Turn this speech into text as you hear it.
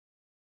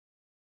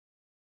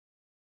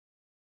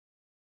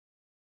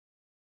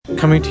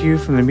Coming to you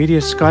from the Media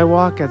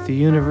Skywalk at the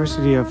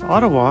University of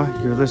Ottawa,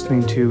 you're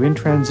listening to In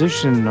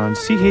Transition on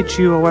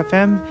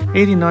CHUO-FM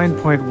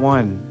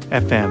 89.1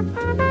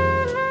 FM.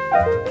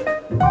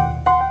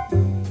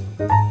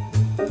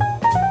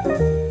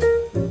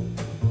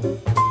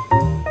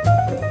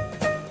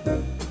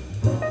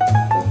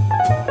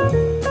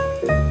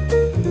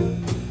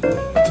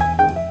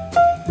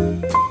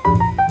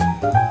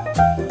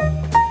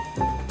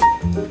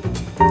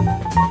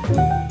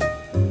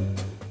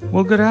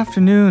 Well, good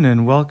afternoon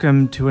and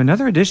welcome to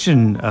another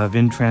edition of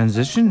In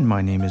Transition.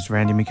 My name is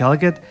Randy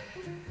McElligott.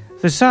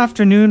 This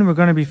afternoon we're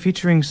going to be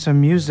featuring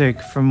some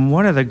music from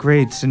one of the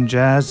greats in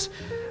jazz,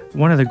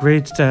 one of the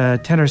great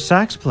tenor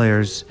sax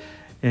players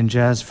in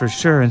jazz for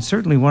sure, and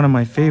certainly one of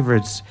my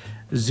favorites,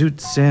 Zoot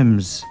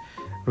Sims.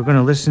 We're going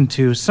to listen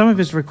to some of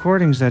his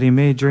recordings that he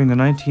made during the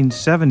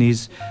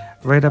 1970s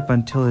right up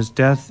until his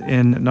death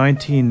in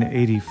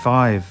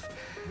 1985.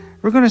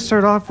 We're going to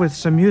start off with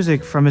some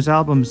music from his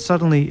album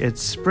Suddenly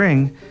It's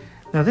Spring.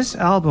 Now this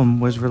album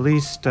was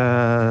recorded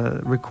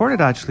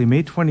actually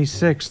May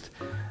 26th,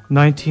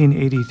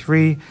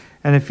 1983,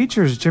 and it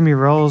features Jimmy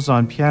Rolls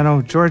on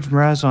piano, George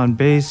Mraz on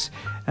bass,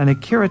 and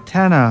Akira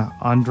Tana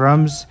on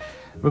drums.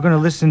 We're going to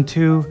listen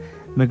to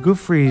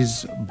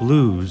McGuffrey's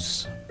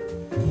Blues.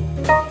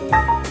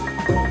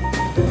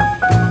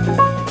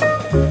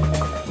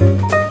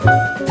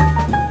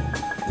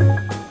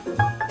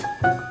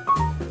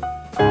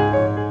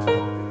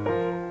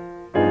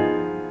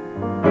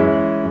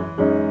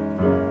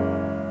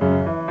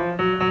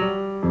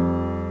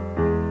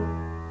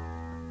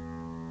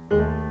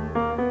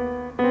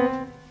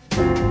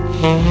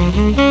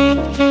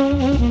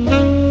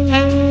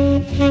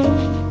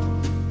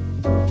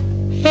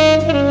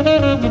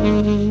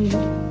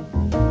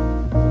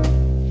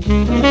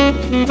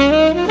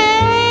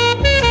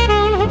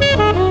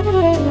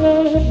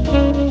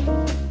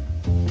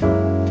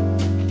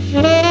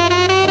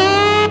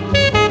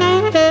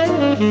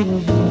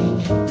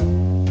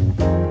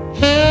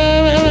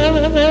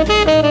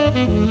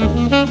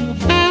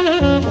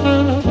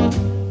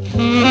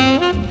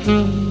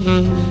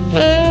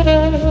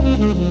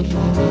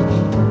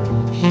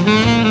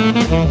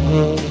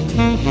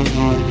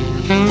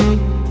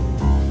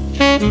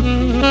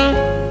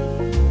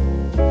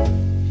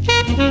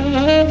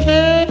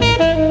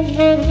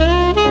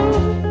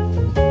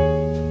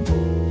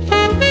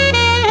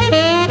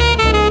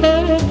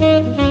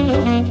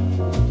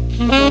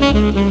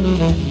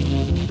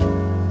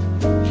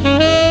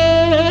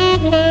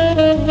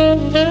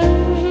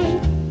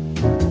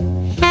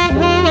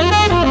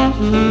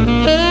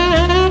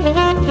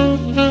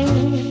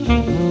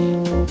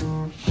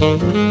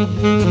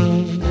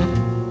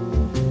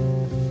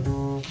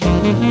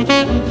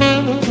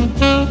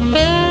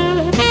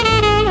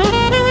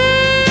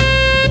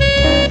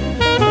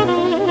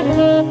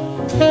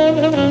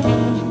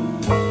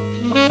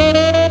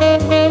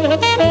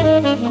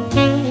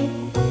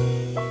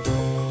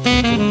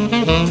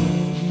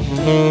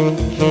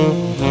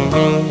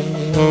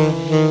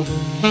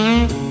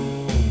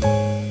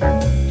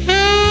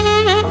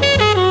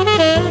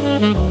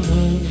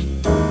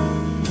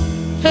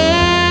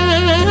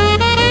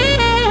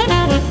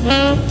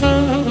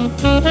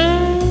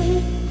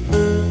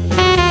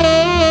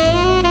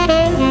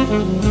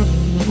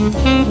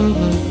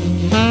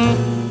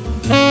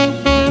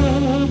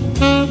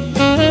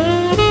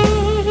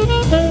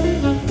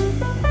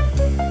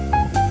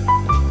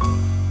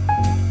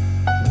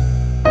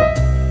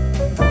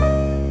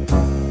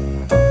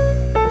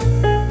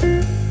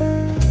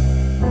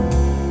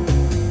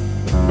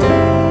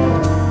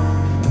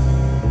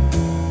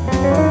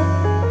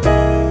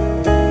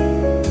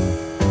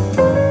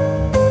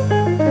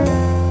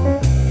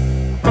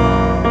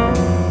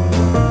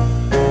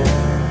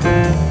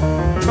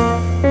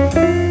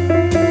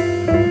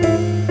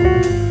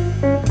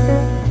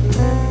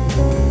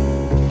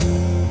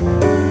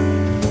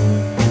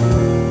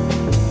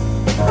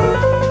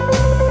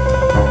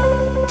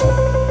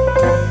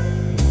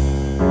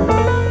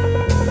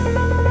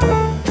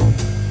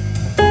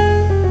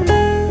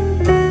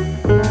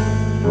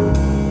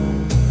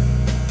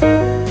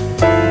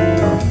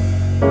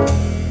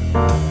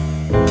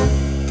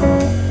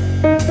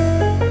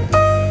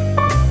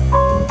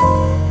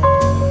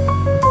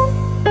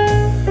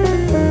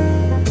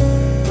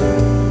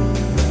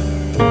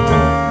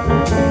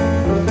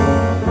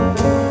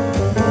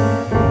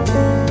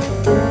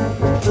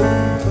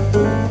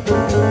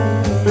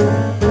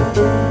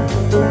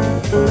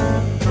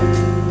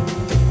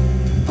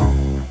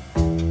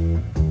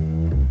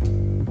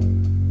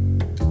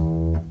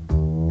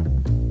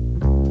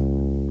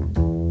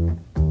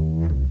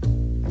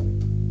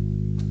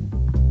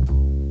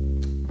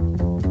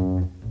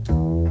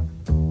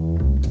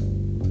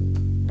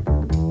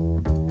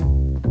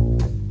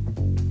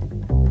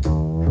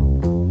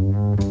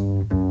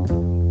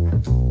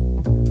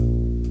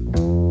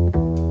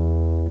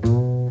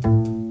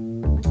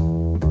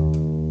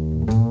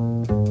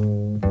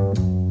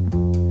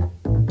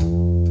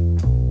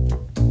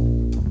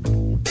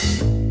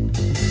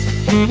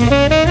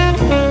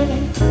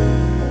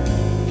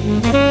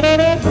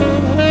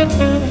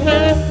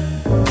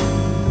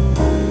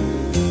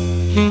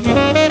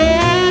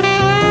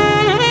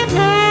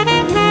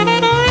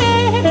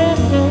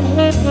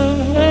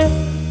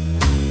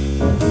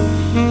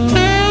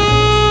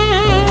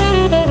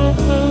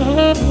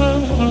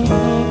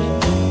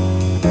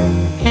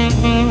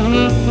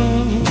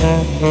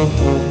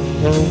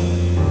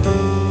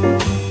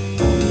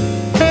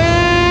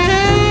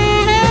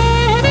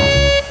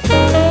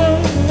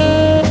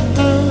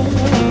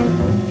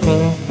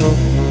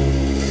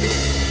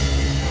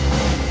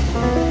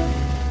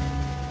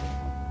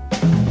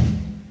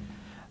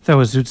 That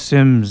was Zoot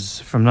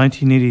Sims from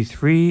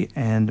 1983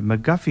 and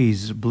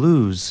McGuffey's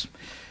Blues.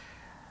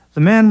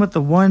 The man with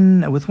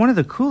one of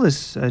the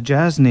coolest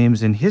jazz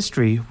names in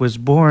history was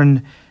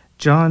born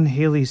John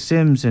Haley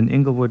Sims in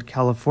Inglewood,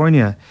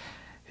 California.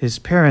 His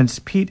parents,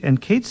 Pete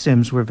and Kate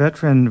Sims, were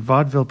veteran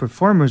vaudeville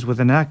performers with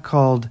an act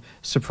called,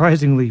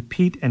 surprisingly,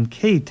 Pete and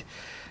Kate.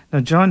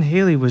 Now, John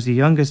Haley was the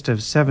youngest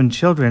of 7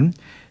 children.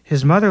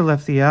 His mother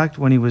left the act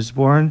when he was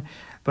born,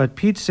 but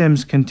Pete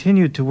Sims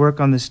continued to work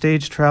on the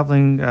stage,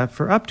 traveling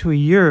for up to a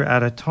year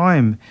at a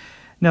time.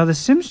 Now, the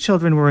Sims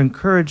children were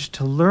encouraged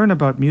to learn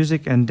about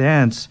music and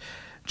dance.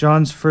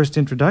 John's first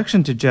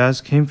introduction to jazz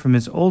came from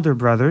his older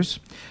brothers.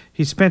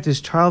 He spent his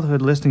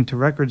childhood listening to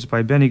records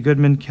by Benny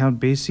Goodman,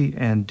 Count Basie,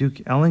 and Duke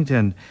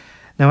Ellington.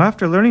 Now,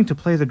 after learning to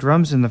play the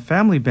drums in the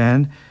family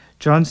band,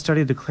 John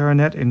studied the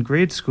clarinet in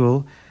grade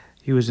school.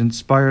 He was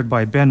inspired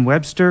by Ben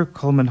Webster,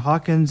 Coleman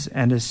Hawkins,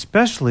 and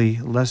especially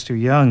Lester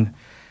Young.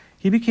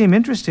 He became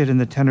interested in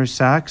the tenor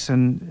sax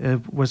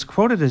and was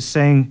quoted as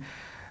saying,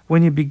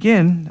 "When you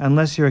begin,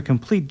 unless you're a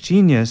complete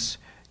genius,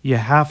 you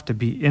have to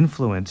be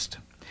influenced."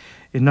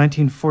 In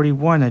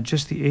 1941, at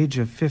just the age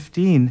of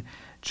 15,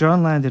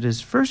 John landed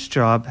his first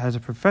job as a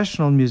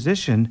professional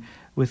musician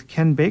with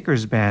Ken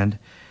Baker's band.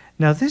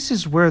 Now, this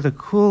is where the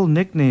cool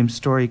nickname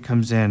story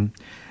comes in.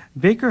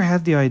 Baker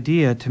had the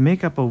idea to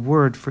make up a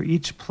word for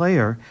each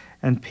player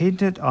and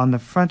paint it on the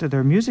front of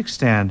their music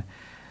stand.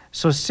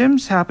 So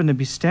Sims happened to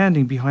be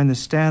standing behind the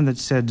stand that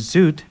said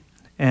Zoot,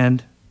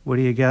 and, what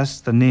do you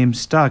guess, the name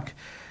stuck.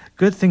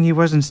 Good thing he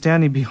wasn't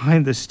standing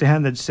behind the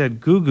stand that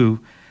said Goo Goo.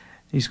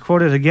 He's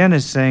quoted again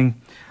as saying,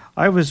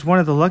 "I was one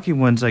of the lucky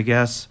ones, I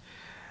guess."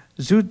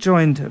 Zoot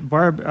joined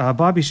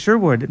Bobby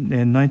Sherwood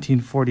in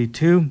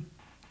 1942,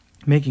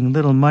 making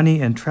little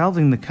money and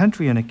traveling the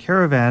country in a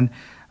caravan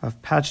of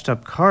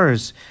patched-up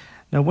cars.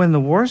 Now, when the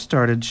war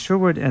started,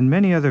 Sherwood and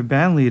many other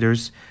band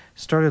leaders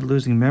started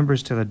losing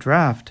members to the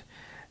draft.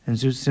 And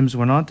Zoot Sims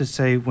went on to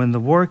say, "When the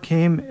war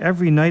came,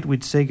 every night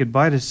we'd say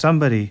goodbye to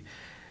somebody."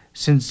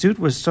 Since Zoot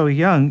was so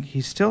young,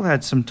 he still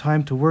had some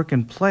time to work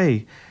and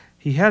play.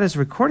 He had his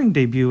recording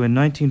debut in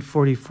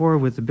 1944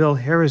 with the Bill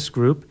Harris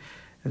Group,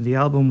 and the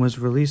album was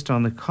released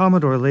on the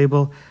Commodore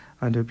label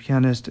under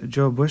pianist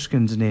Joe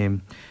Bushkin's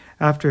name.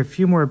 After a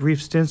few more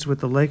brief stints with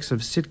the likes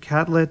of Sid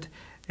Catlett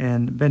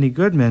and Benny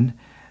Goodman,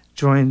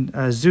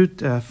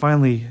 Zoot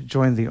finally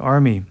joined the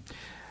Army.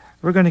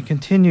 We're going to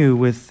continue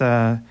with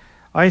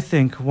I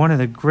think one of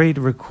the great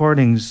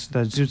recordings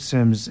that Zoot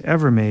Sims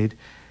ever made.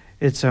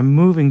 It's a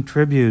moving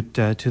tribute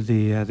to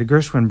the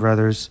Gershwin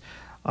brothers,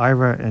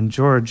 Ira and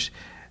George,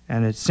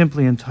 and it's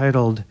simply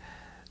entitled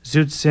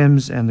Zoot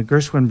Sims and the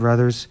Gershwin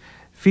Brothers,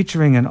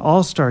 featuring an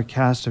all-star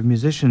cast of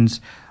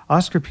musicians: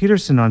 Oscar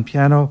Peterson on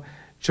piano,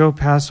 Joe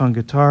Pass on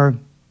guitar,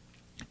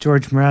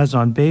 George Mraz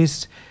on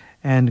bass,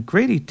 and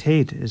Grady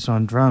Tate is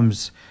on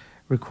drums.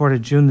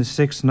 Recorded June the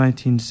 6th,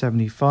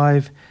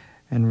 1975,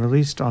 and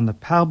released on the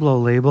Pablo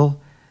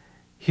label.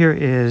 Here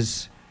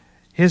is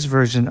his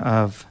version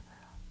of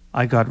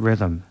I Got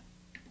Rhythm.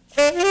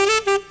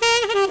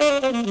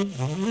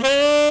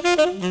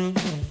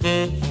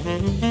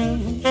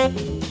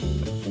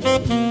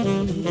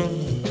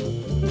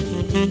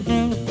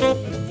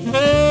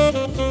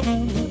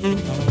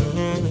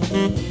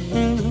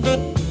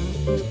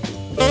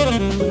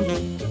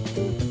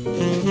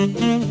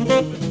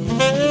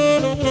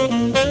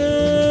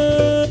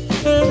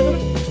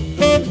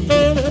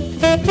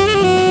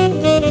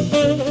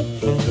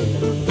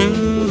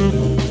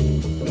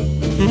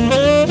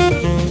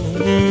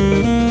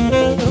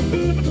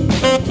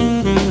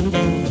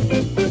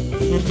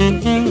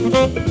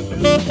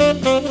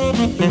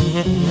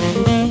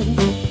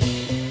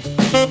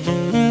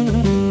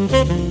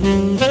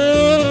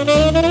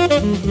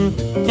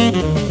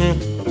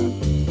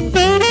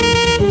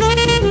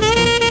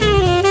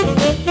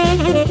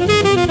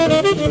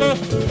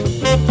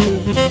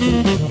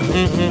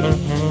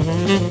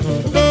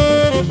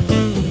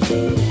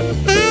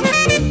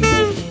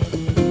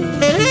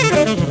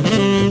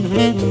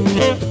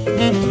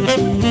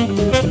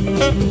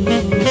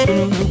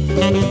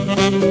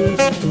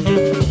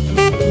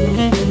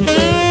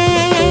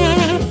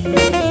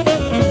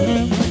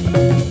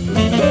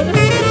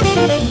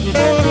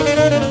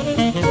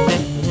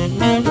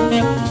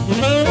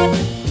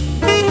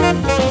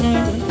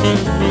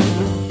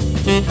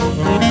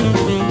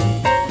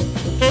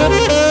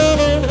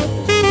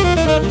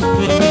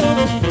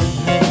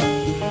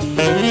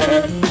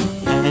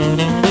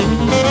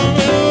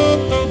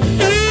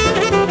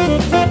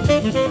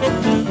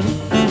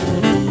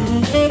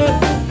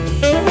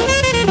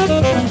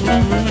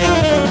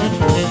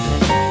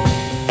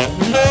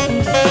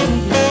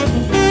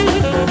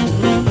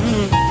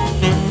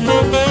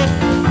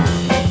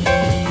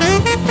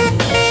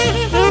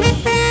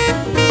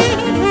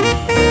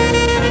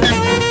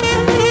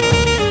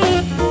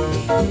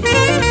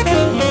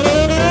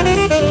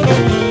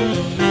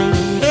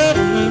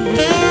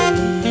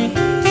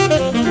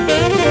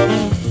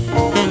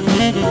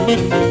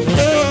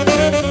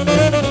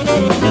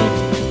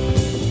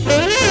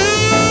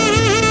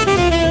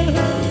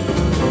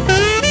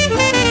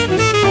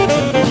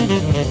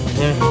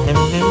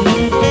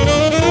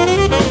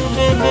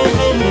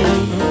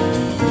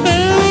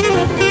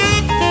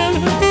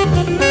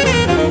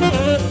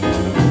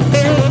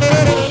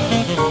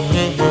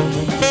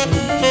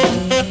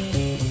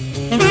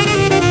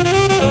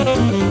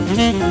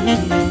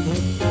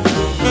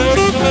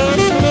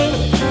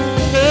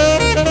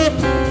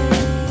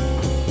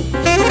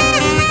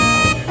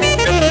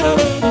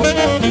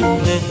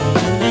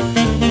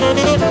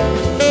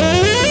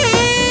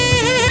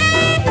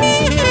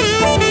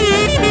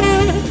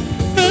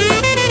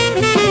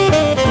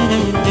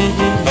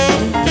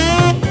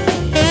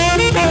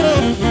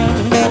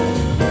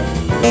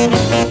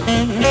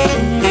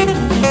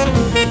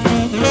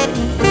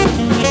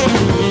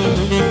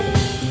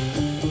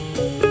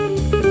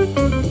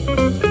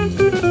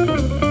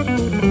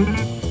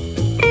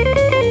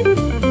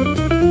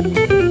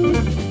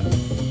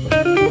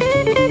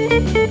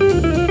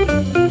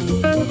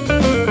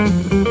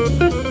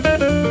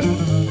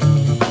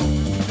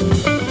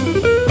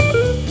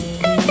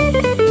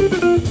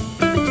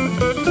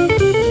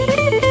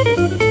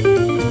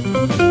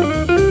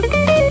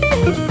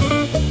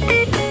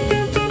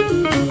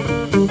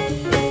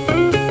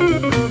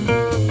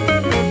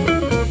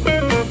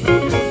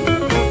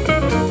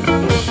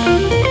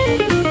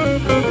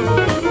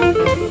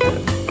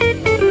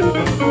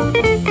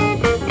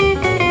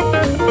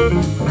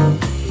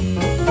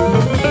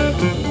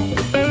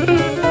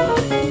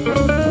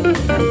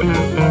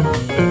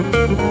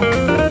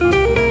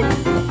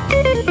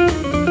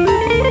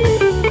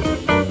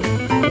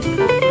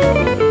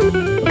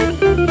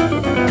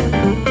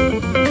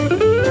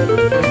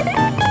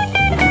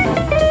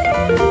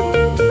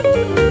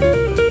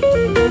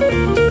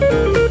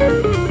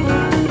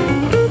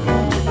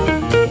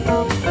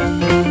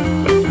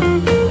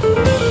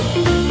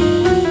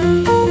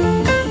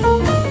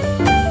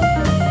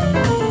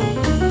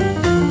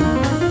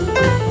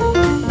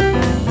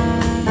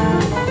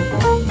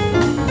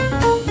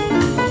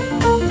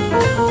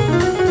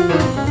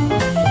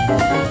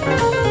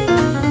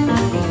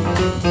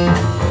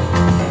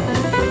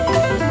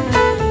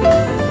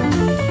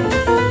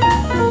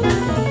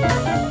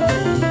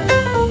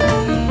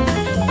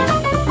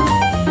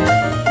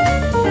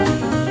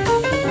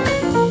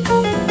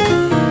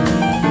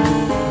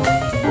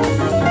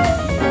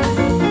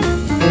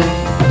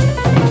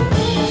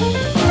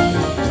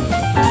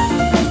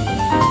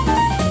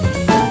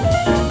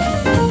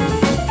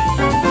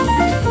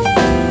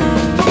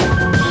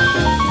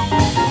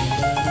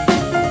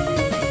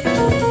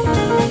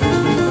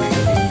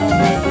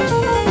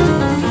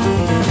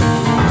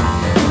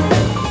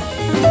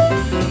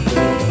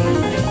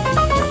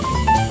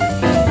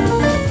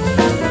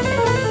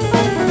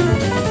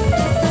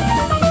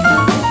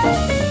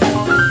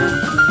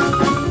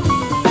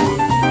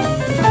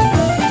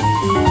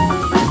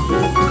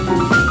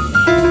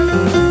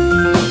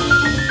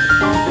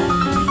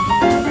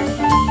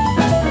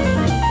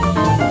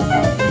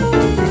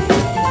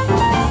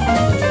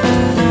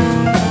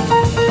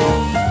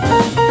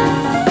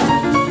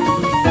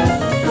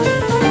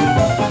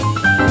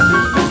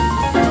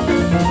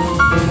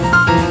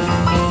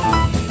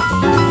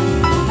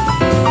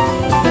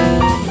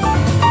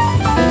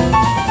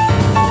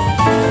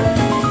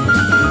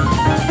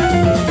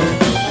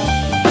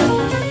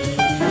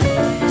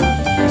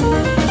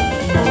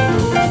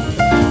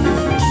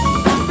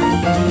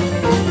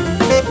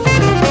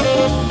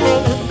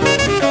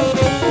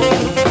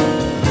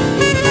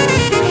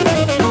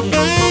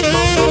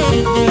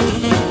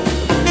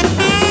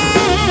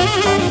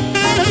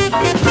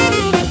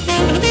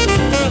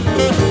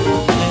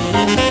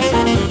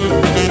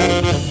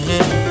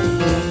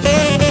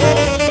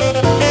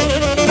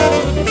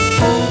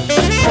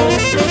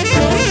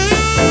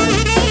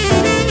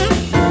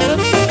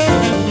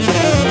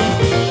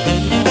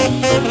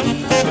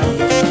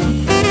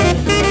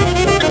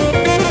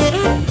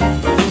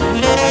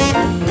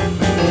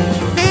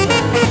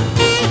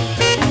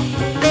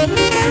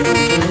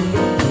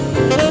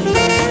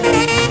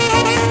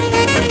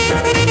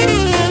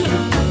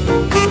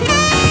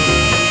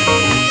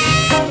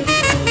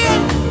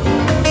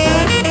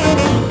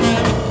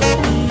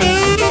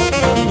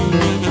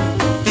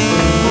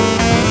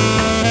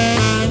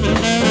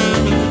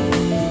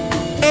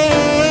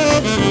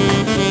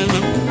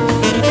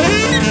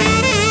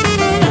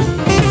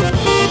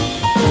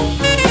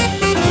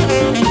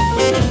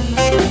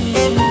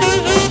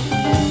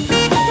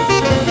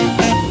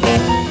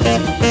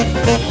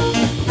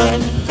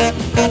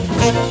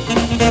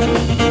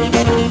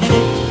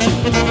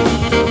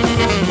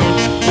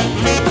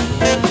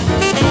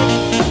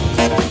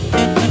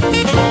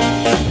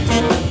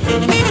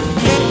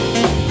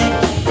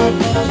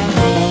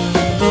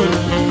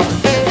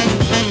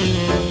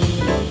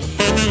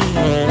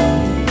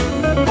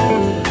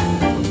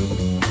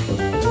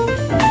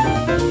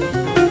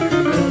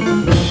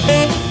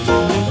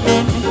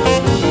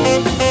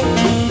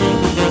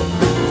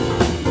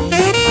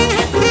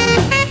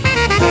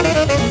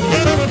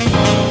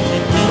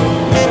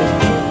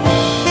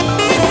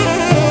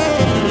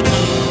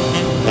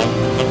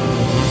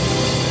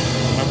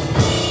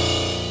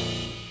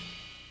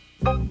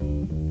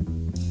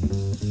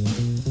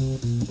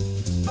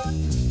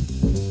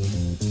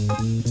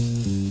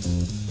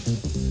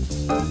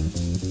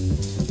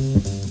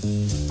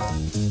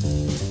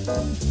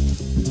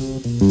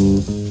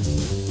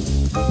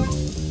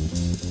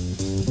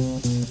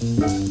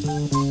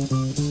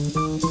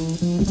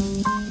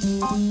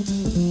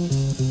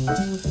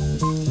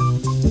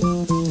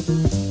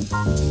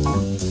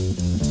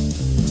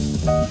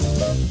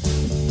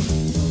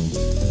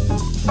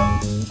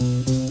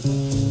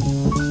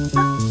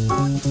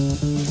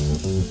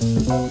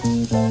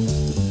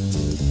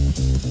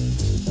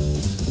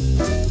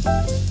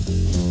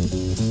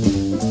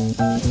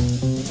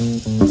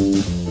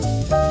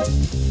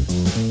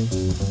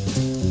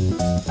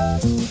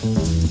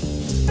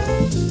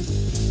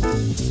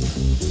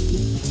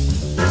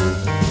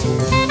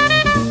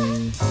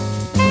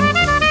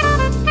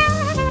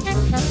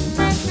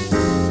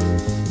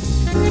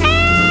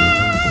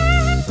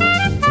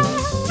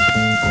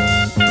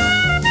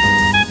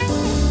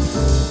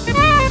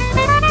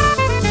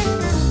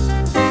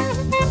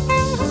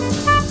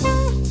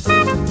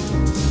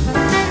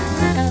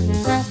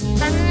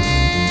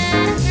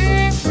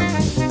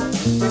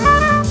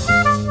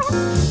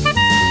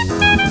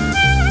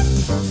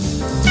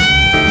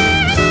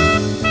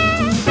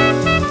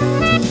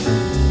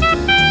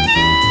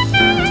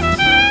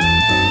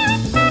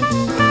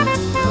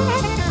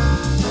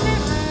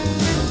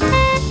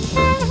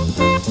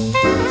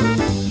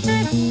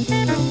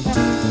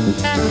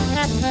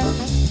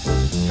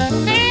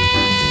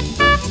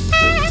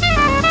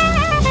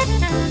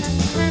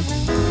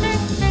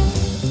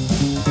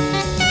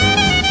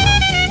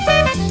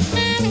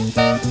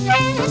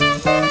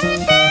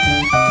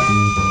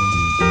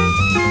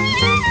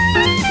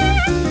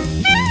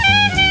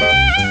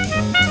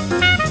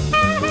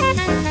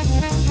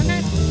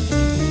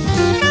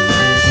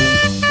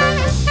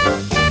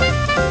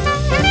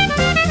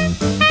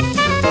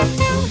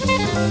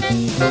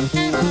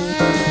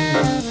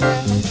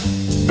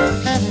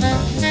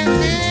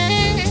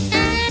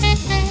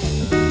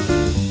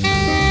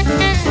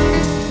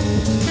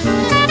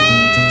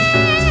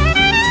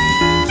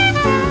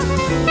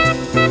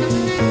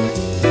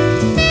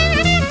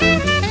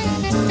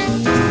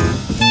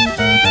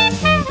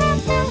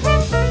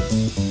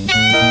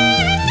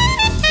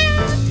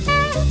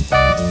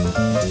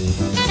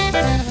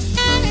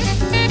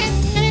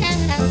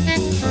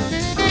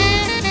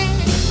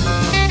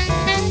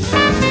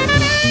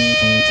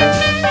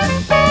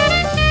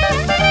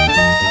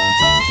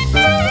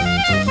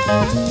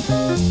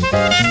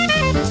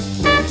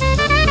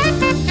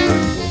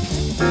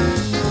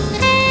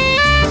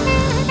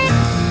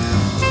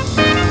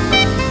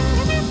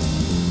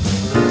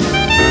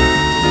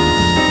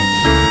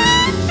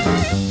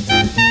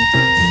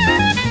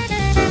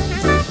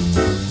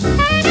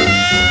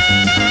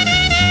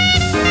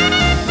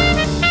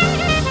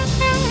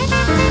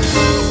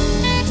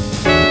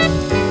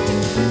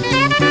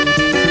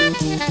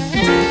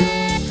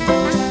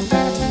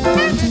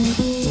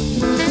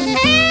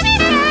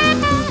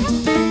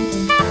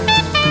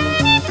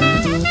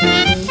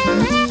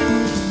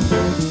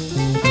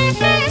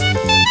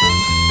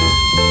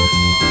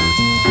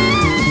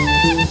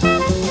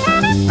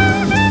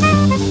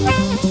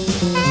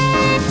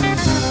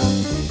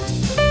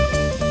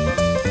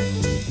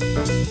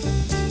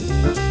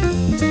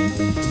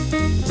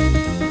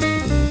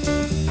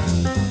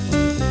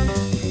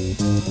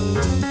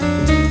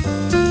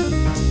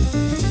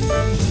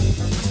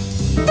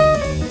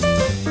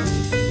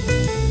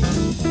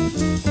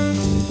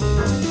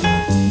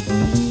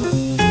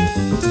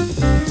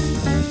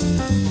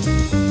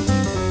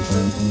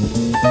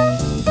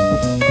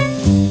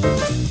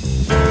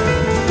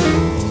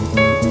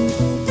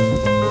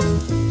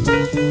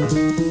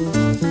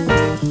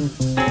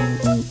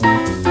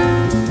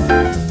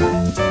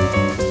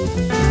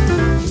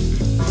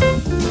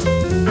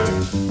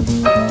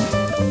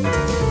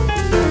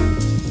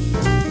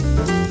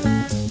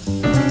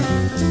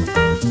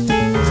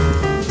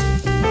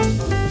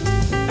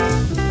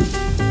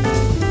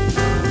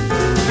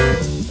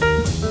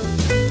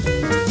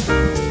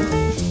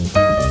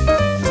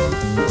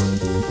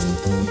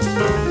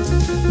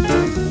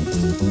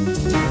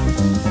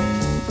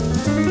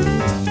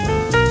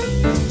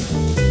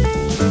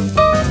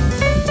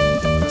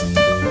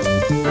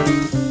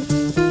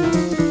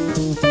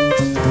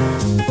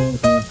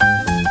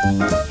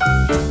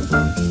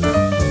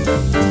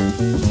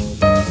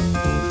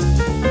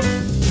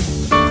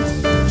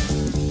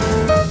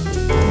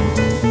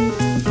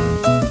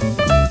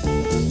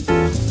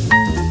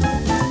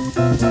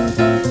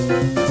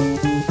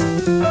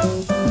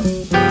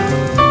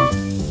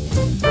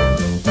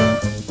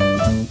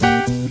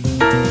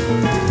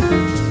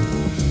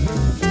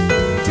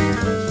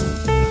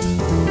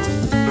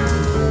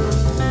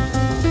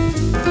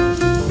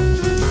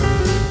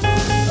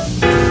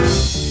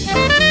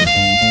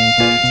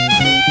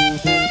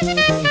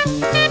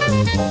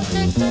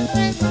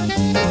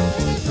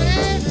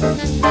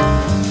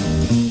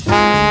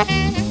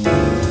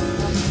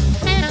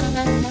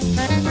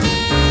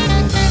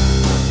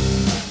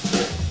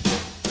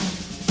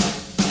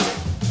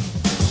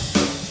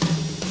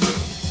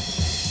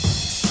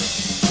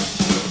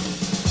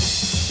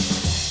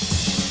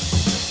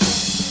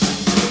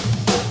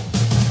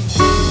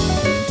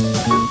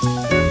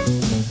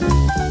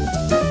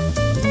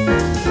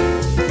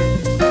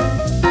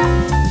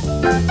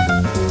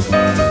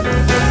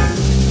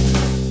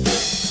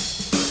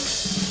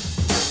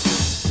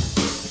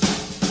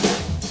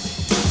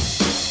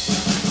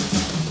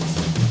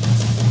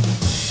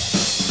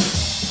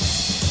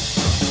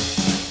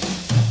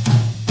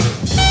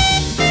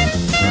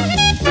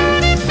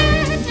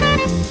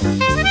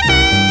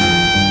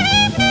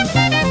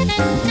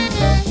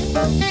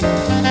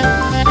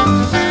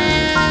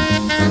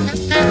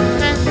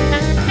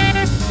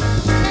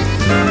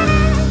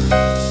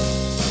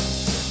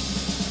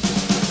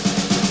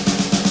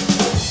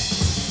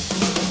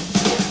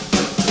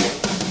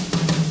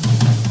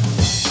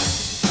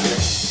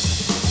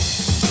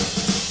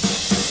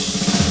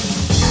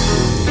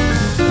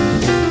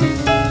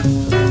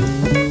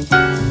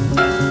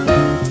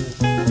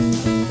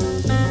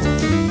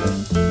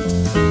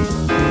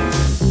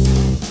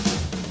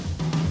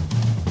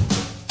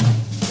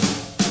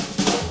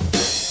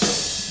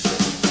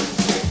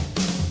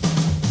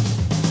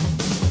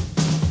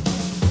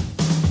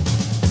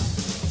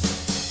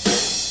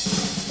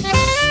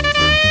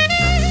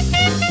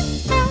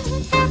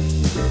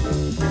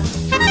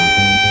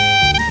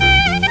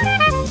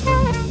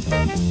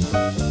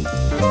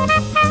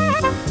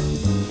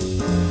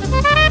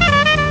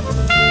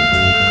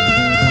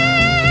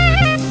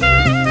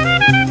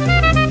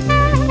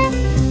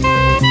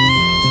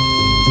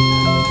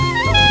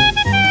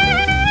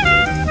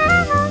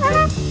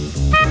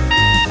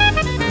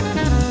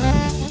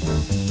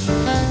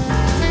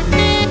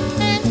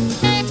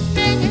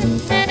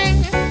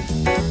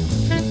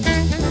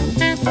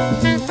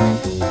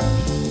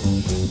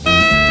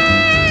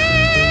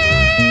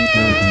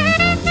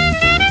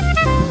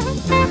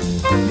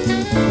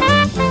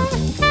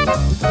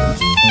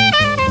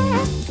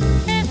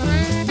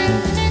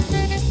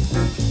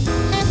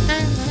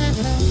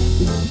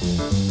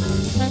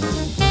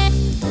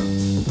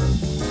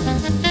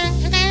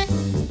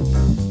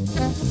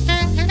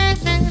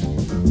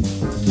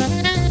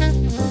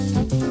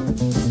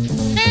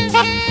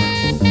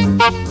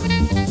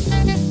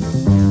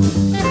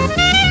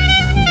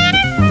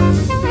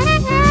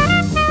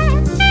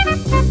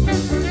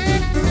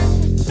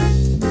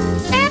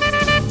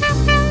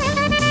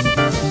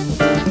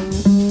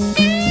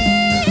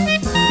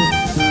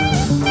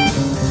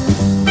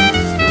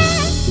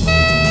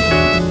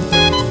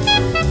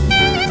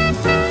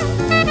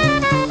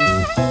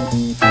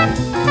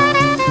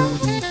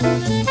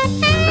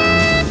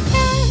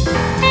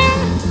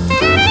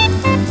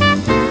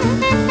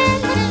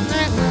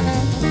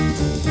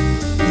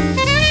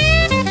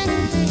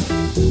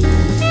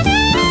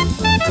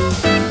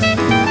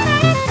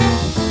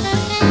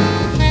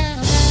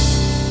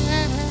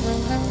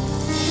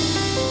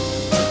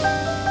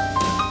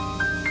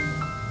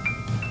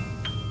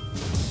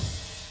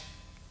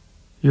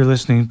 You're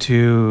listening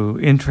to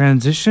In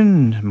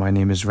Transition. My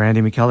name is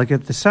Randy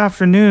McElligott. This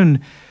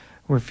afternoon,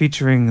 we're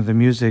featuring the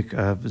music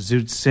of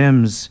Zoot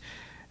Sims,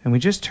 and we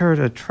just heard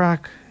a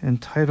track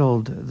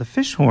entitled The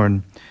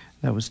Fishhorn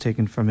that was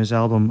taken from his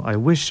album I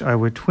Wish I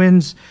Were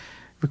Twins,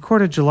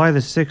 recorded July the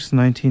 6th,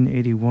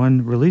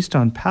 1981, released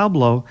on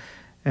Pablo,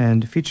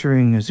 and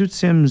featuring Zoot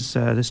Sims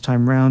this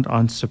time round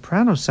on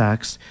soprano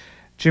sax,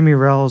 Jimmy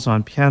Rells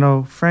on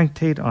piano, Frank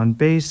Tate on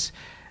bass,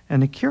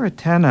 and Akira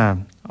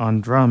Tana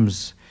on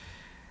drums.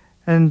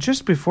 And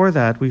just before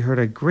that, we heard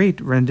a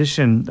great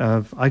rendition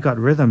of I Got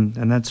Rhythm,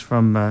 and that's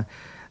from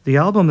the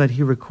album that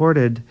he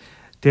recorded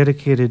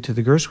dedicated to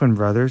the Gershwin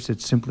brothers.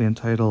 It's simply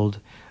entitled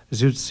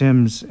Zoot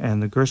Sims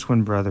and the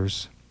Gershwin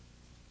Brothers.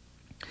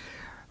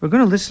 We're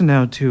going to listen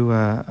now to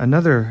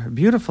another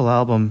beautiful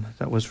album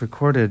that was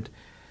recorded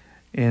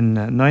in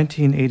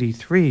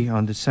 1983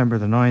 on December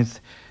the 9th.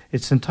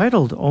 It's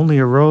entitled Only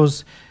a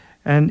Rose,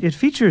 and it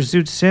features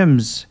Zoot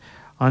Sims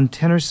on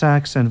tenor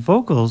sax and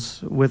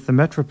vocals with the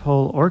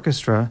Metropole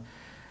Orchestra.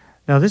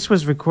 Now, this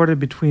was recorded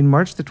between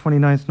March the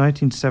 29th,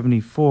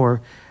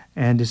 1974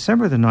 and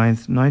December the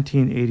 9th,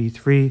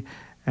 1983,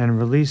 and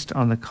released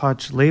on the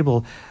Koch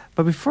label.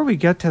 But before we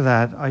get to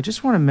that, I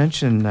just want to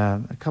mention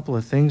a couple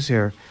of things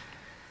here.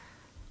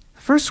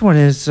 The first one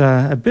is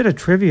a bit of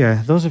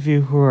trivia. Those of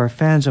you who are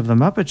fans of The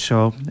Muppet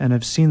Show and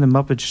have seen The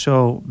Muppet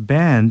Show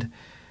band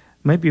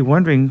might be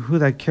wondering who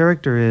that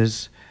character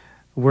is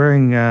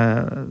wearing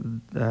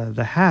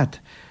the hat.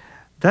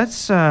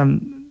 That's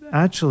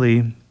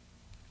actually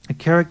a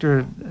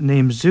character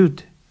named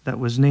Zoot that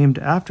was named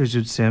after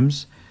Zoot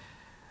Sims,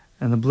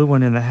 and the blue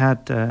one in the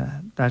hat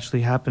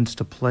actually happens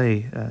to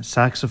play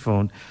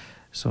saxophone.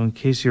 So in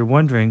case you're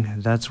wondering,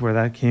 that's where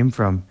that came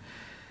from.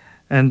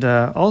 And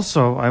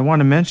also, I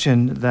want to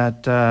mention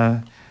that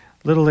a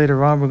little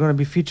later on, we're going to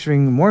be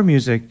featuring more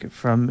music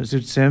from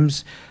Zoot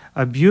Sims,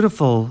 a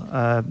beautiful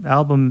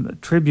album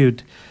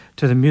tribute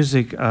to the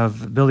music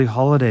of Billie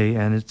Holiday,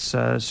 and it's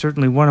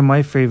certainly one of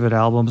my favorite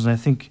albums, and I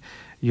think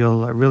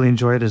you'll really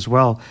enjoy it as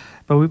well.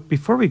 But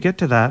before we get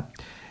to that,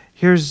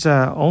 here's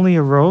Only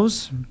a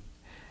Rose,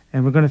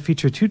 and we're going to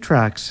feature two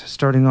tracks,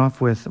 starting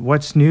off with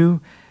What's New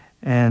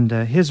and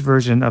his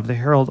version of the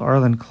Harold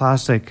Arlen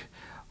classic,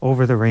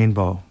 Over the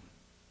Rainbow.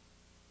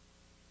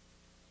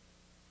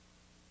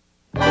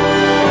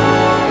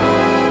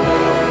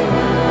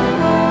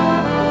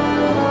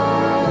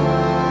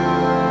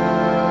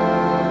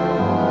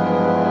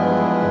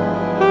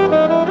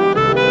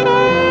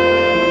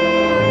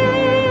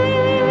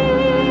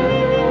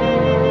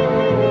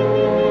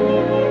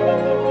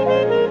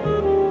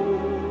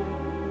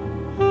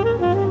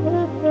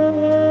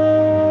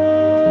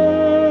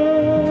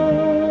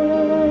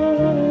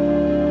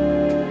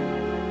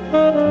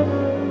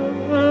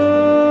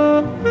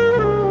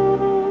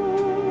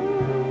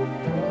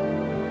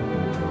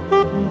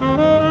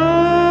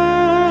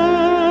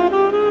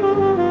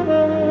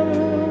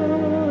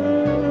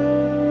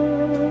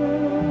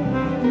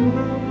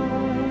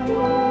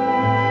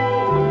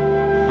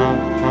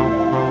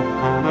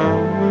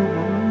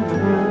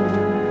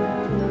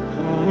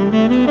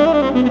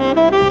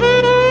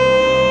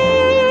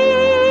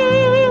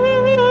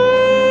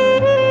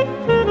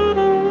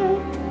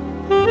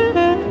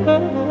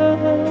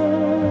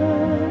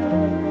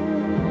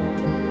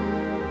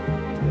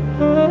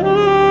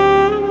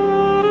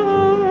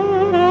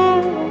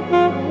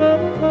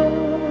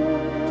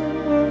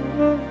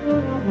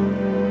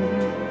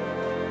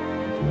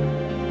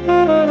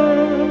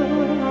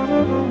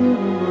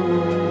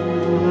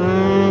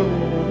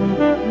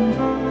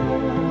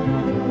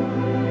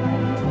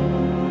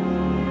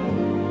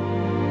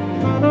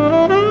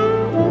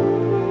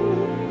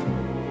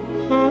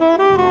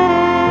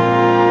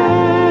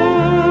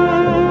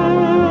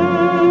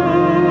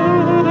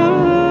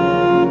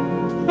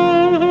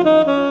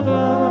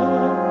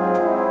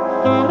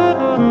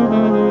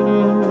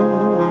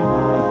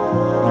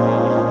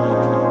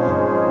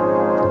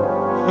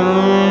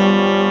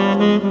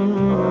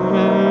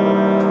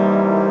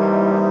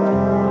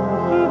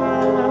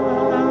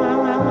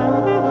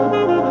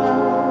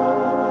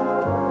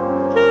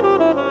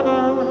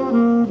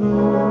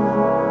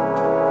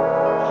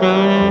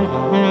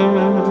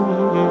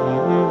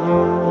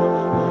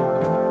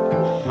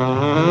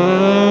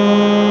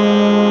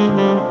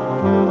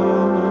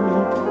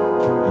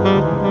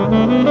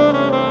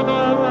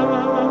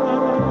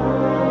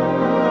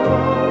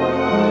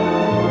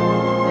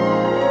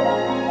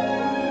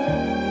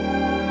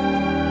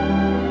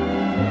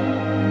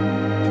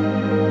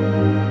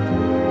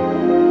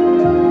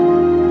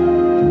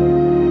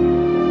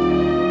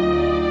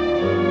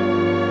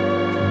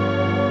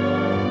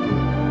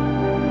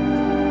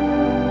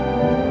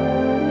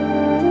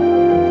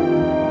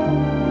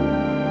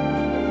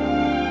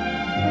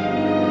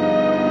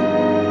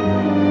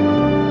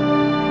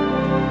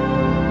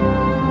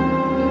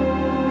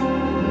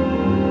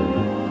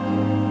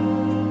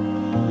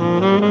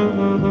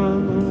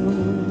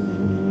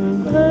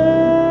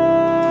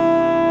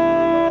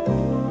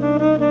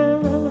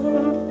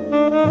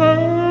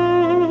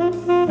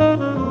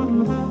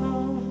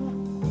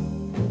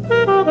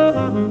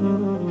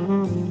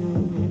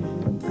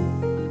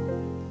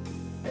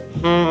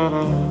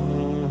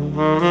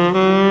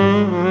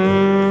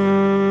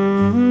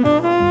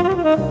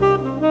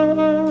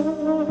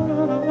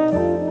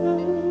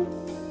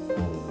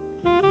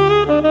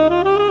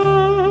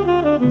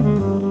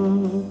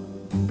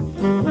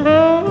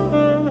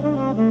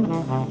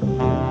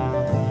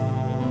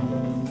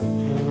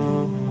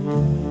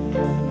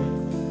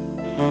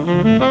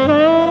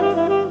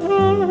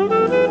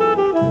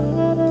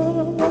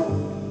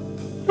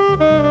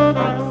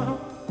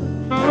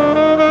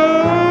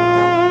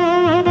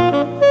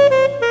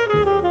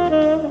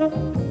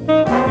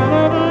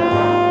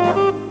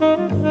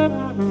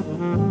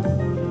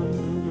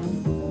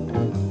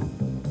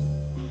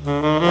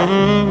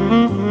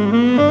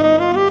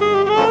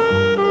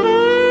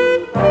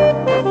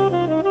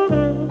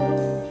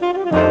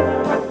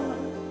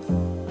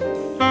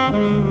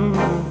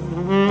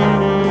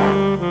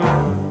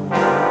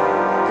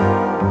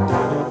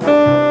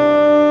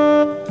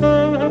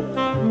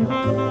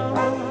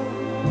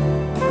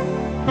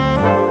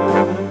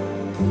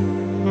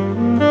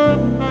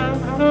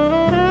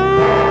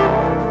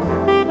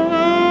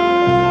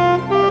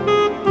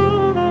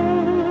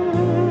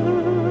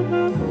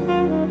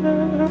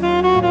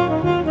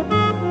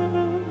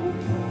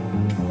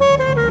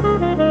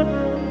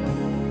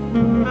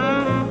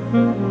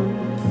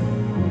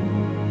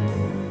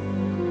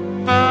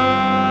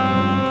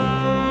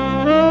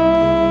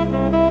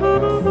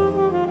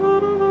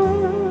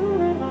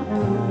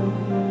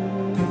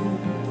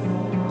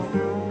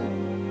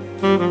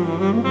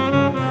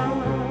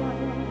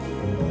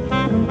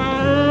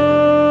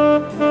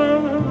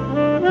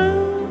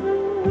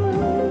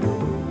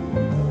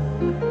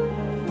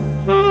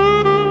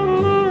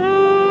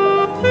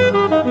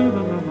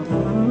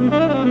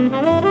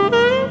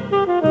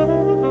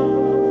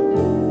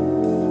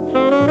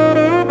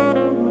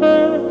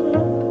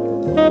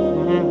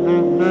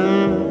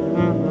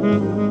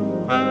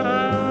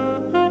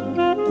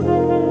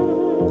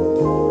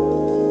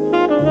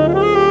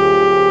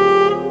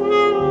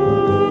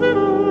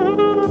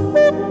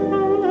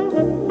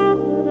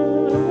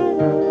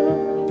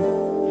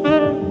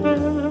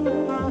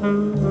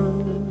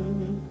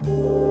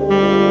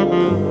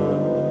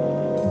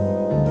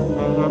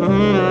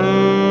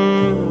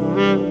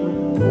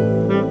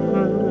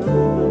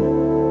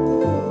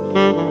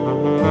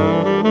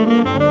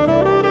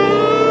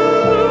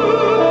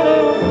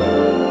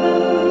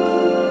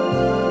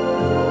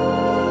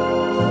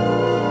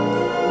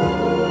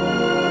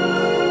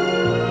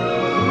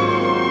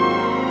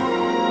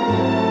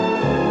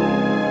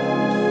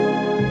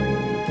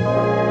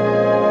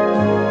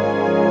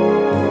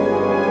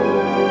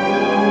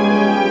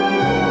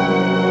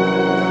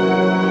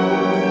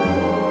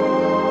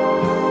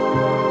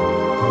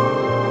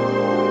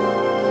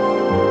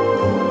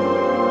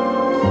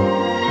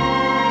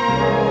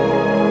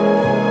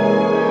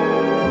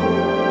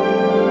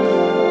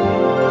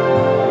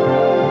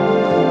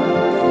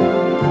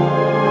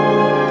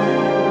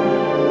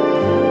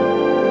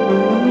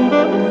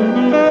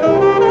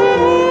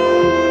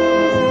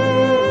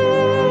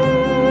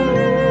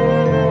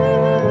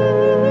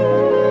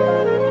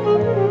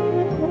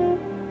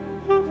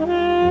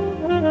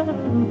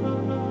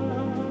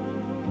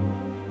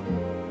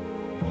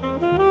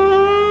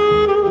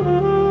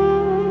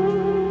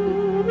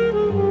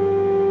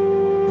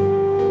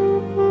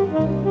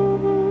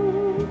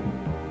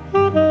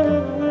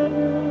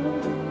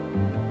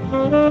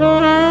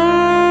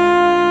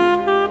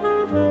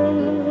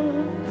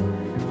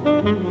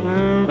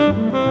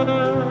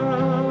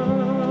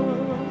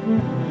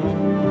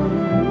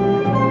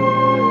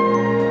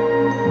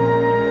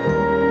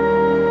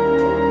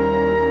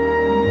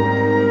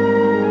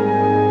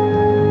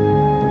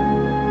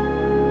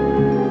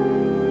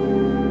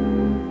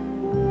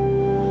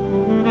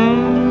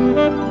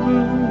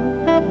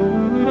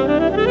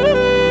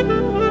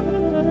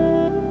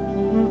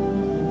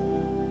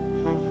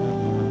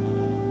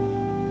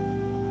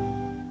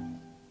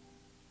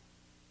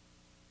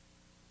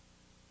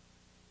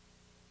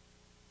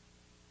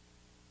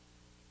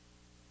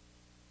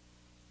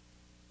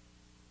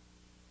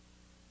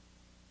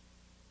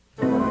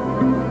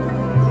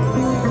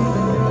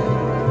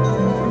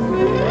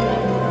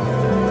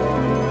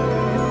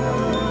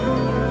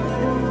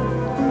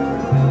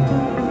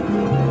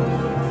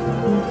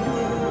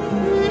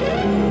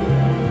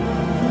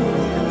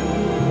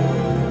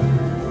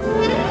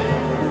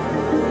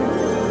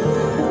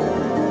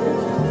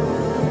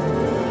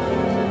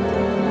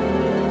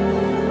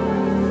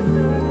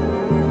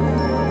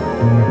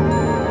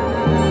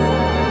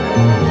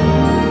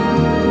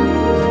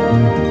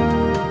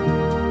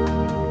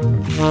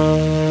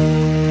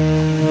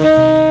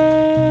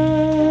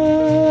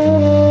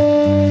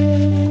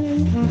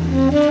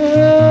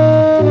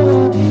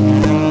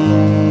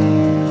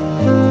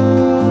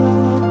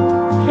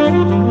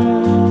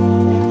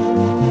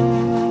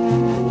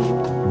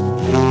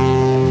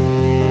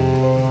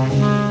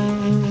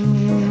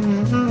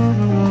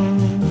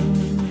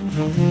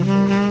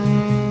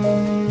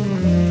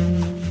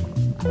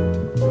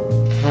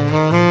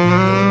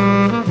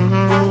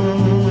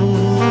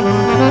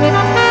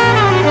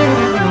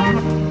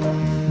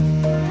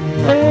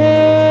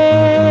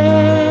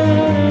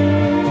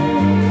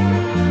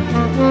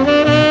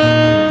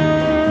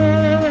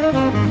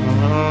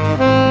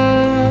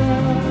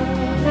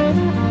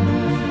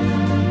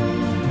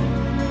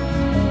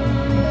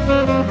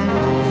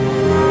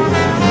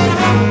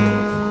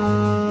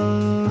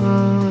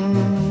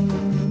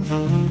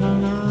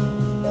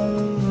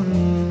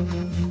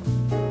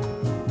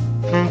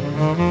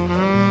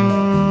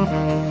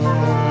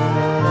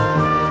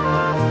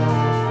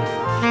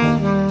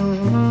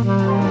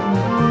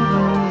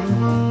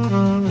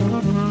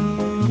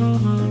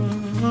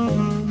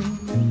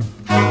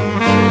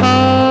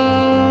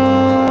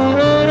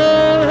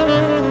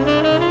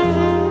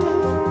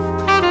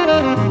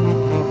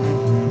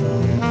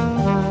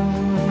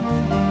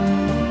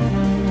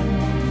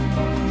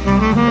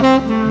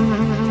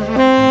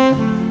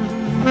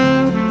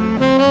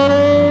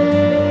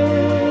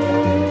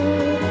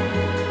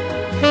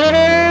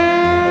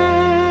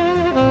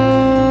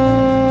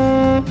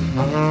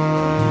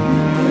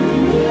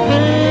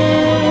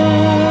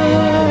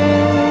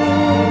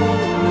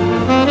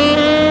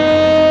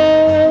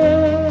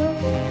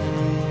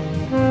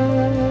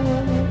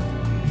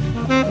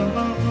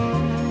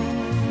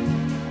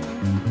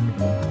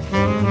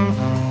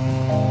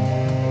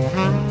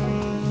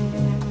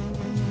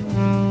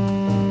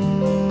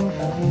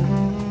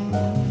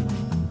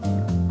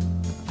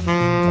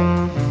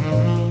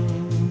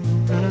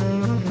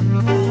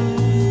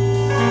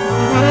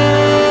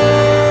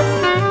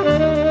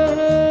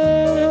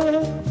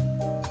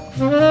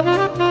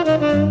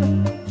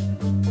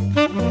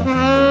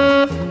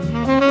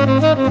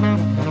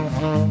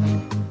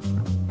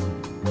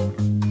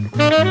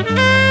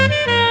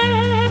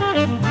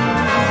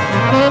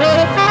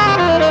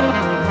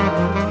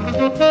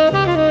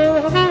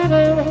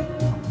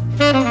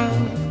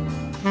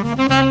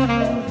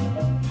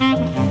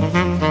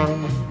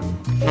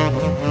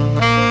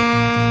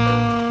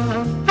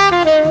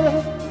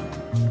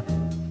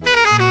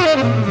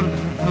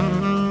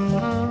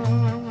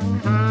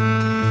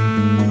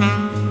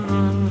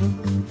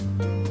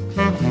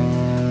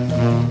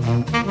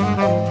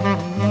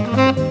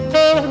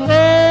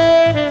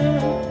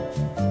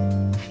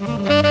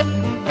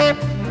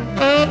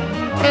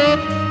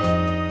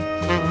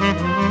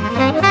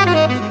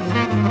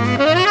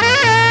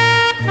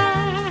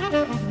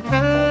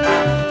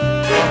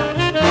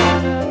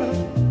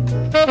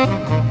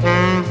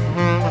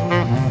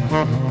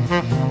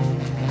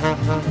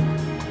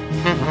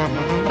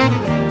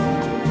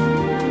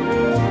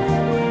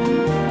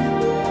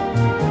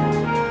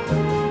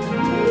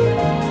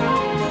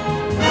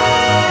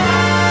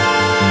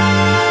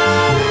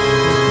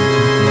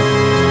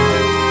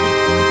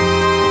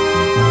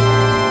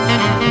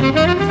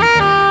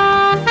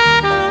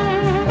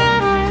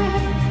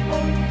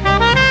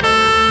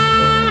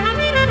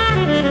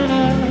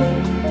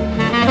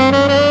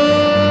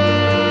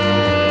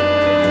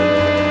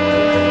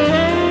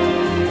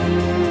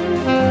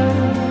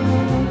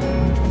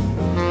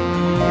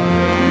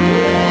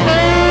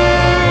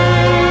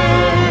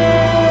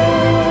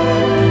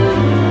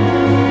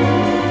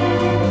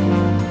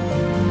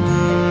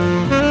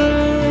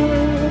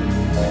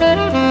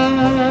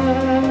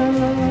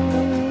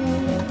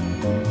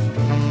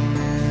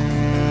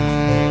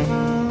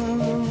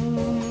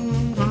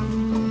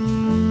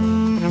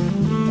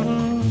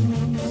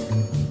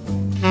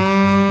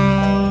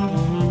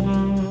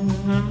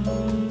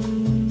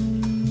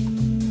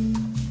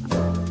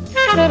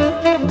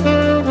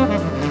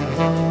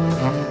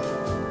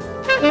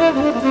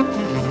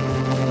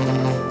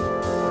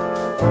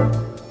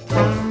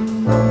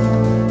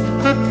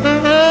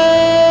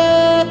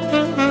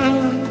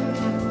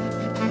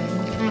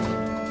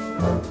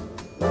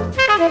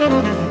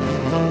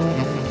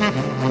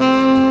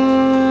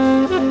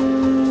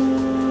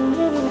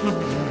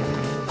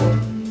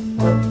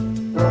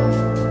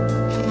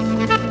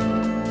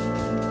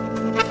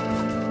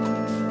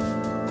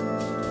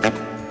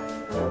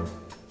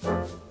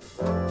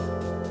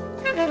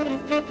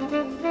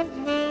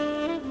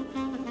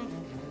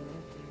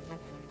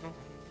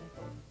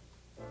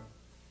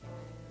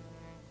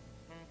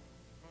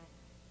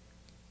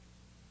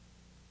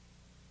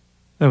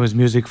 That was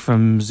music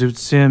from Zoot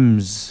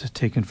Sims,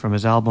 taken from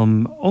his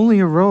album Only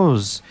a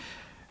Rose.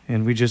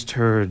 And we just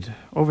heard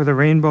Over the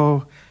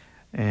Rainbow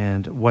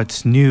and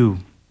What's New.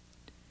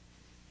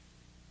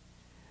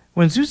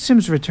 When Zoot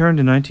Sims returned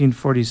in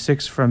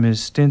 1946 from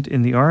his stint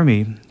in the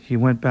Army, he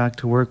went back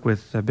to work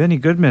with Benny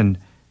Goodman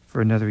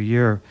for another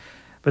year.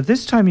 But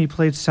this time he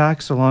played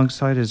sax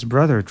alongside his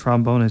brother,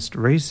 trombonist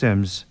Ray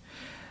Sims.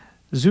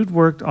 Zoot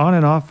worked on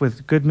and off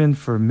with Goodman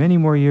for many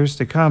more years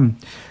to come.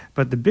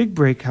 But the big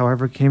break,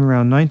 however, came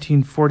around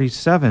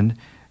 1947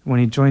 when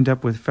he joined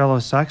up with fellow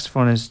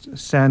saxophonist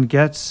Stan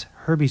Getz,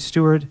 Herbie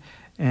Stewart,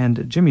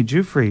 and Jimmy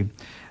Giuffre.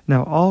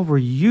 Now, all were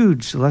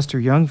huge Lester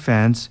Young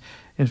fans.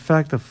 In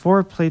fact, the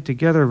four played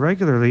together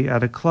regularly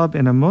at a club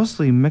in a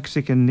mostly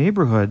Mexican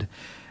neighborhood.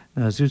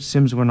 Zoot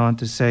Sims went on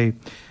to say,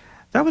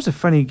 "That was a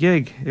funny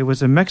gig. It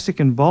was a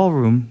Mexican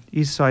ballroom,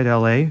 East Side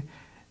LA.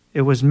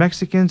 It was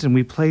Mexicans and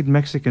we played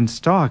Mexican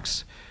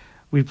stocks.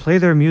 We'd play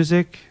their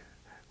music,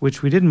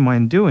 which we didn't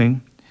mind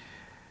doing.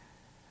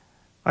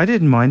 I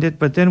didn't mind it,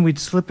 but then we'd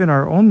slip in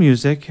our own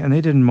music, and they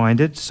didn't mind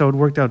it, so it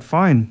worked out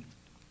fine."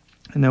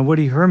 And now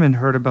Woody Herman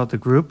heard about the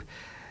group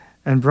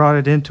and brought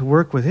it in to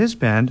work with his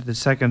band, The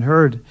Second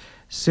Herd.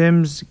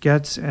 Sims,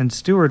 Getz, and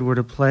Stewart were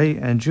to play,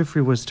 and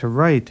Giuffre was to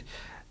write.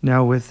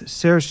 Now with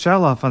Serge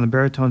Shaloff on the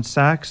baritone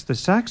sax, the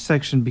sax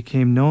section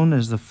became known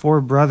as the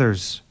Four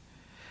Brothers,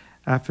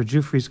 after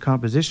Giuffre's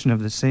composition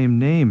of the same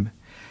name.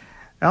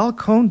 Al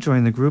Cohn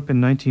joined the group in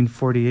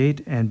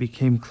 1948 and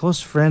became close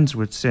friends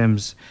with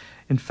Sims.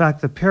 In fact,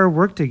 the pair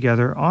worked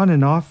together on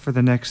and off for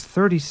the next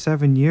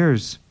 37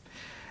 years.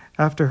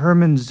 After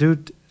Herman,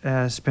 Zoot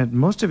spent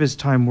most of his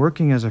time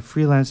working as a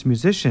freelance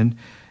musician.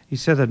 He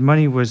said that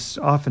money was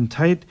often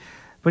tight,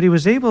 but he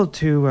was able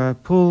to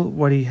pool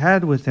what he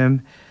had with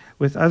him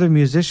with other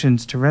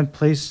musicians to rent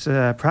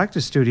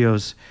practice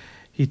studios.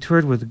 He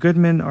toured with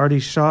Goodman, Artie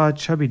Shaw,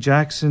 Chubby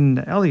Jackson,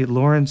 Elliot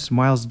Lawrence,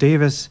 Miles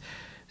Davis,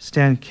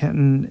 Stan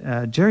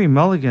Kenton, Jerry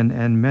Mulligan,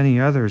 and many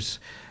others.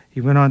 He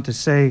went on to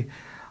say,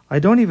 "I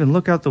don't even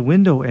look out the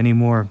window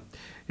anymore.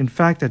 In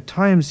fact, at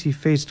times he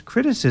faced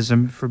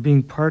criticism for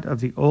being part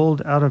of the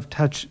old,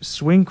 out-of-touch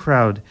swing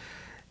crowd,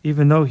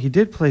 even though he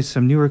did play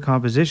some newer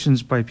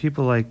compositions by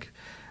people like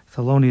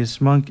Thelonious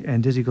Monk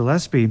and Dizzy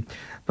Gillespie.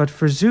 But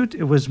for Zoot,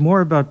 it was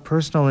more about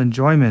personal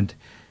enjoyment.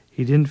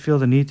 He didn't feel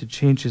the need to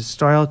change his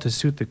style to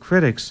suit the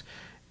critics.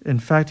 In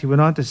fact, he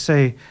went on to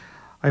say,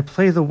 I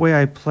play the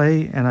way I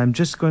play, and I'm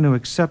just going to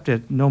accept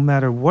it no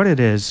matter what it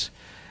is.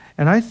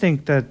 And I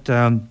think that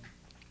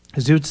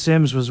Zoot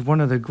Sims was one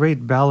of the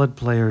great ballad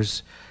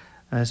players,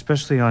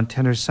 especially on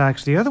tenor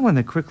sax. The other one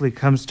that quickly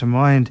comes to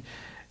mind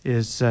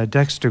is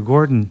Dexter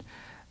Gordon.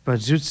 But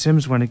Zoot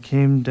Sims, when it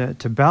came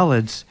to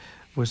ballads,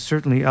 was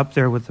certainly up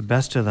there with the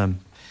best of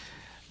them.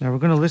 Now we're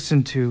going to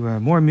listen to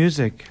more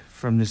music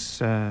from this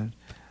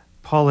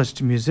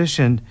polished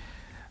musician.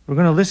 We're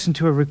going to listen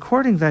to a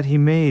recording that he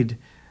made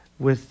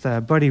with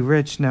Buddy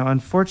Rich. Now,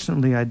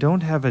 unfortunately, I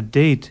don't have a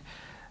date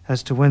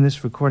as to when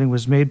this recording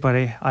was made, but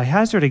I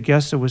hazard a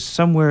guess it was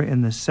somewhere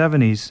in the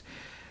 70s.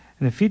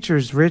 And it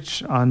features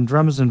Rich on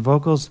drums and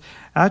vocals.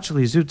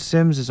 Actually, Zoot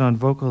Sims is on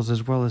vocals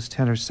as well as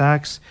tenor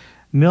sax.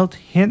 Milt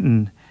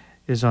Hinton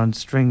is on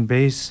string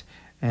bass,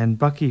 and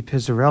Bucky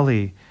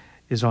Pizzarelli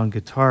is on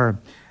guitar.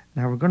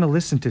 Now we're going to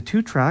listen to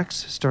two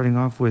tracks, starting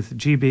off with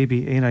Gee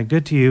Baby Ain't I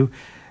Good to You,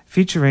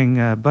 featuring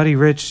Buddy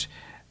Rich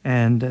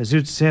and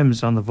Zoot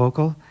Sims on the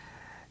vocal.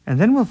 And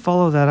then we'll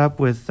follow that up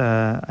with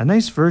a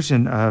nice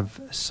version of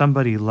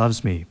Somebody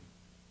Loves Me.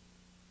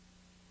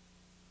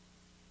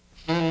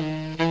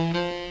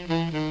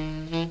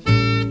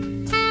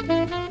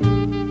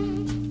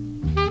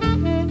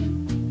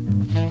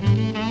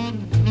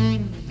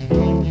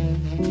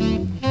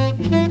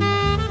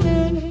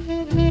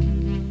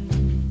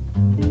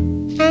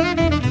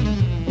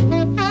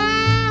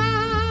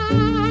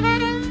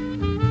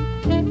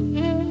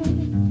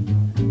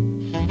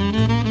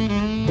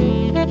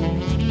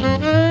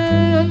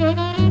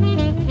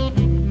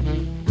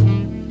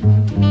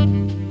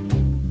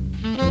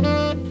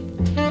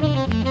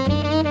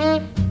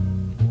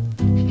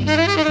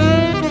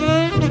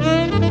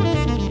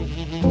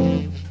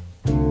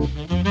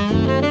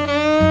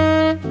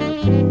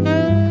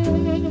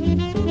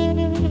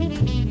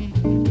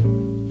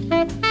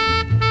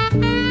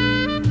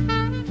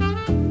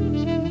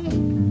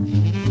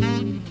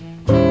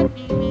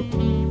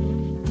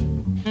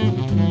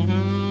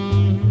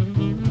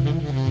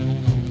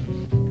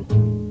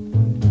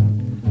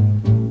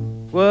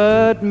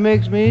 What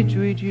makes me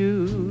treat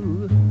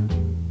you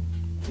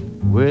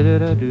the way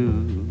that I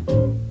do?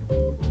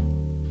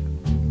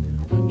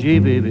 Gee,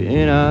 baby,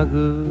 ain't I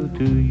good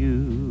to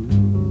you?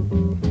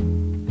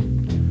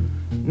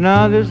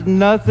 Now there's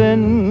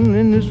nothing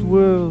in this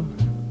world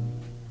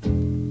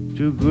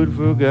too good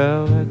for a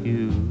gal like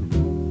you.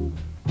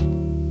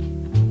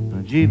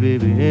 Now, gee,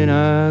 baby, ain't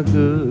I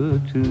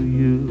good to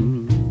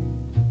you?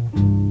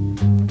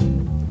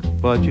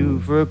 Bought you a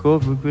fur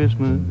coat for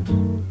Christmas,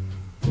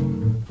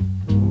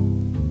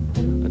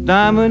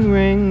 diamond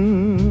ring,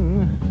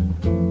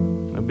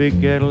 a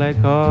big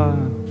Cadillac car,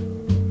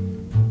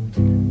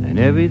 and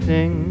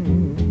everything.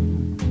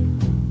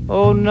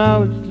 Oh,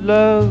 now it's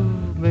love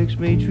makes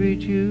me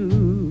treat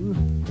you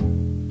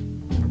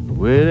the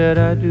way that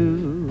I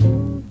do.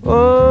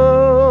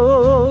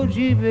 Oh,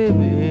 gee,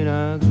 baby, ain't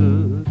I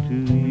good to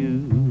you?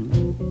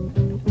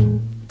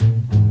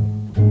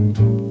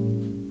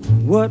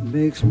 What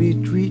makes me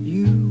treat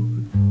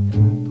you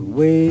the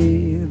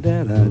way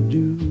that I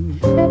do?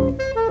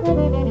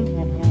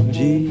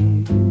 Gee,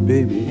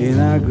 baby, ain't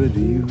I good to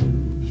you?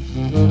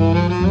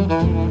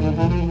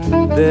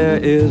 There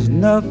is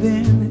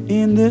nothing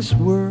in this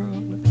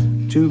world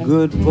too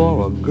good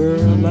for a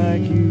girl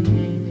like you.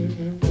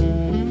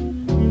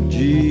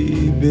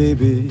 Gee,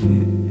 baby,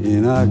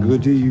 ain't I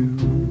good to you?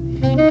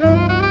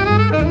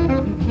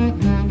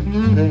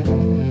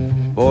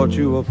 Bought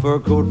you a fur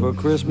coat for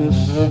Christmas,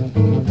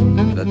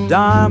 a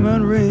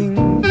diamond ring,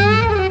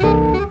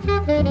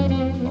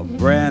 a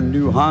brand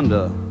new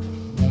Honda,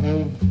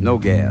 no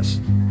gas,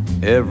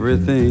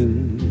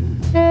 everything.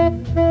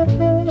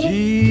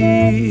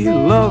 Gee,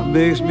 love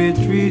makes me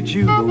treat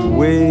you the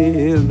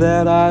way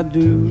that I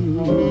do.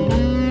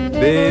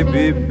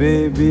 Baby,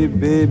 baby,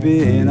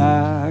 baby, ain't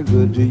I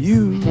good to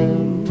you?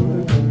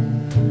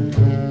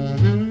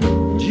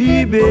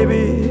 Gee,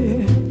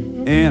 baby,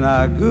 ain't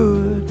I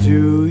good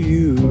to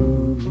you?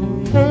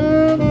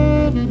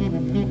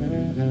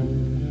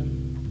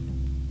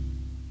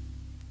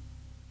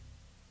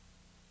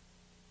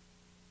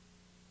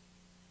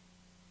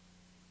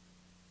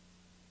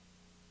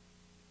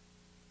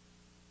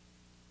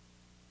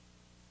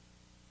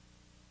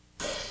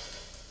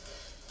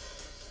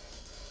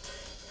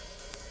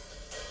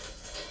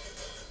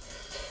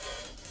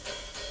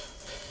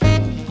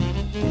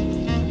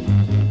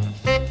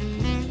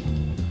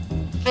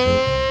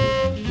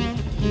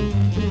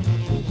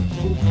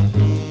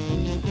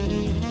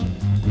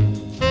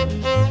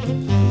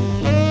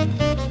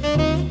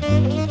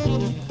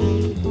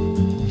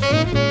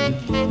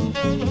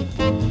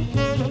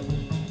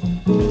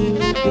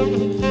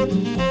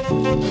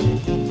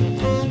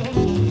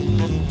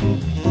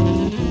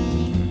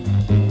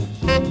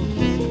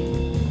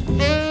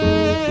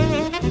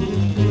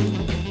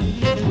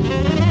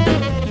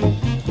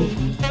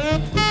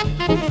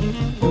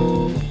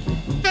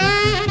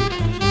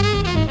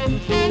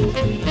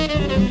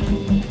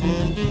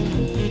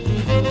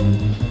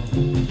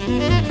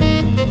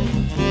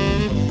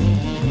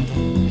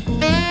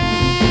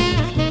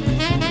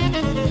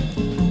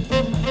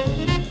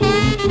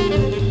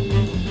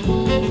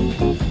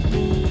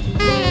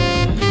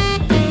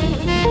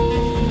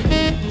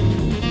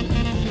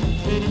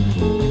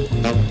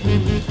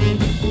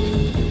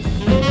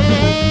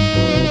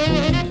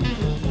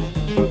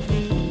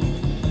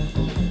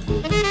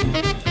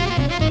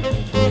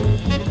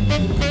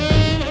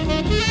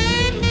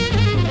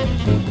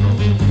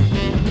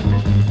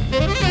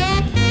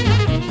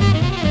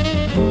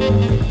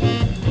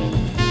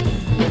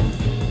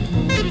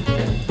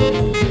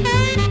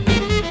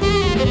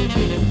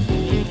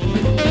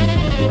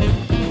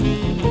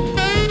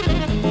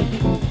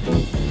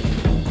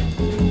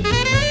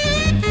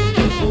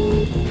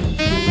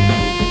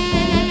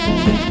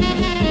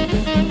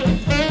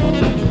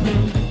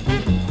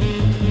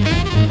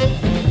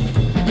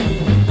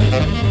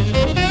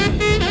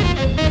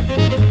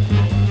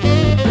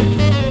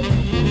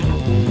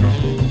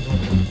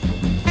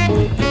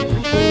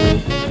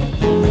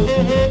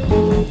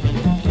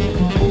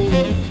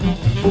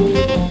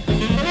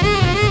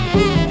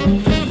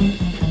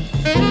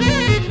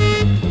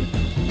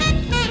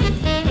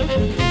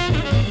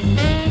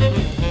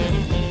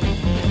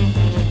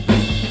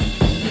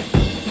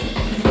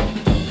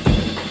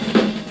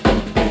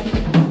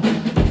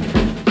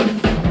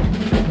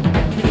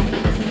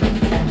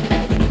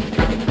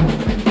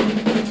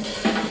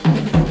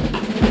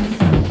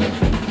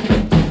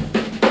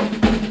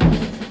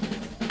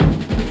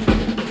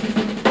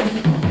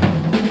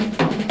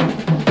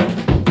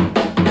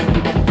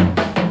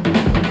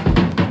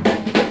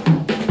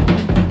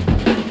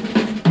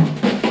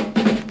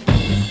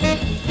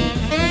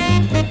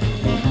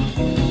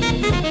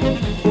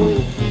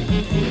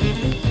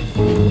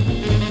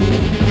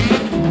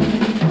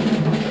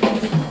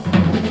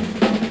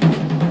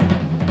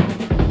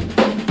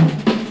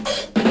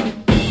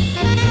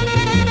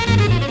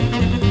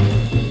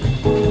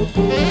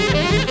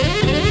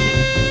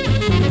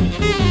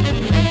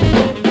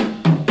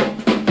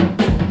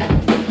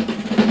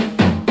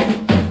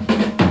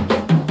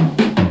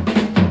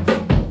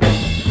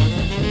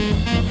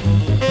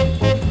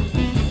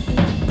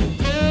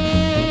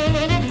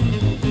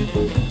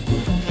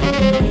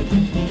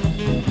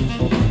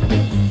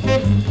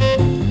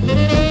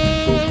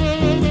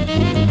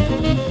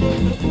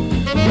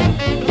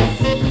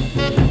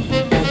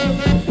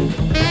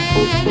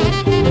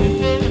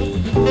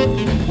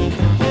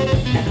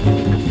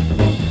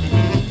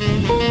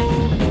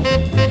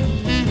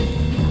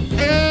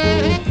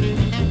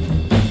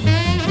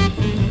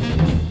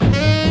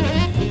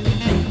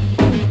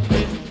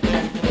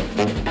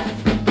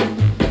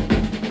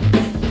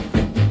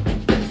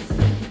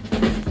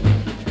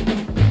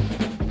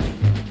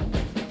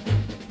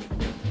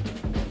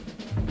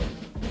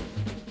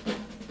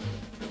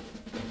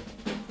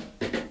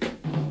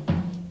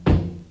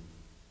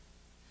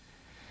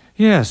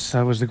 Yes,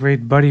 that was the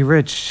great Buddy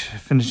Rich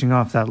finishing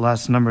off that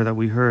last number that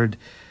we heard.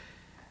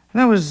 And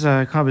that was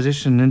a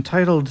composition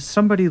entitled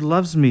Somebody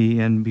Loves Me,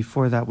 and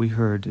before that we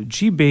heard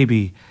Gee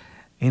Baby,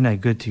 Ain't I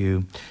Good to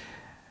You?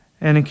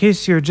 And in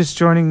case you're just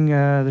joining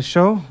the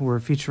show, we're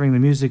featuring the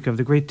music of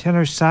the great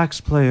tenor sax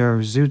player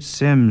Zoot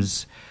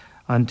Sims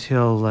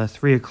until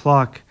 3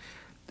 o'clock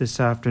this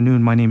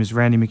afternoon. My name is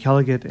Randy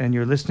McElligott, and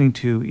you're listening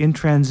to In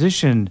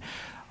Transition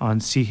on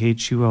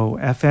CHUO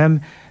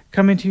FM,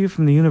 coming to you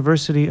from the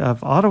University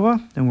of Ottawa,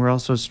 and we're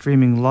also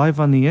streaming live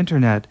on the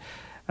internet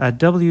at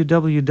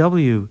www.chuo.fm.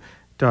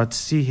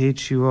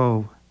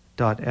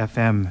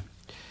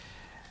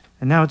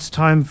 And now it's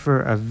time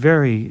for a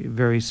very,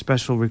 very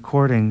special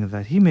recording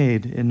that he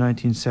made in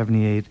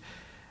 1978,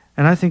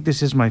 and I think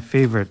this is my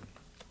favorite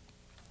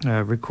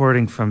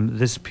recording from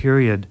this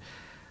period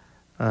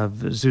of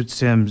Zoot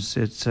Sims.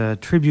 It's a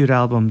tribute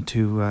album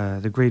to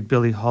the great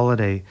Billie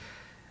Holiday.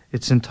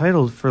 It's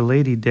entitled For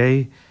Lady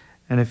Day,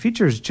 and it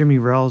features Jimmy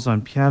Rells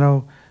on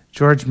piano,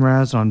 George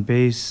Mraz on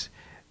bass,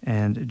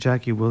 and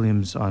Jackie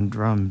Williams on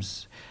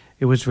drums.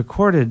 It was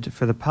recorded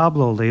for the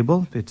Pablo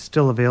label. It's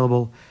still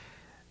available,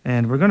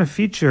 and we're going to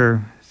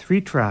feature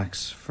 3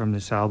 tracks from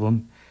this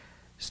album,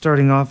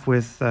 starting off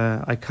with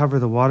I Cover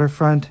the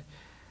Waterfront,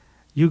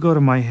 You Go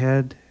to My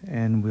Head,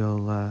 and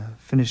we'll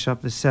finish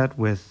up the set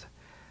with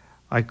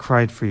I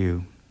Cried for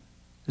You.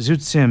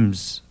 Zoot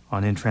Sims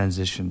on In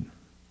Transition.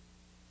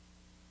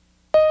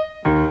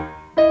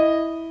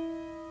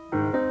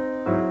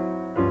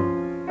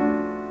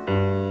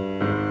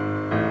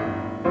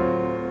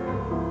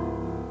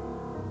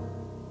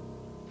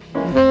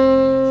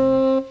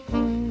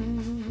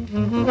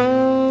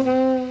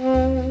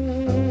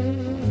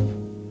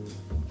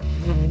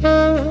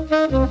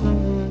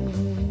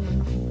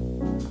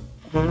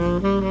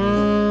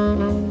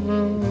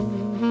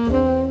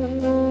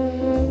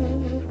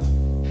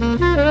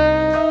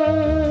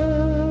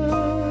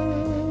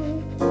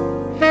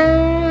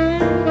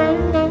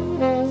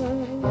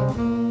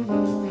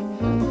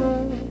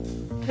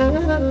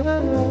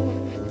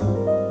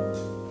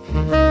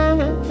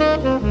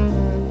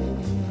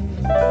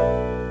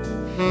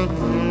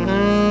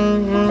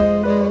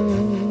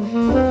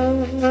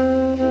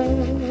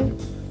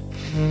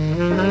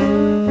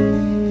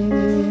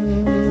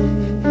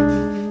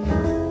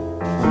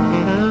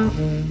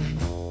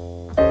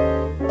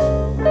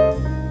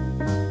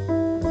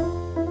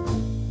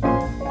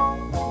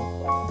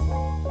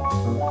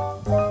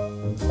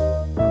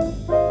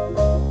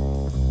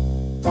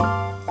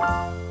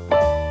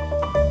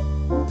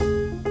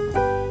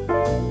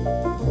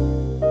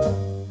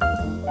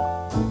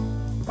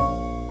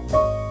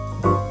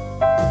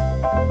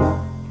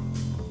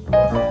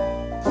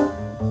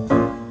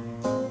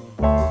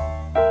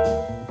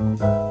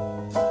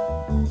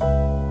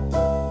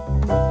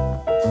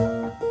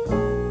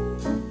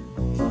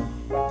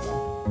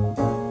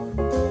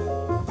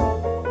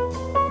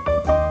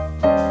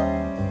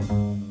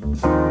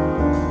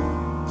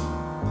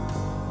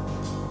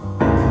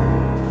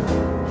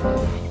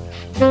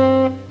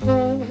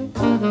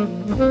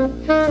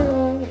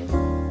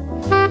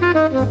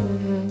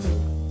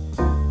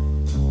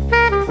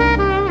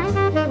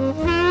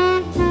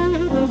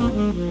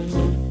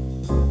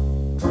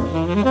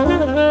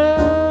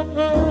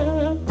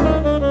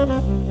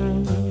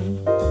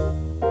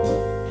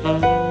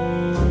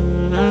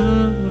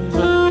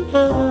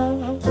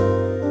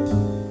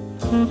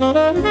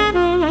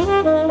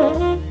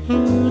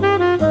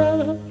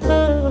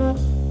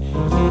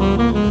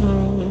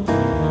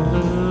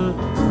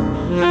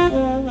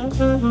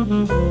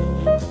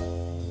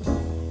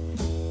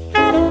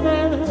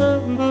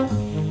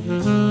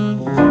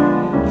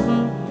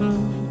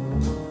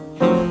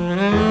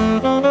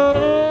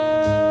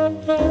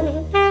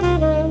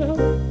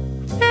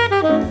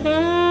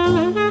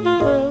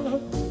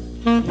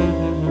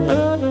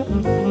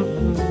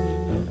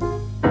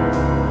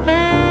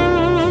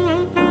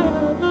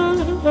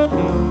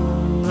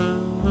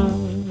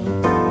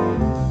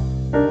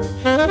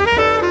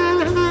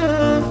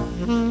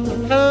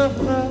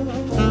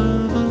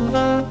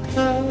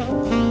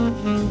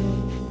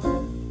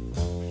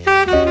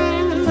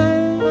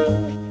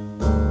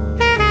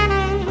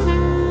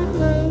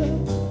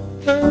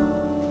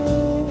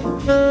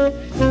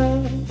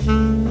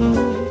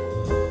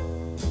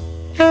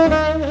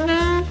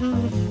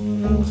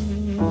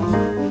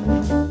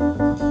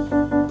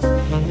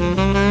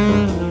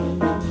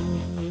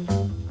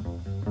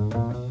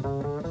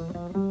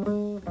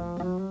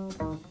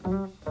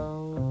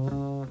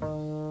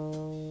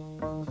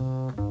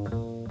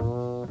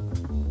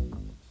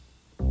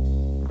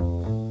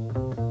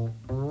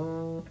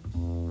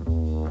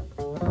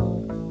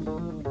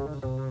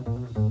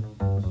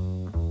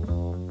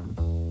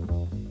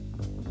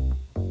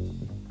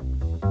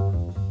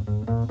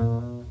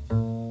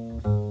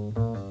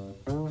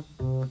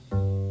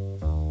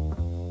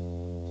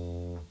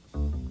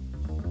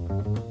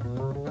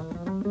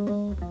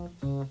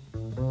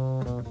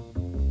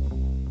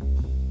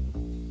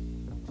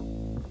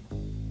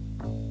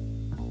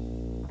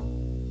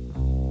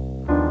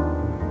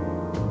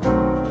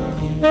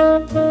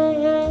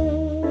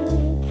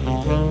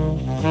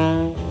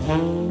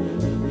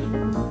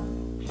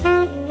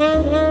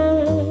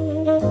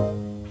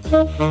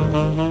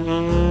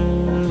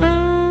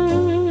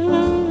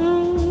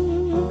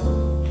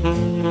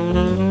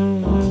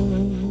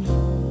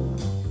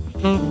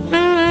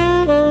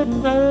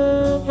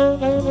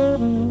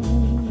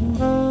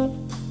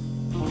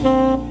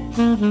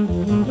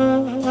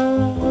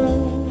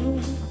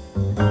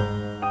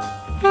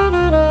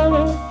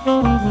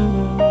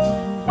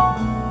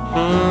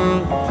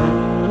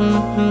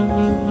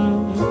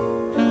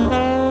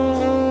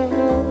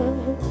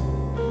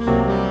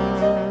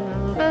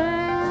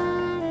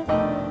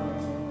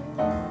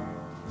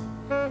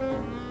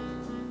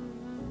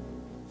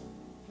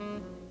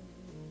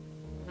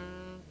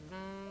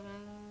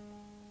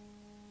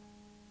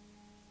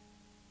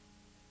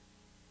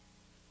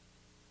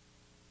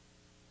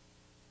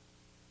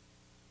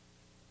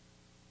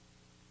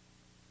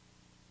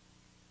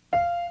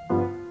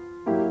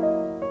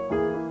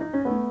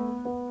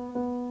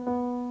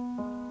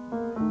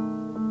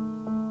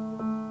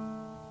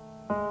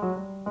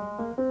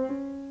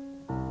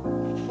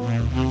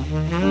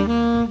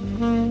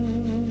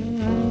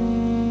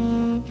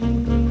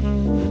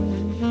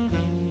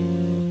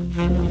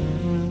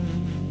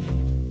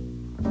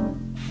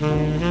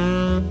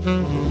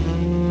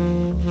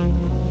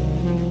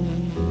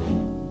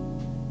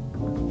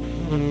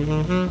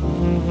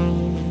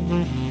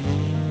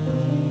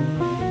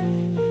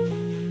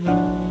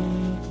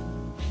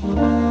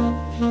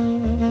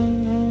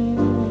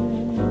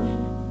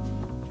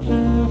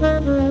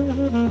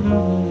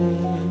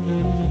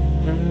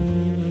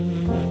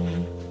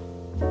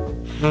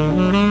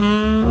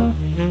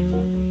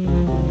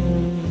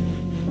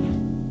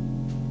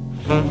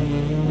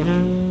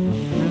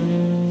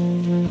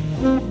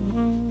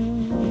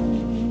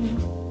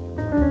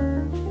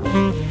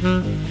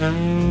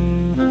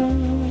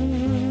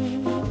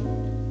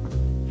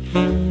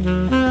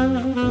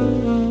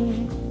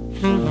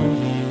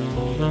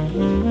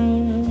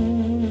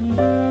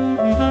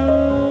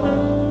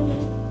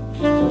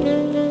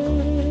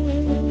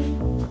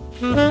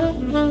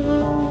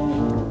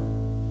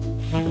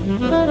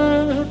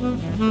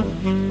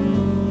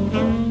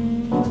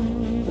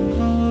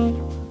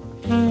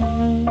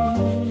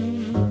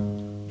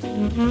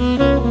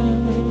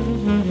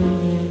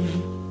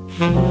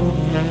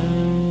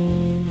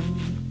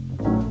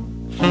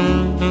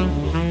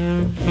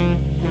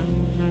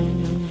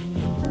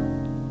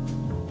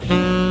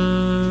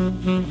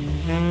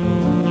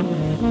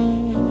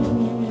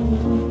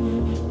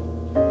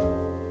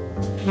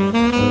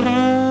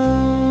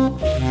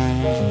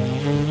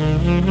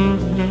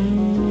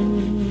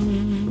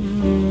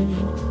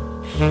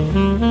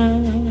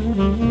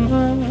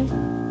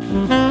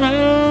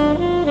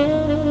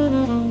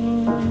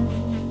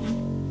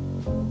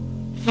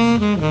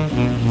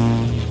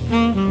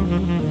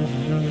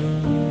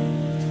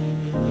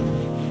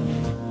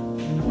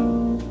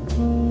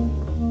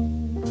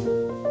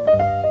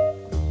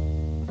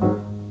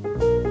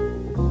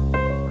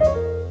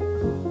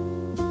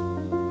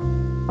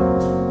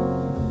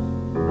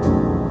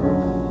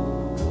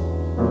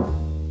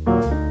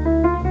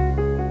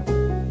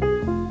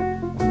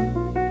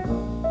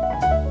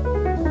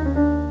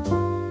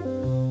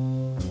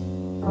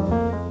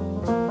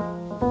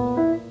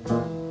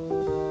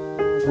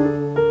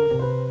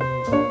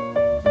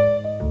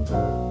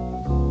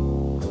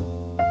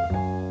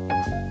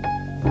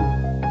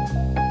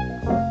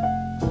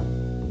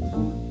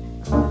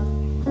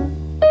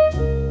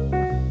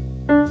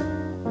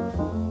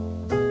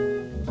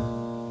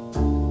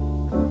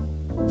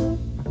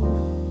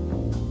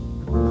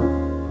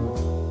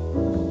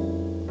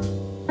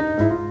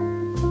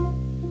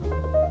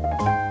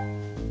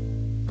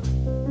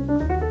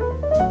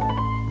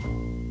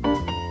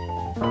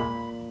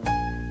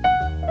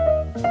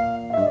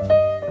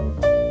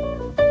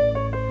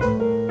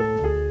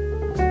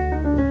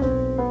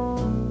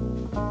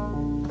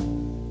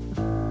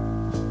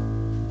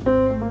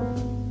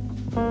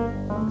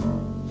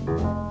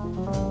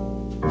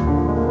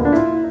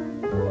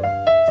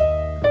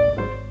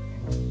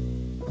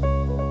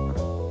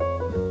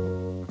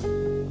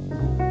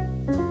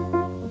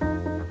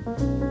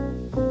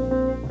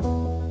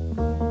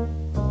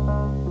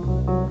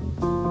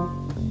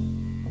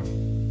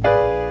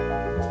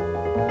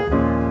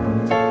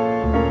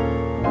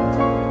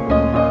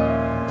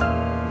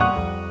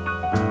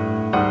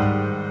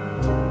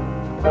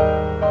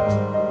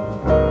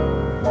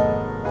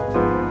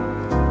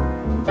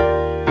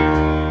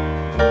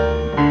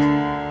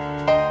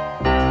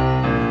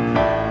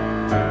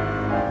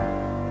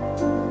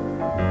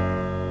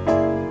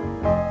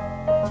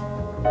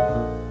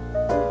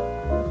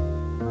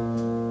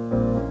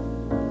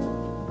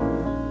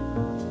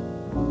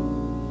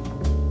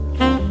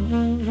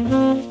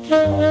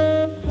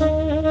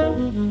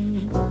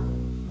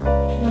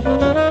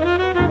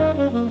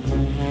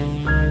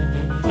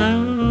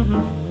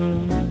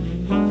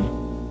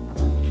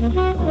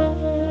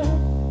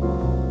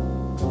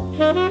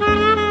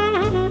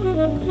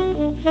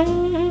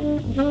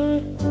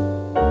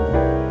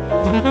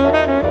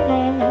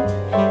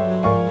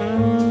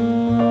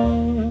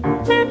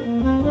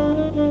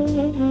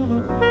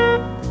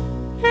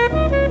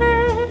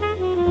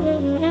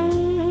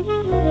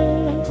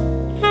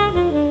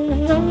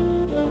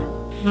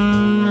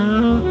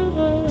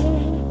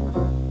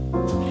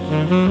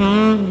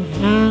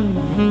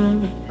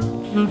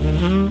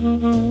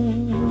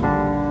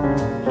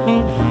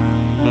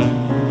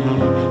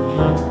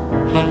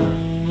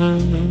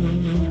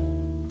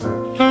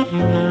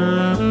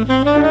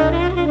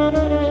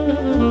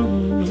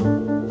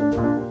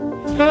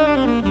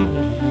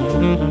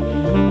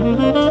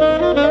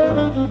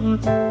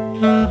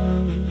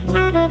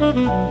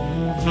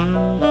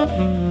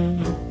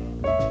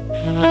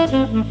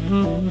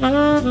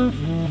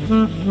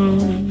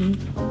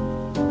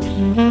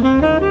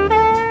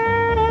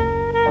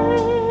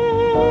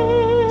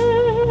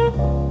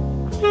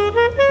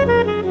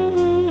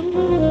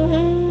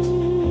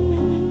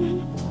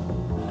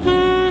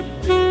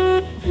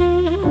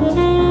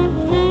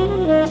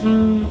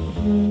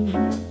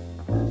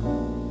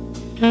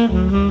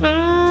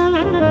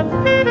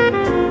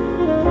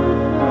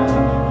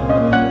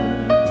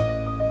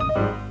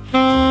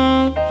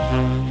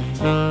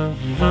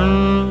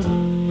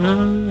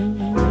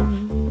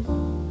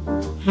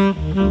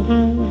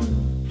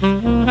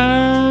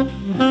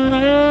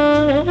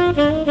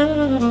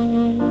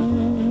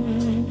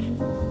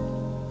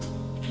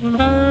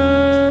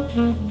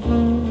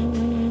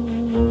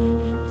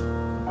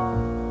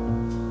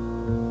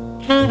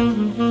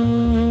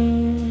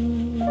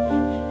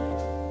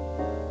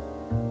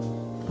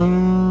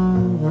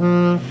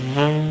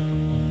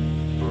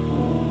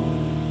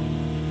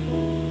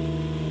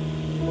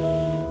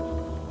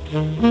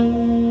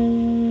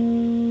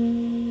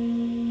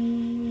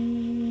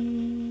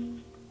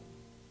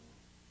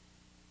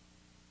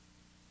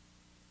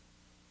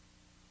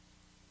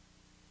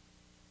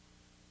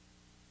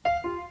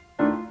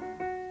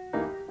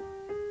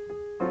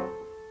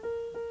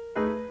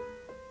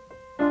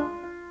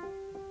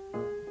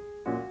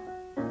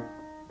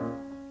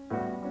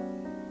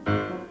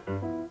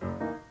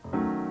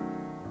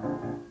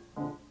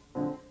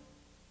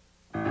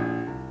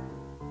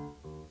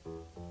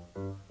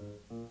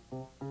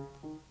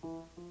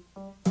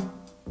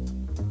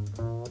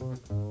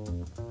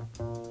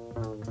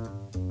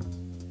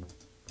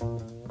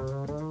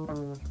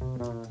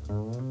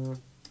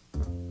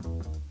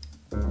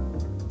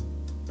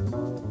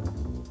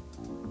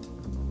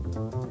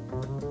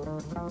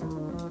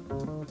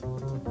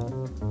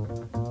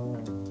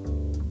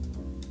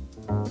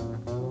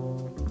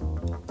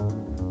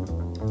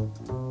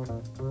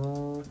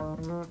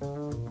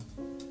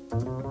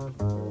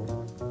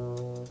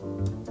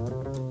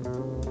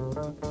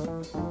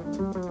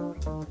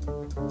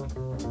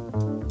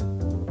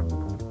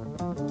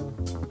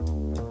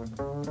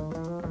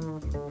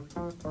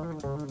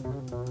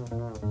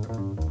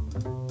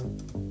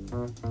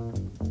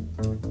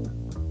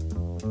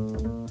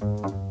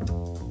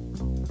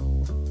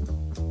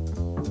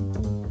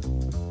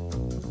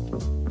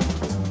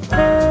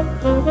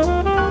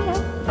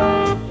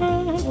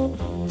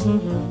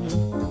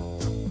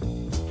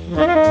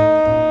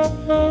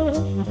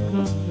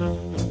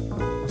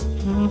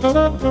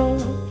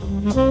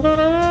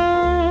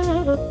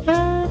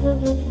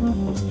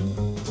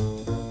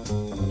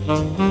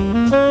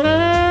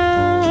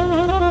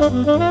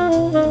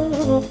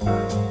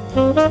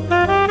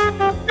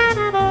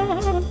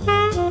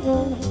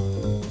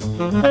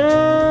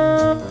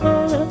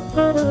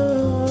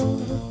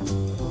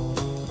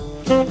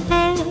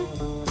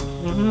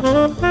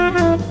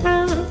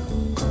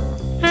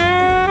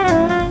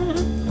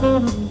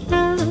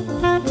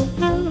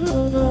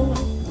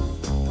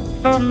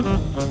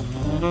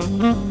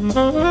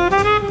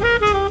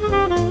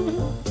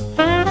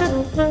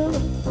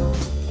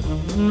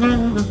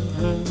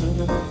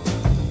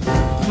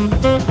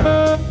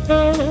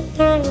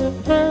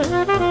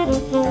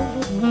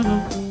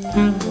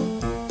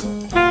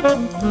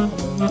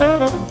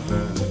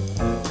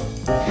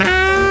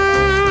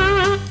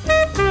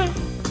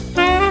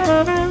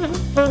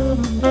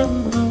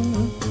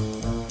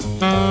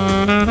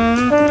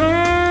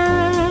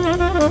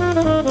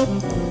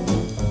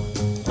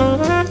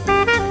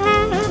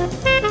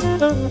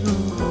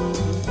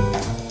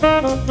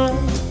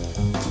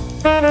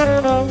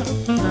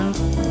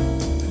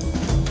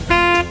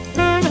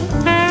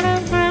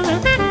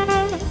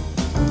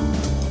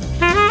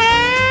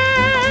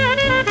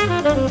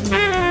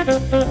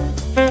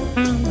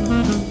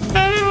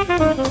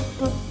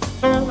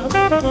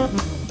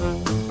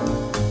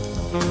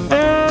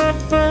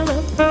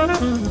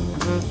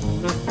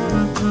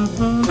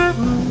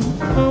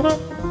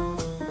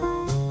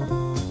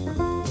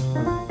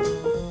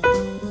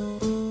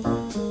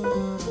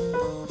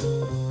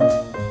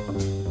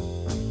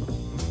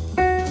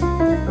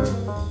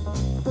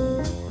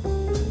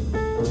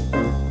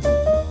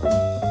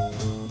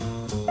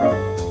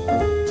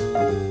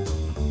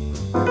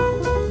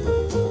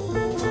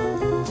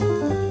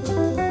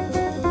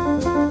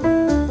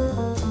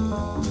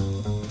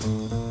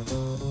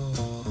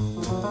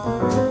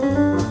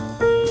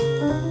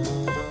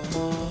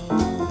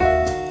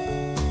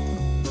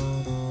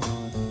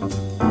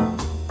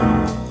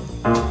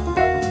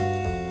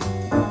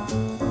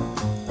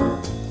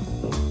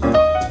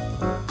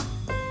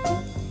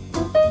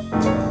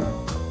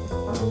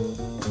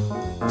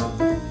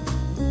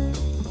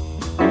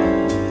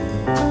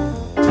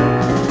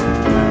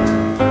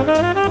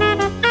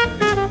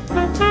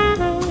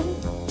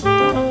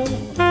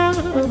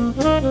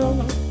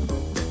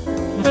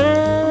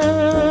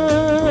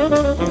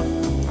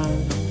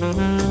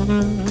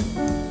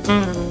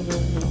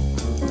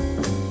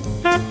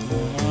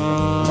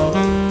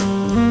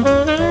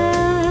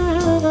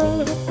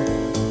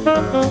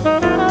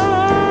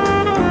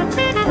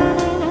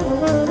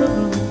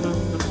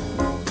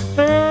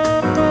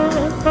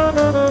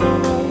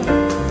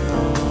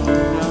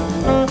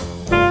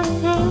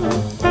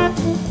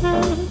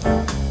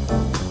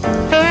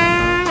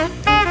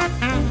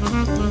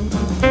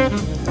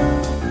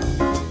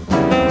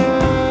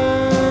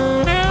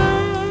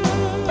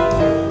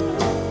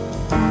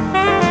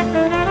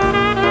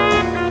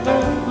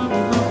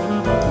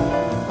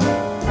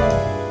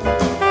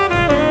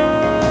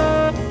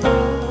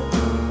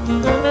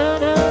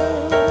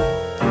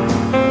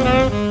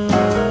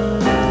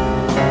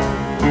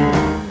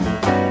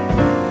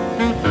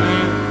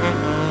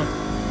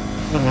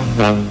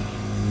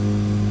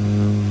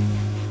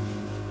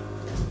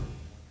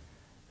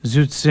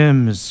 Zoot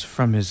Sims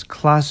from his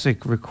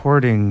classic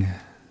recording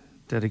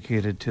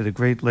dedicated to the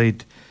great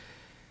late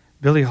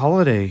Billie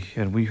Holiday,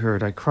 and we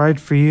heard I Cried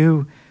for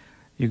You,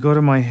 You Go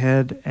to My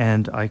Head,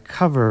 and I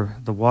Cover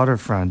the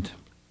Waterfront.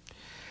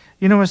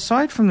 You know,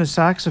 aside from the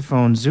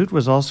saxophone, Zoot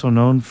was also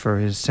known for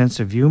his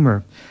sense of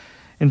humor.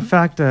 In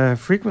fact, a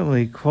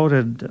frequently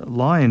quoted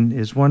line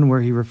is one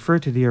where he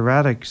referred to the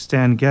erratic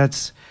Stan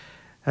Getz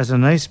as a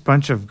nice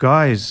bunch of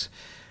guys.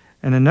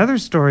 And another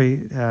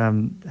story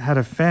had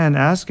a fan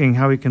asking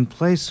how he can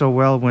play so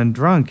well when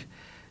drunk,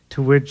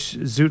 to which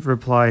Zoot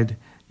replied,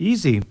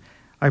 "Easy,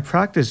 I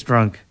practice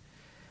drunk."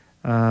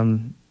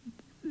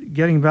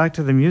 Getting back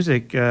to the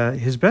music,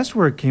 his best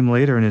work came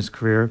later in his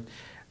career,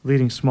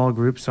 leading small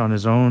groups on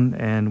his own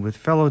and with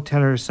fellow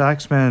tenor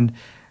saxman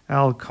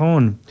Al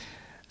Cohn.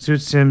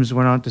 Zoot Sims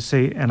went on to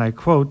say, and I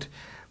quote,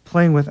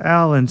 "Playing with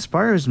Al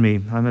inspires me.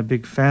 I'm a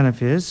big fan of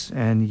his,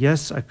 and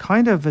yes, a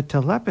kind of a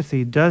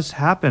telepathy does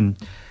happen.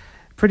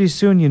 Pretty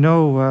soon you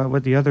know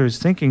what the other is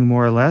thinking,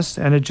 more or less,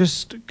 and it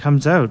just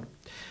comes out."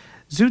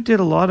 Zoot did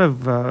a lot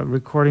of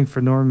recording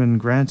for Norman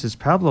Grantz's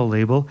Pablo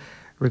label,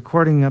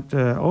 recording up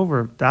to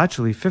over,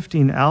 actually,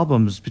 15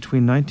 albums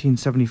between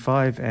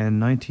 1975 and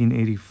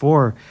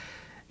 1984.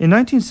 In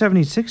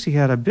 1976, he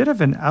had a bit of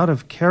an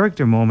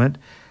out-of-character moment,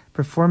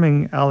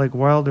 performing Alec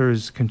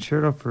Wilder's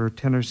Concerto for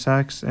Tenor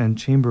Sax and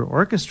Chamber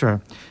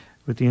Orchestra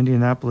with the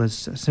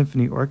Indianapolis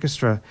Symphony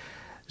Orchestra.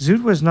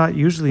 Zoot was not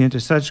usually into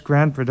such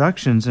grand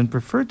productions and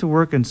preferred to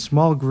work in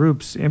small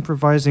groups,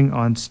 improvising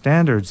on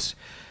standards.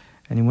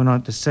 And he went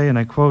on to say, and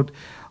I quote,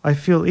 "I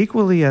feel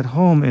equally at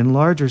home in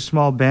large or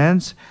small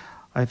bands.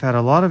 I've had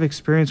a lot of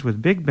experience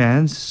with big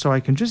bands, so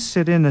I can just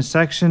sit in a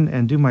section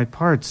and do my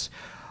parts.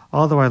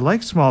 Although I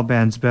like small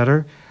bands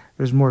better,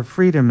 there's more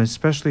freedom,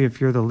 especially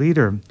if you're the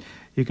leader.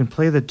 You can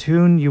play the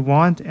tune you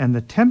want and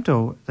the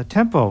tempo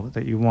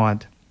that you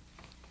want.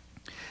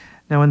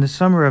 Now, in the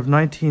summer of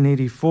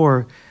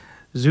 1984,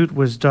 Zoot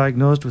was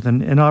diagnosed with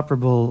an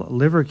inoperable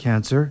liver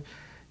cancer.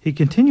 He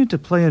continued to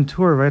play and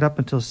tour right up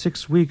until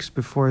 6 weeks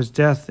before his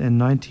death in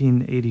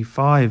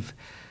 1985.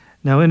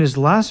 Now, in his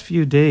last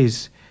few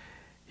days,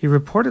 he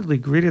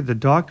reportedly greeted the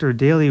doctor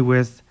daily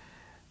with,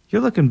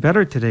 "You're looking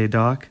better today,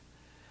 Doc."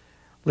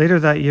 Later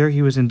that year,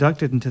 he was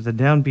inducted into the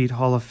Downbeat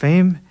Hall of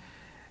Fame,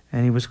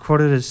 and he was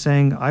quoted as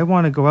saying, "I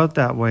want to go out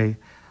that way.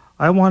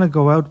 I want to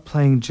go out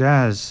playing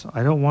jazz.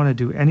 I don't want to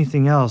do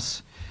anything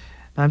else."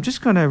 Now, I'm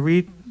just going to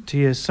read to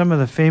you some of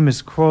the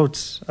famous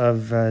quotes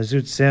of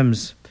Zoot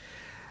Sims.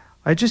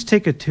 "I just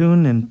take a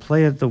tune and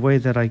play it the way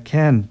that I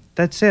can.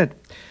 That's it.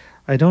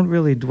 I don't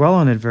really dwell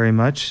on it very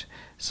much.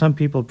 Some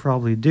people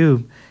probably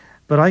do.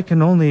 But I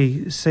can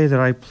only say that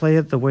I play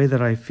it the way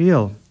that I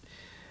feel."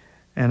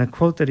 And a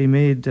quote that he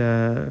made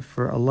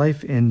for A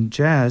Life in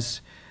Jazz,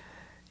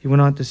 he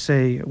went on to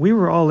say, "We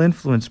were all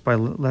influenced by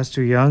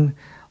Lester Young.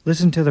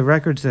 Listen to the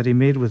records that he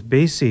made with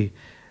Basie.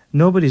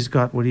 Nobody's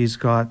got what he's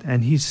got,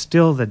 and he's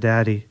still the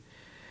daddy."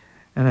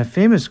 And a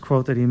famous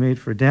quote that he made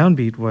for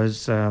Downbeat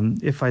was,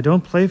 "If I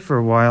don't play for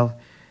a while,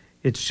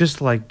 it's just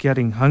like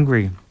getting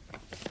hungry."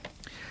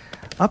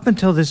 Up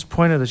until this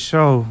point of the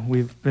show,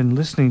 we've been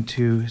listening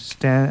to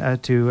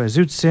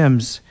Zoot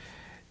Sims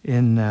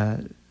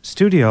in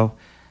studio,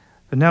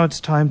 but now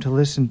it's time to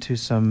listen to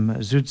some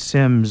Zoot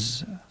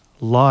Sims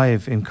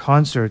live in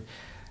concert.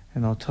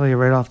 And I'll tell you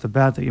right off the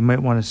bat that you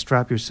might want to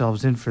strap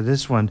yourselves in for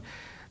this one,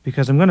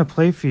 because I'm going to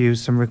play for you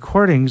some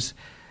recordings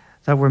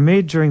that were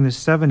made during the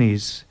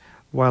 70s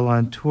while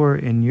on tour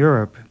in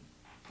Europe.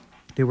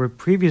 They were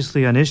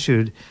previously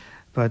unissued,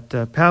 but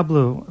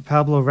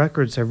Pablo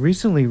Records have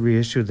recently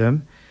reissued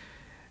them,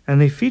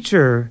 and they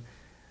feature,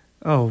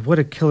 oh, what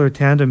a killer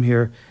tandem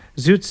here,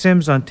 Zoot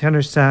Sims on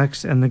tenor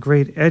sax and the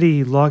great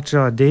Eddie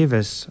Lockjaw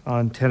Davis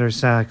on tenor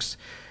sax,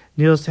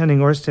 Niels Henning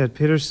Orsted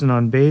Peterson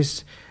on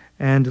bass,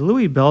 and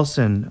Louis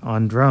Belson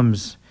on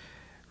drums.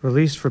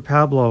 Released for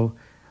Pablo.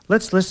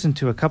 Let's listen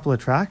to a couple of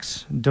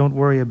tracks, Don't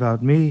Worry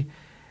About Me,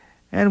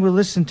 and we'll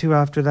listen to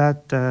after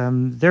that,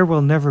 There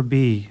Will Never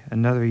Be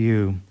Another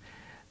You.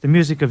 The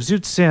music of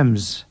Zoot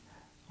Sims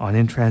on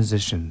In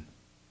Transition.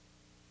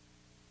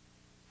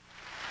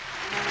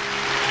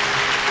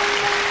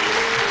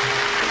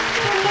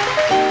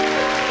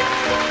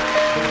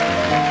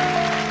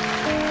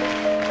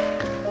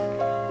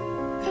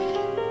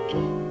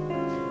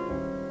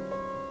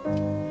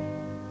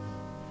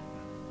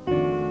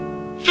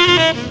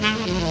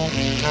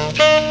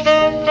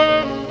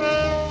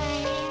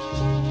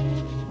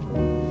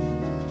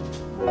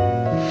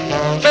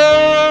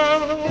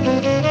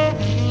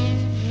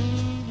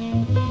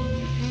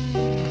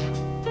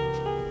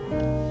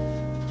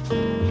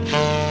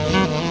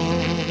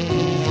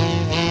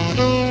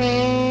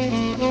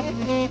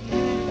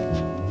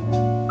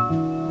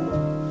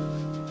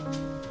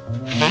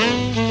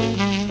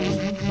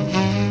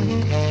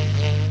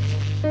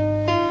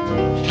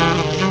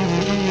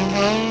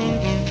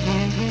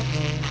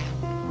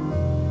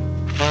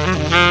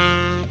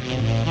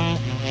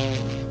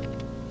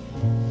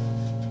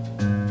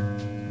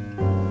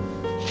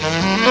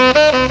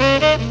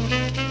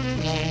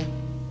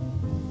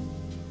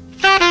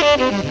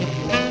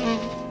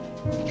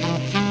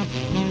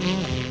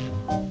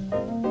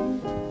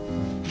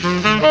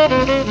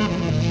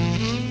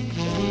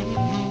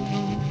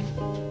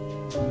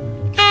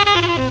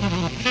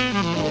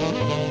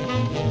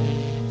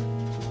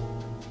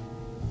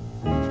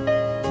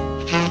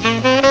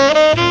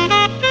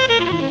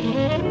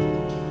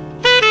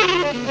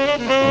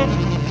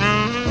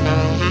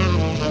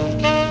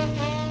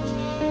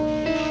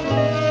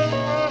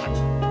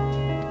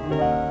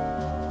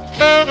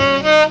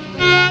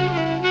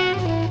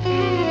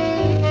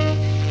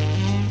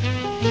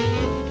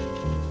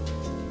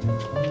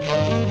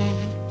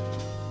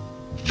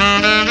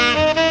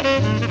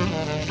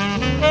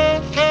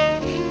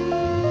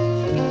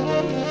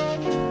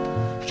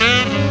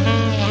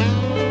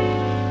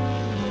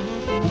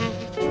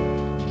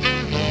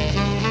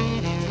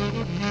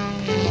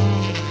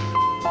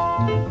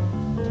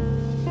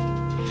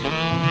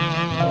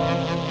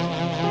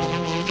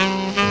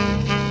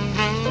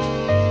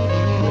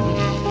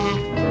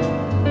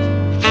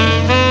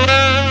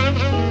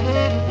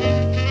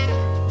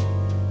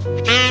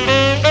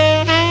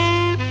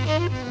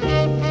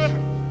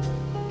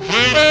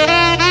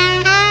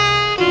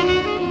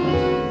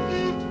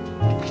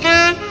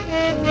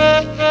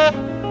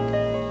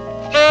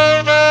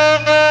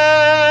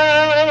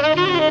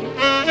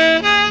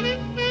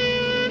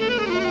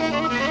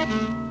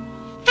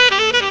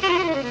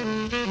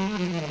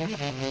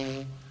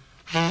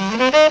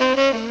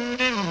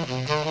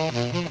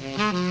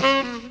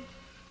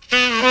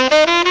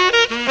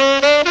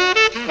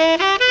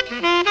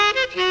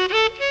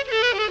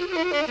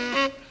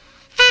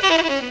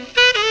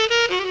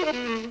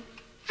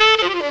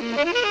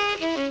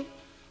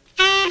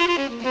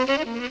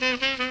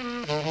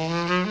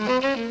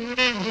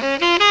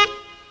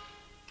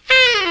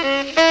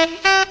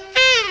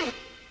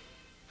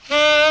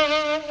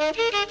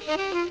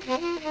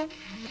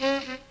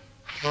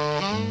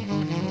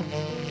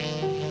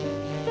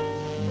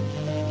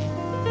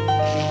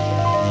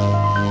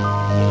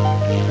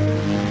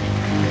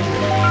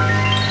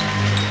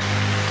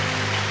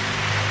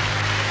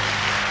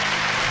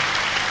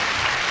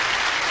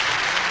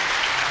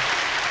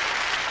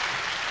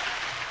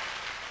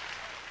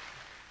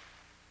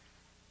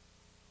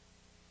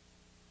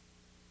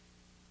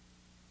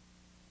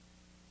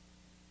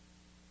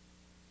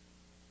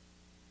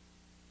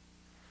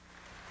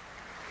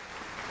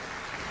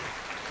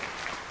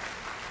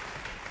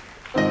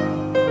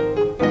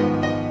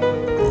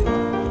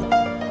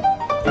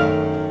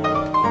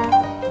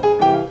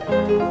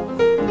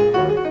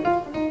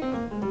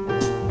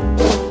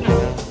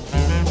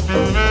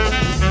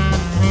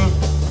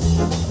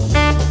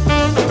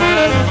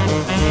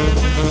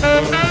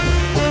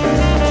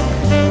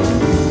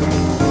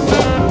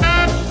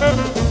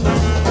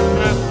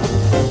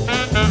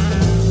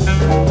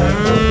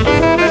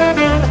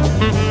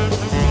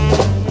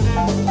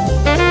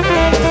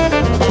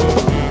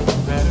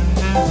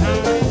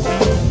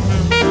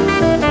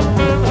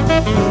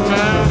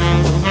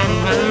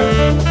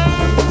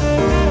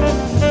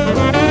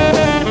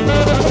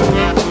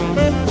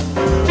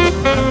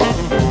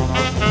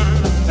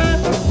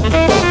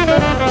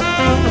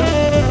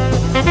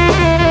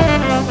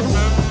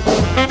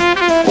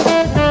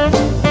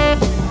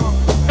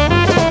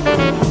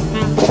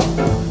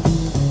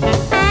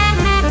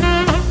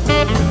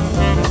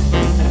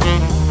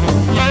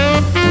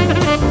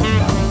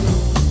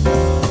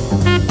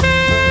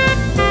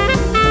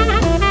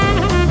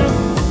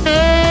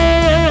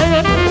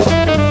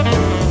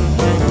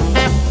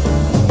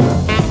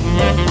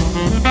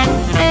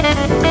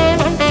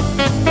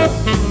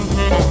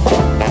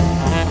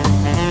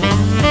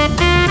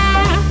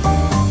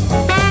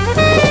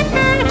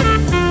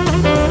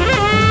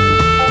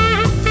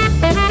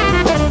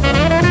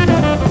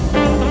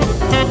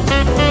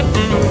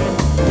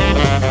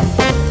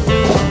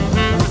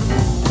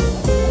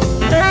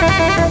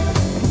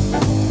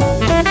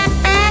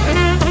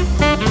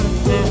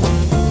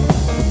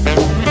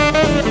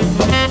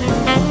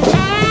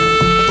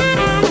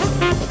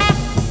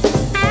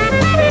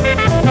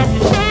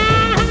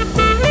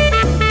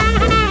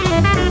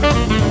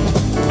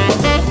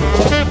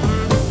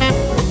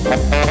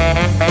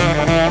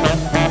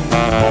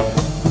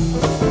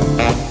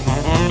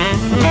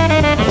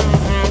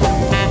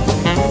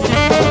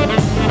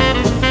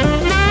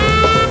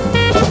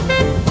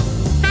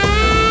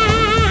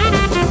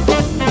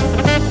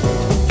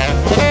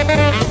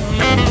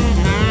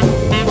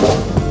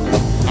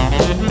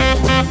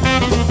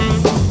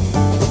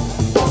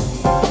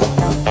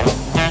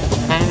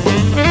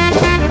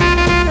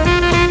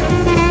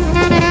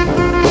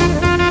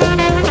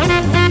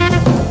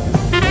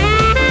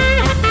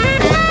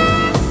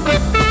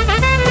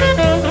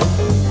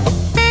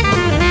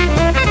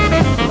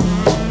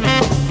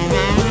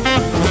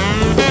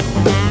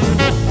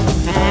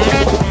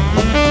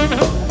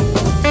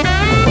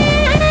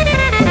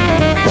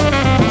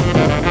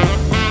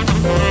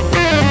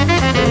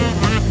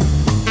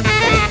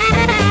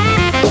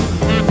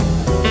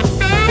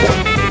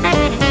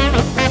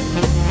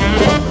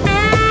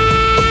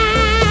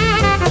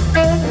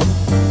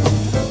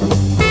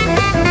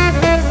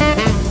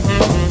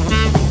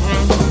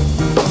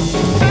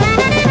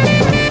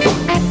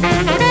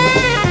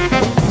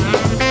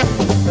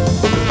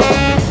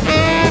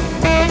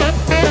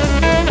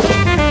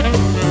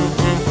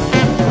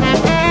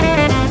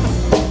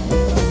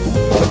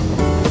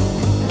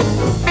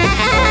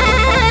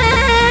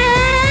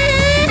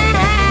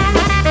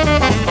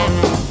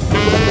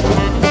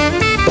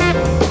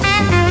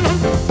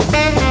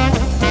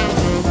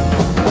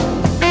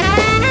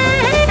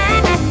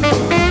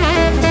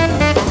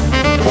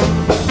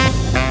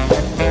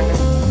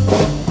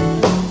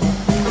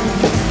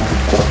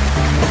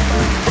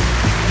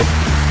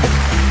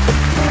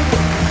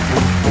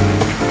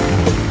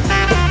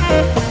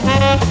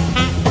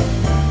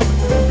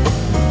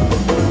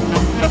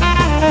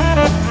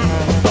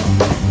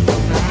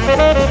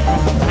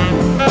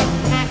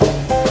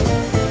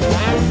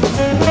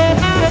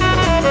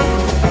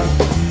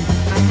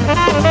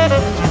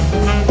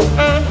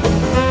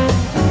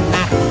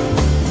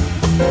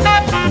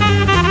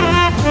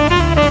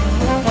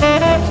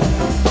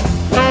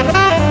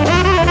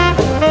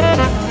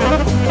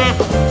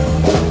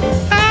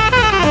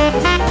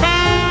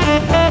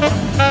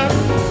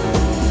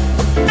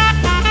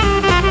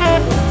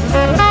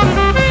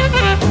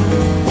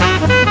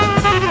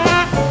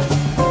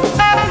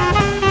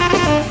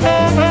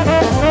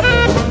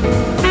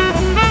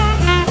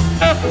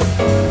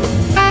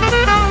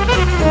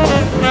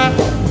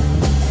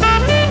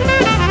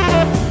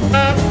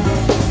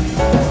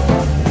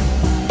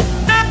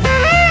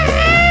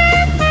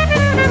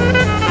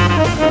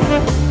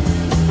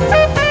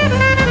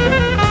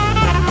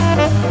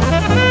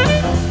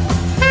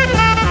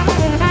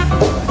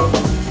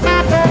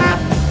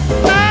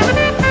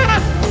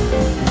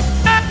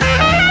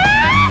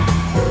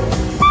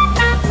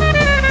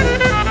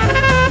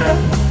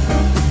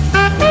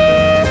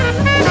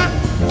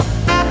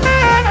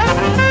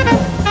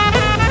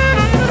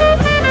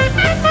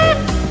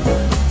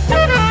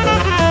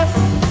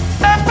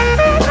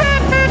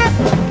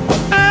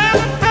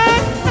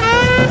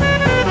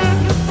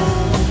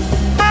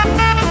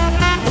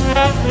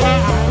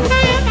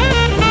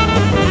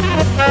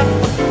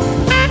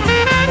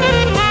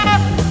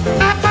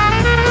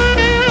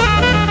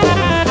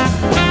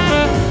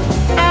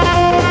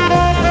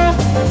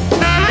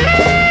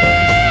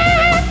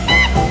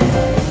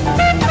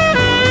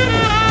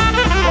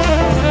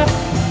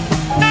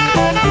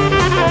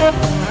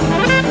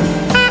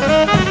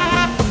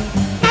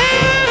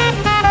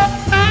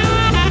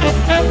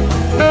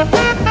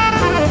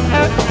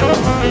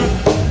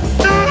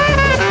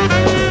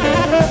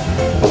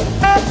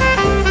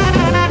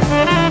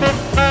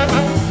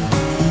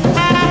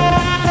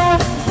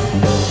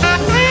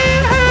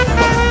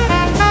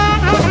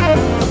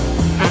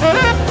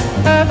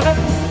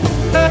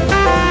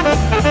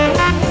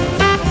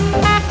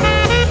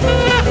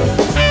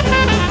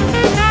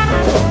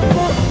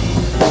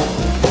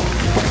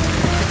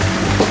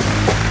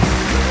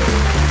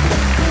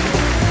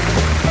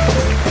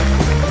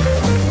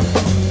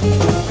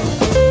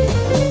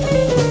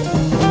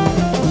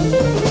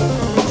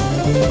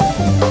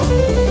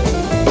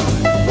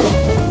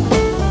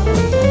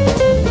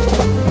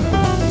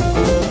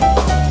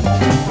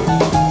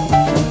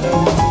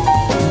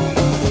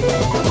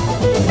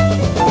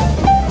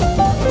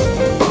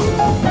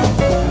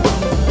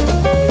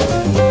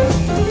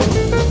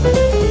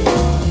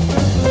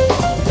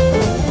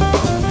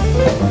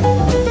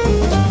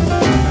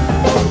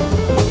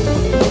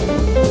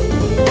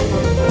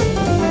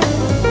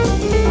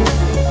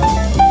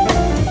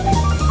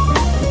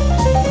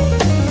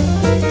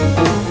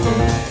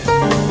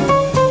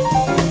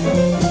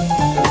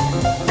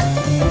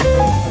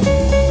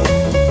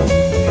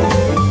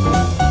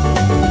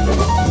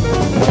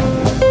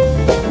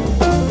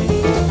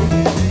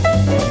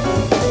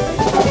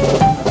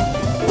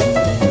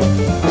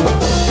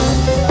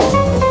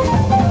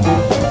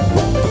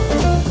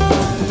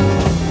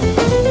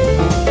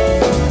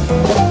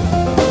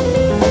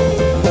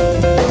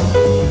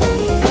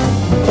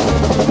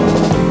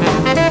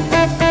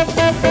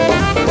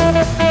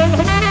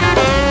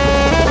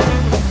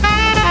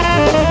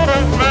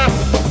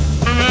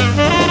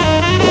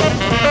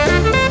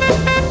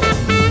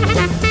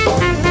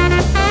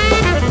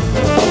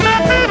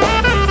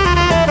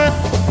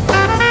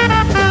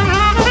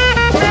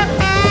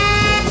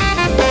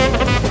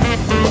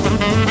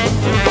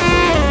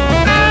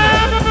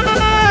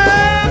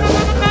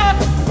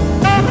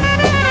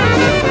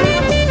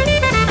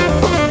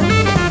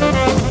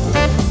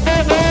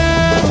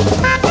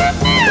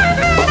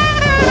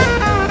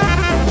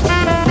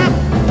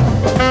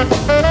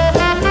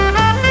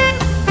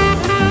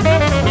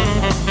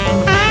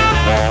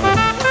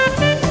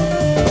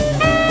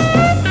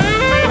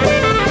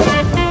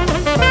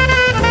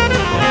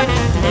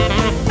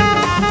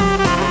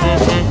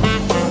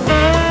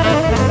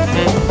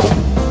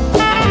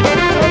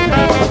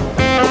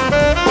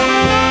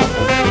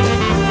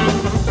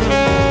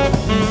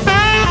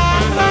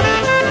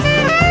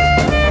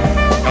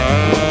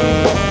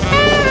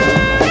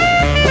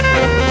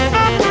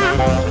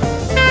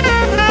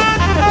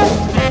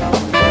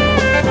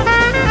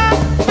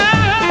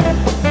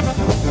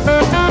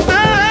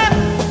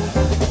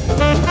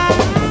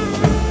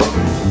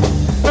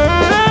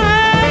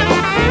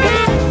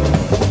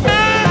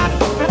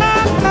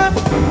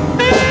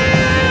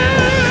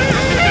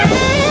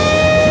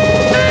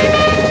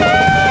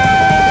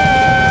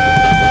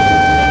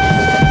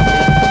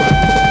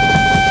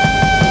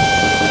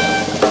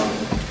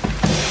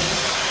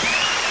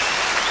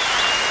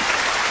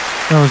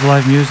 was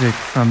live music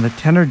from the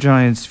Tenor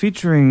Giants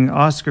featuring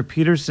Oscar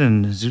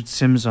Peterson, Zoot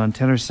Sims on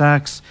tenor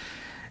sax,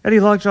 Eddie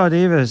Lockjaw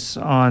Davis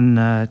on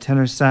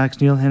tenor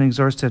sax, Neil Hennings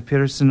Orsted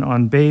Peterson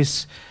on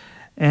bass,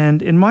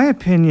 and in my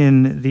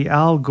opinion, the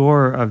Al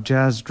Gore of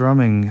jazz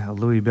drumming,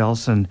 Louis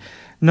Bellson.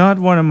 Not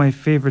one of my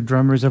favorite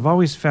drummers. I've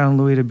always found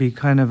Louis to be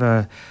kind of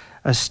a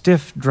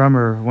stiff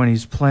drummer when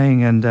he's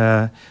playing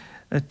and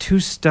too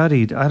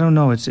studied. I don't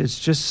know. It's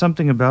just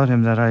something about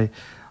him that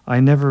I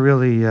never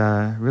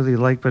really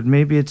like, but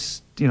maybe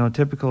it's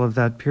typical of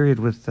that period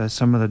with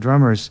some of the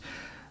drummers.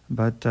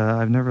 But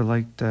I've never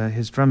liked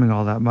his drumming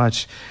all that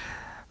much.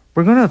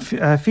 We're going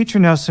to feature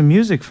now some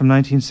music from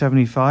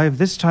 1975.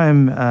 This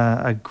time,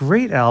 a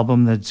great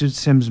album that Zoot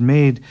Sims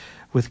made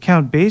with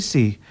Count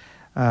Basie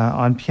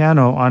on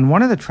piano. On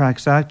one of the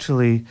tracks,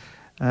 actually,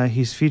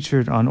 he's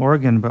featured on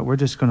organ, but we're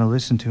just going to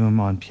listen to him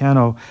on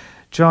piano.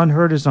 John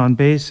Hurt is on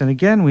bass, and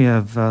again, we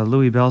have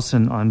Louis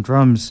Bellson on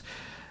drums.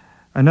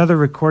 Another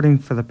recording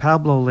for the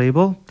Pablo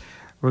label.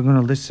 We're going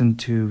to listen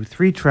to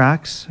 3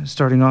 tracks,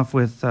 starting off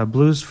with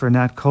Blues for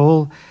Nat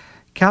Cole,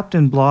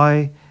 Captain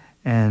Bligh,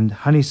 and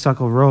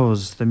Honeysuckle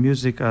Rose, the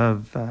music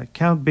of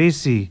Count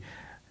Basie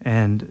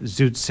and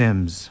Zoot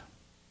Sims.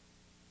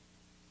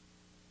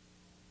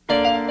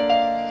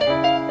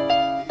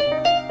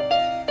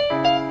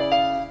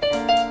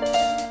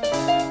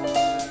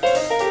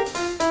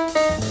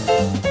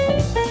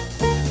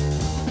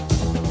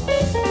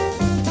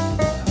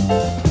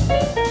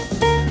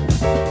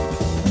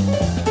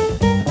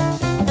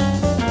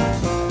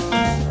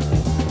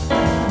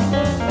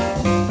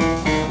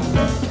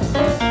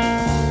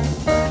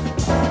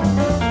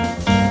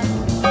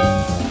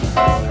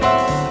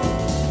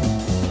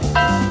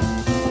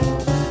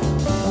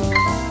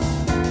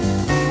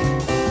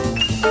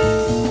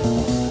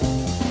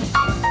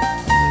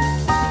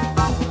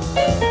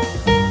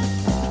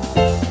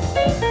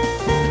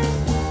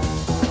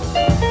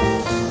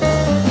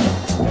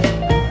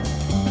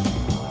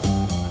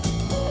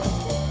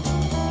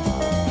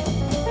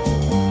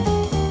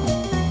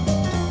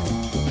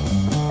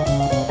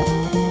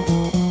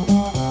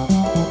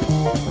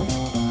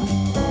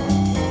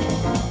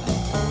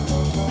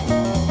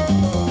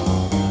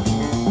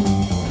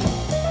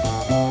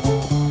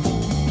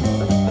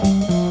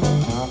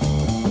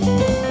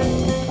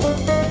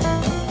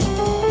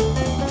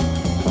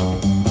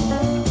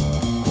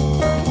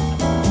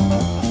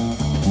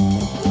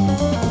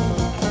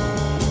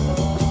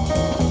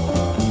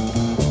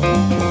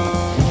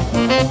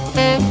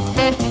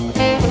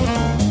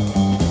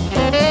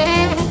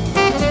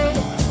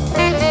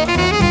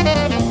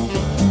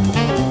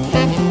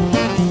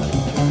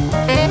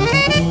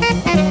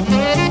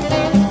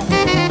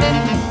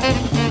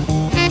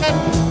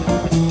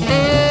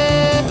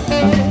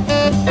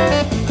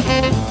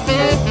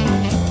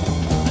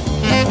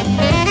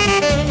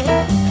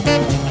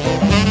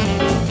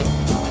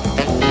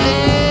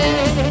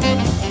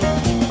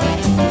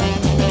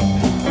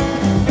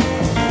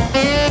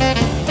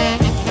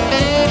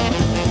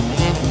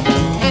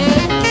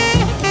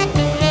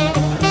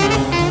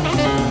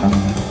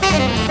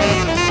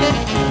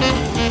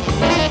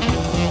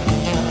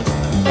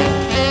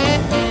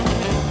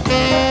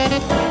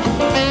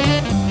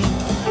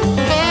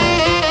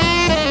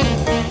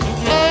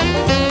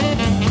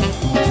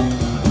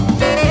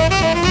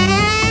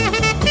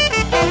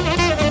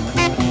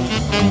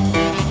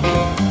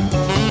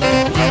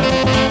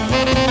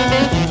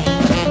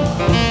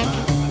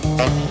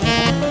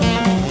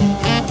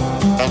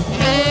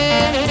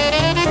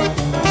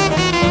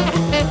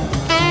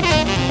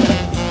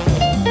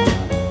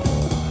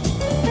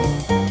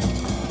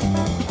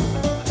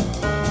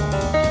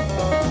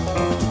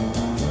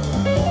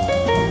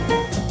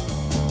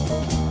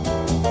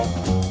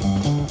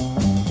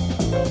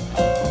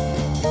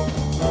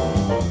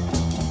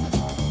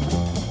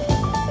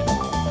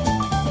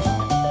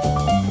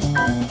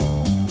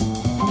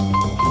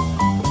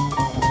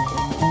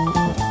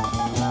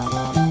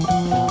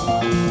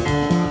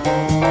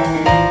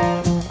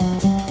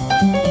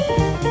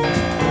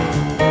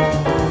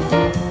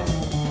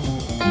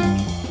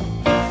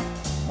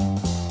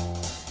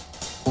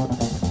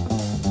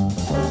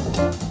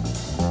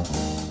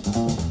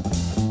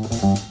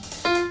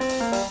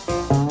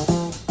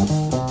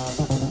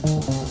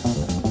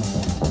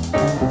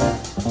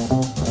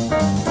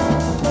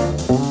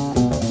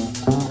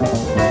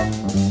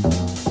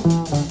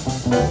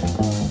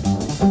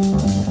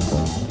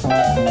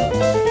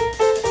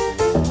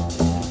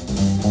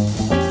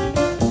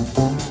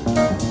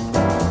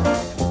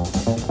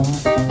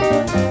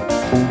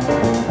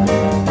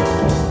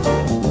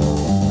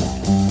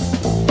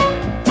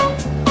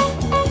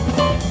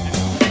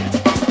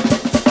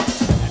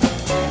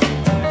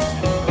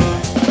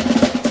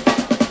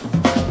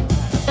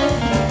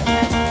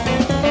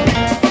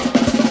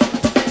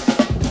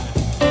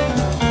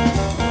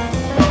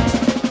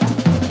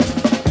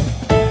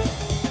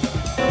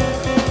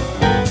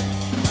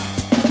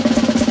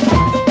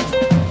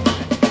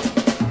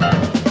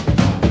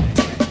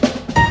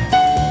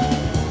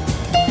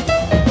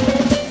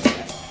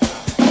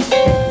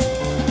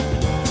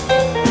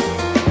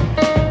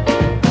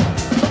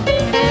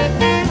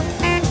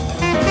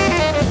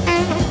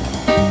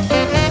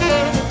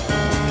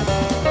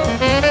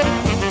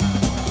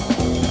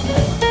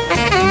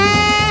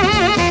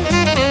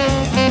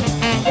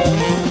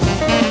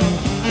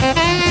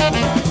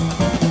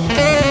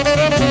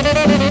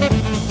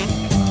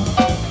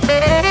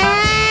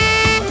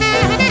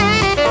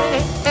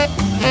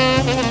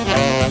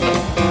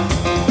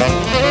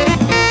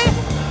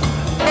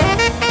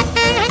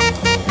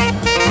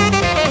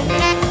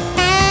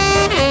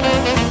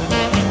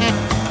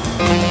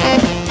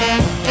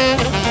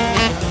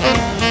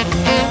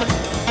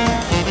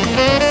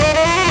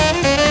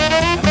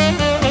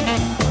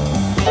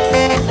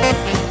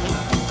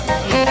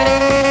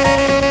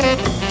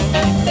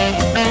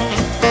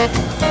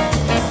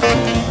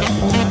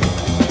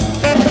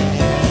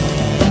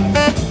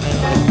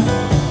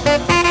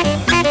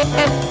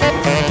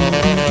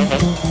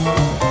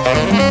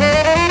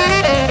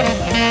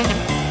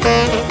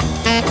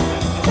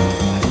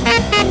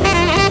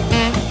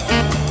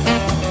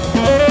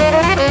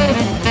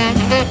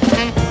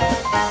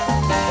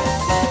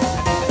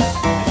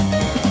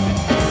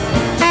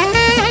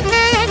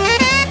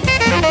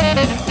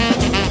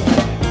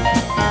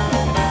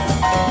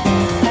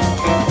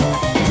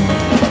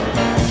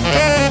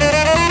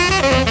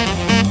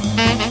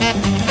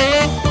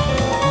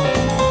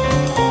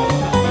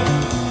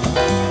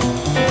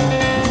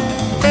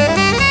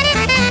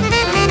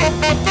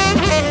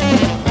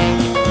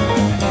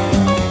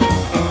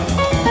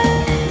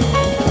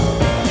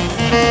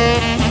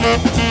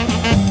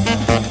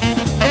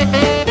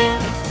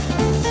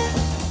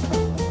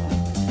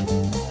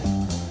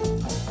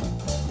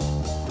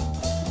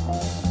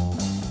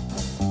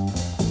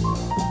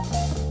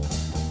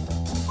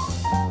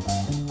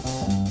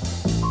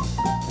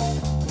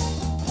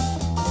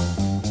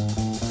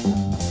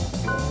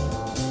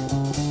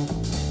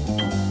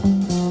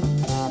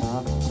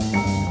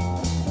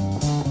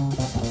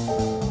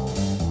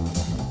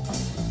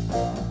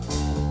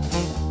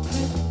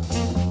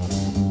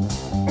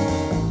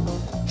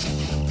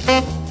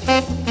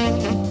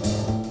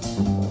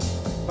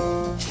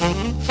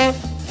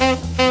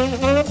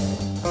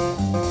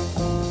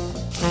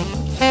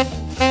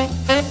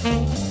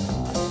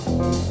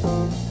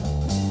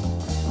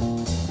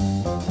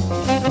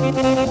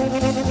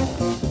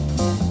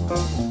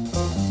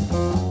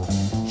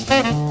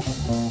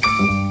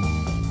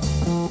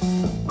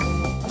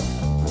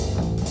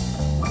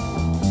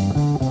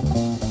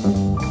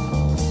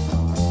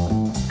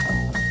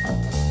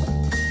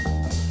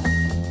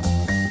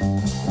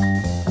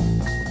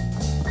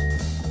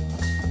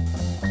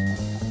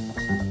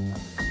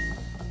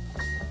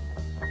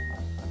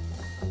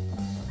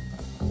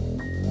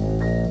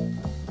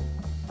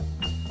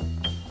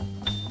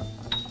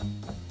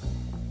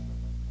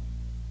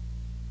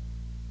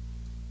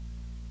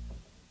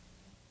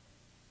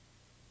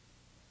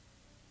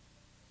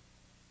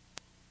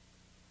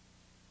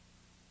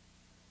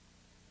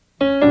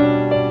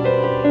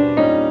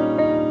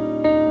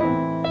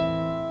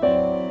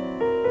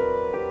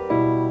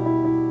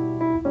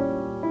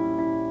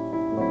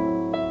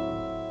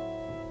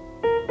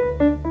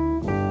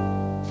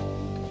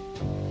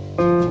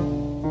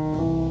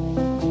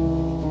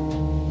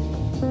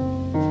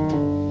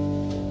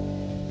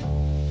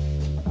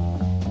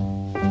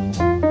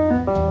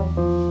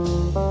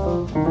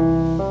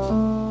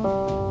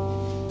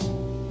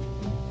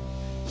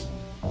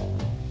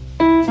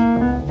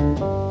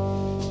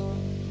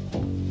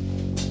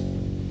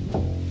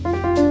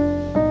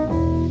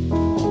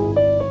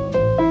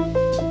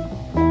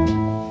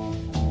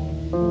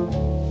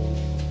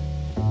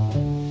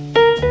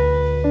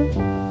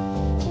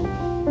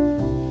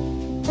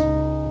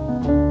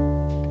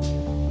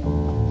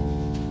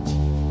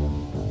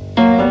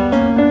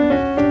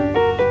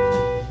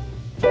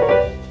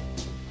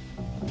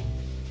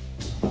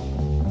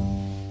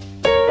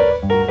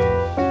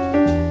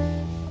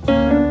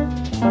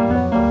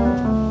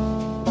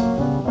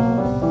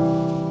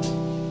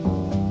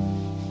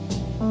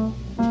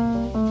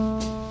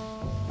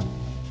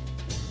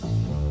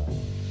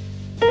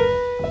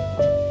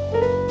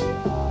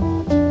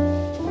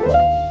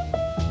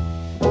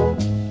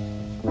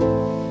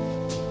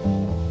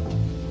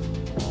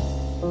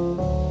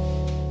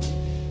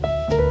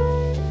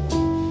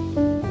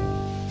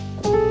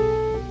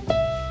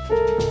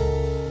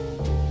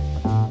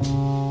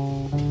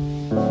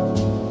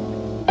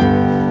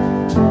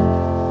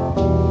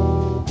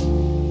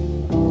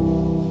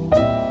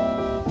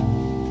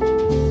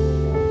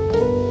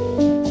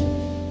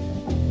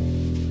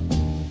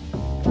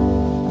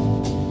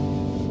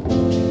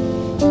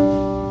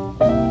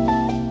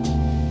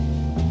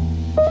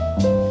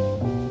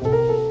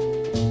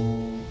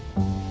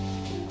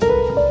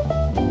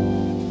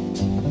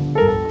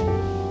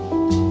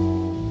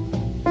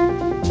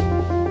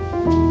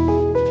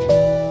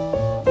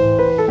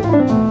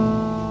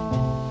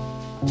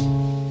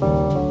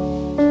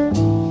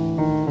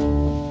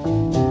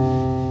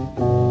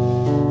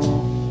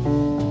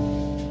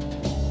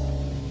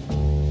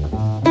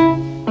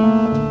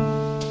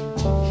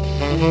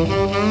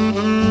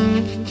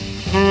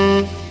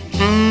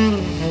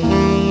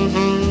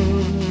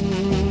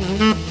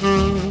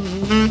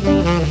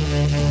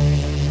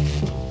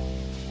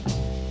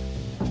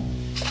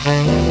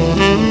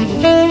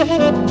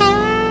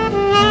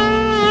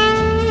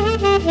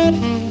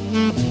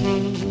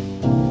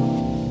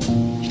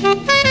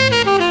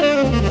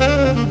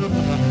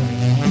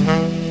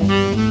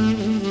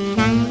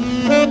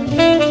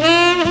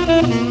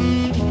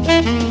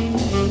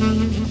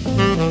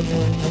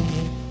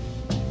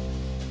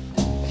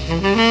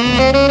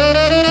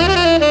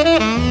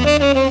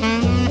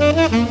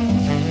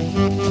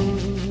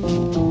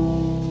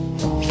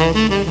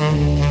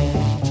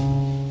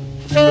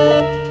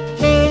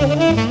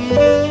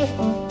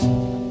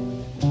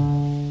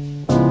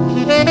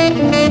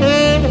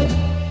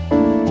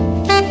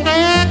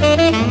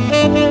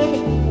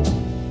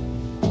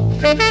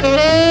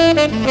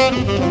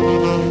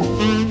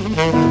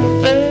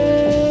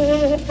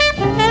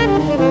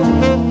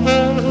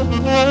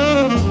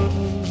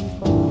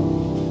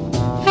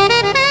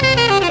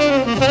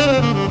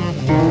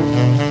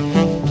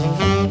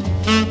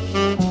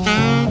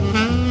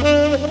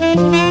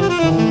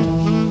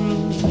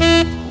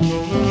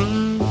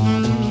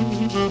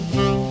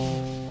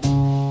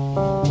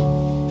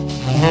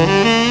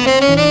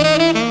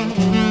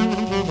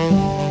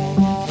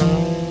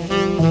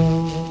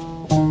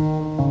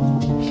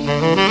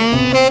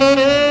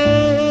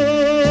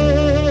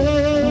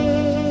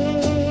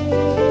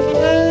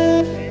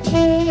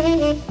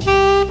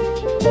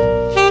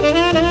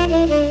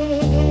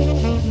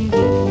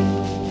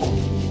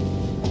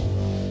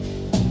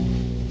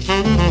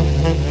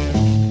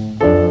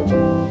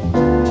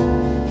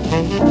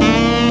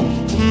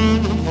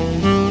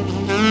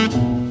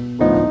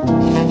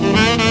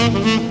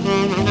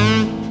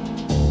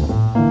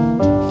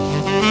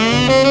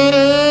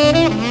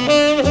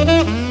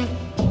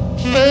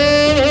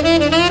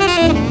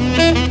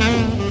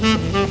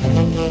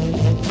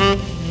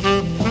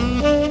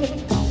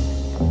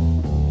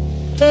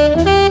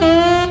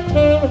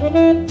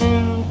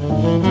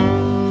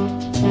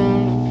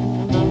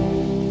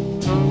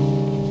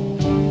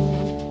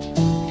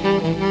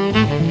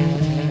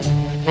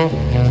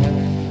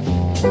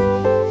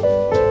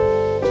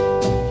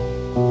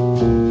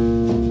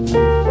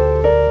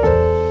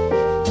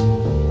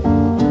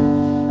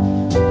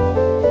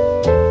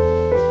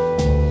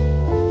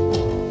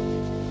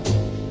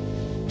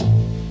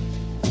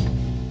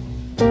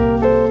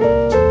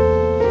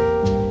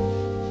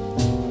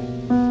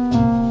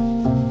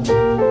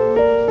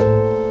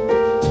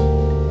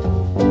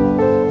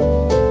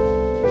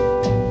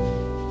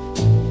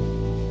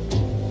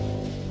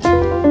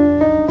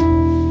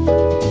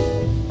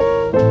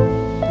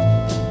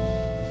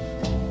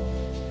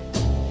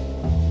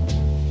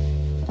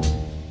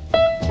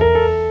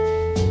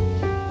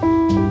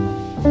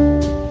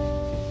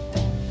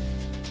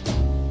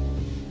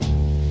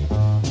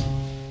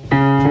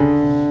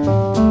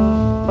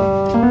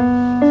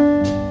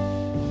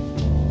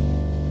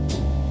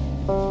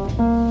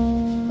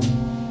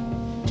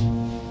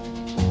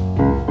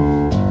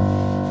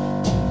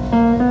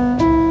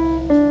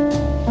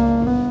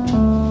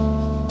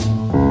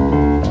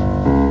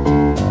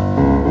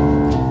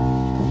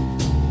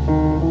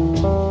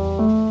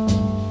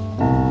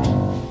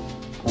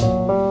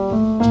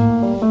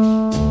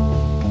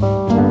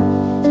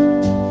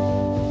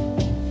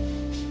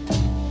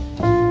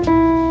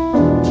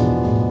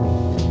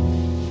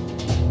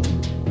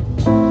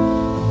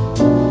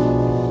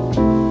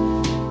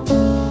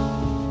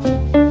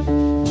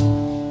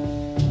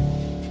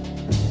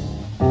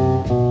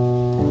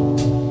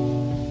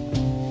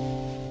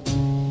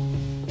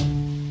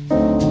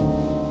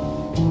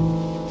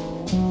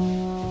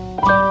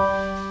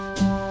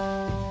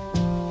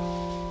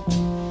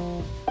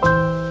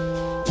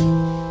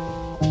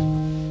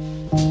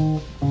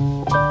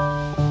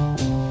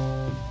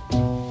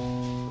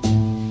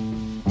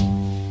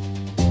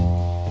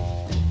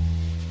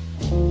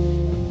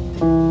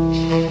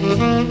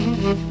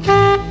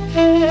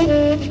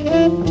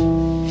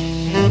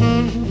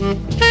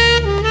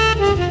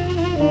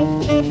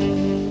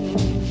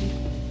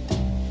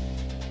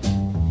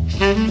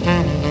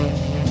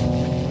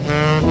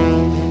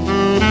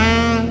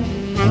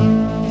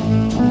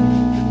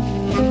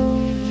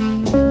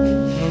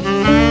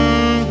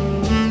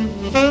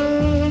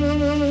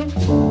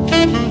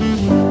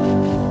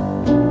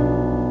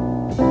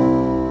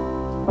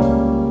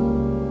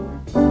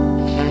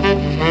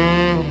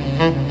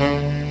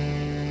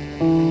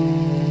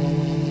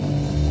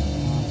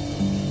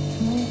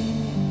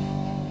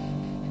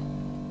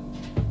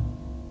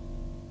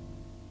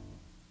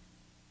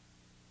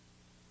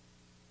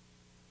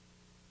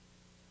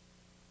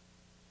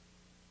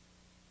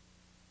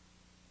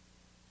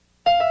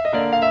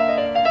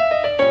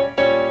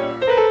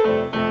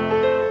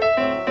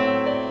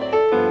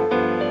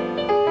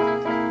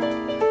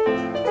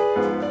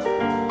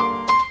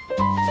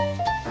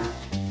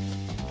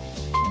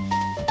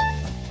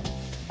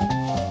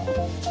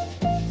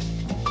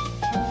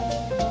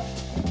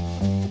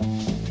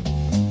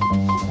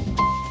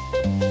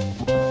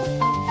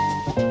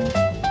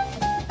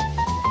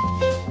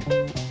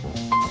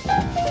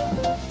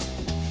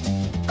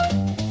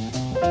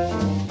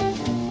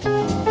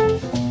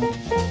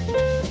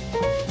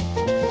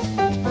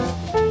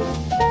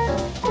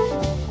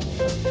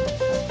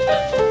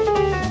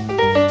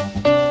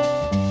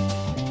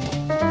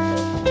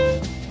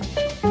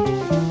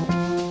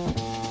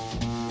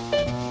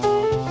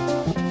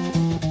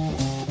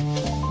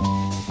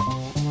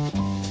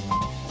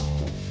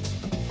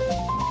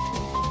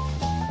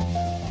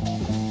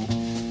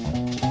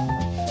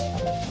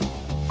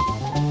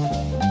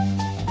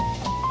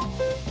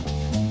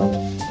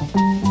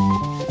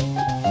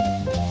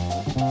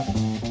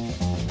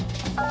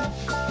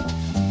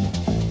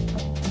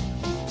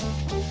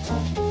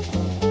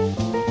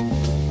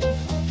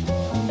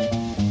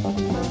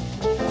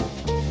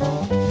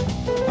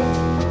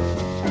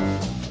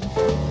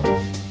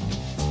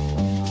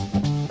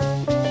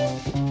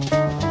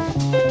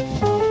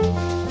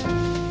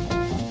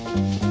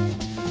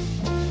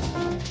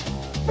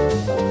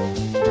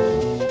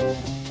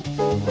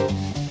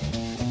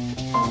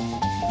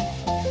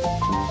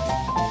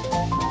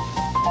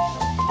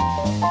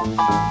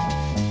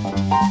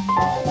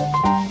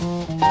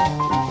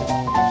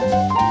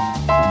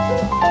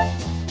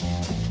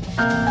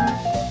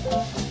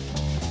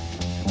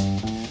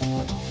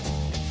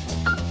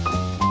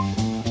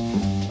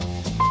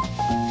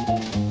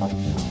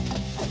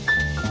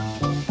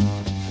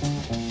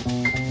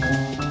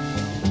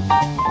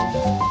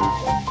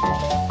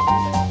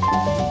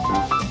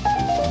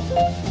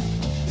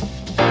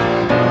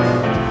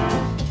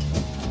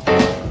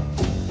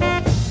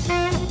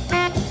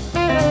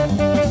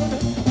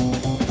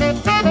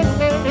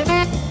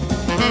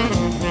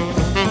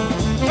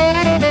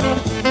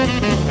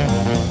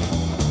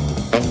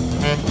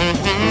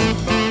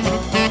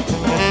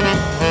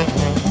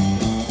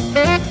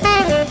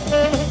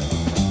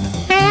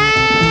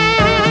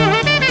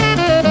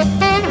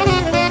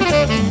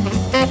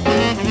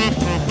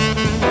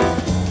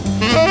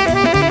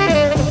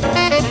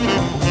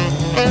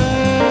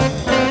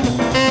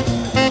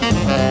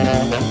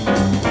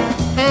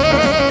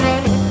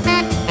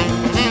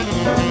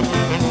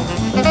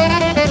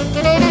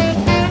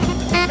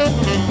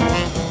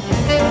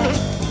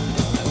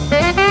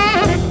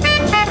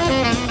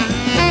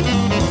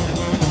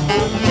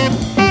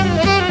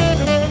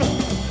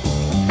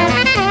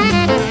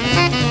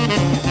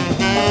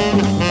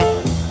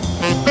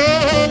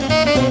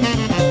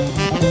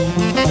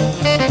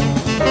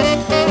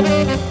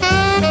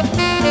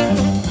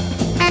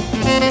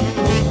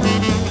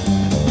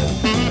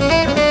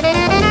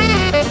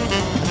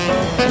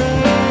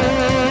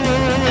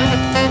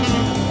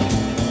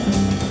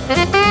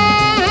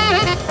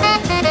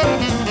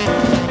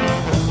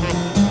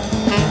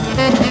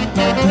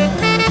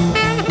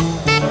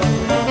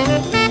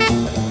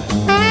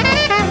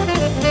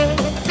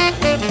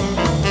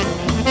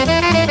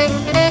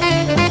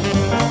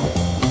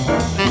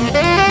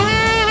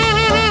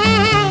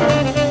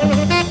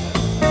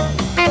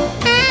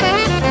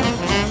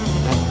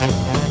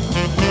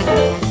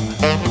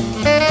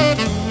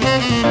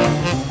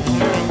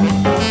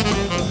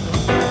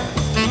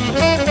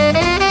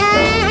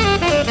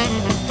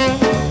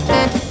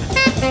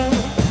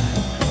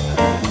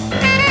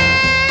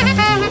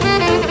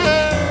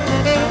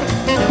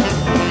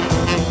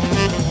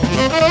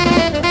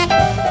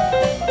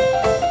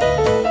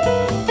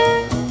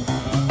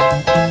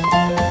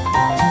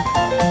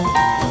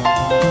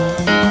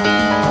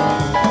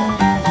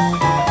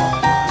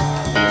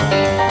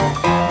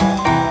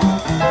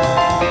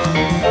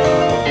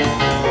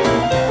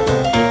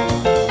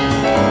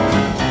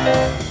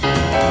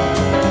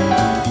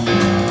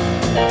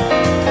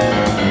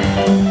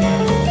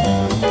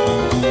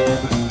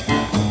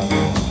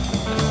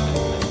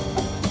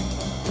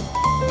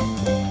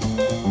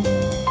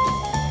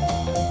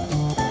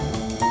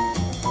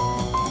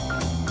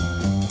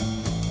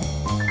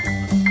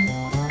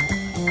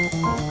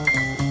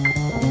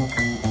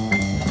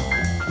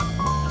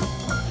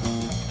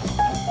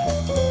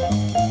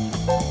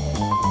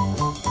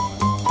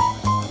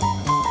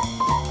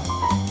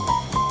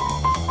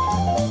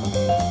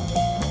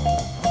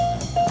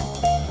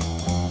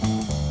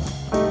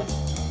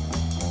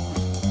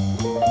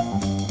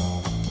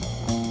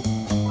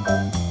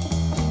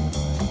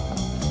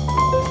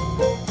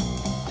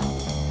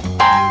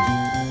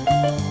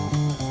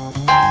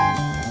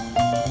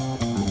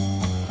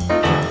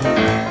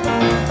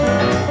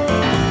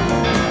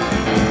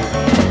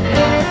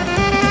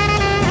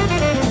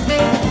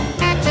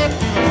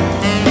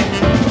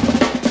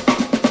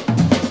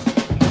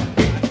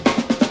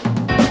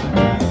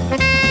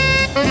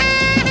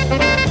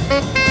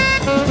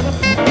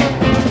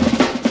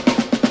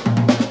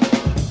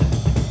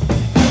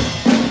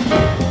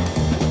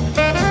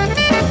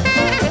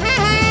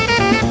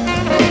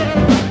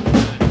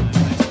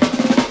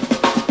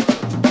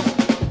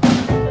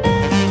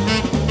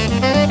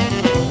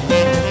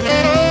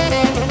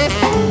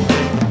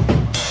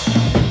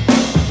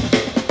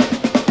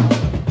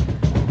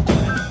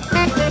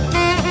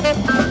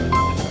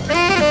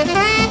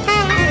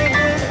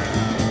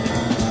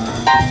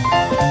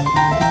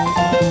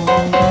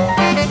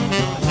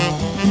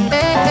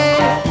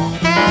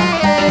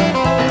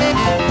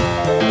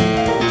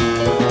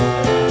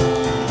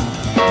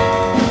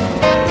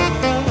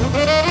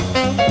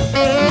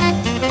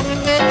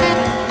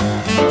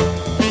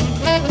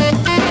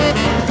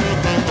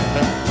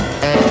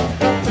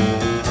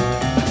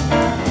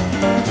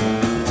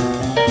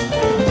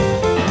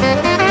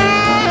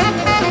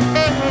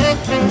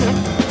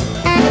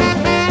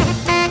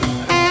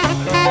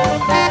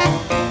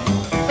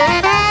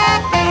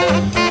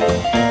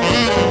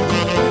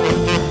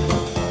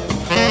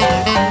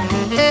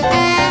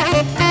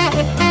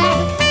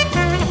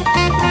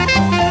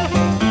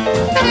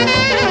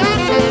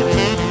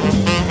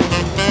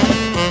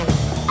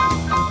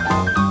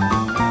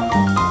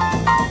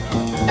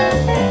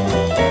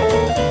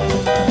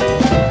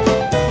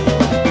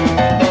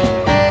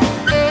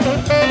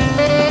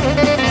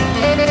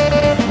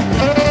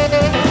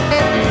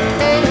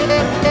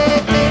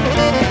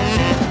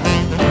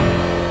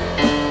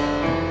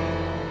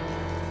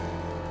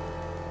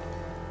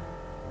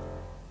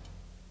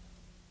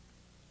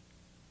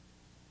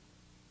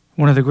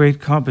 One of the great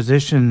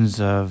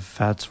compositions of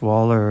Fats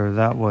Waller,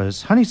 that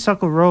was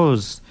Honeysuckle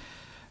Rose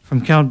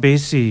from Count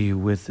Basie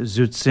with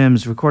Zoot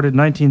Sims, recorded in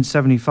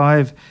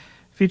 1975,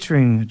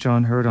 featuring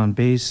John Hurt on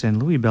bass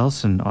and Louis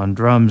Bellson on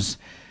drums.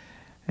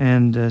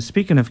 And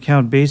speaking of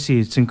Count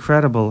Basie, it's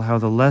incredible how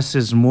the less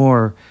is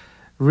more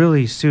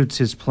really suits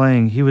his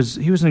playing. He was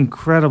an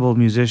incredible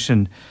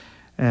musician,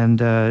 and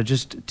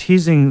just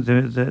teasing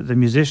the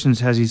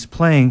musicians as he's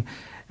playing,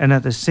 and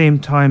at the same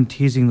time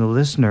teasing the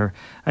listener.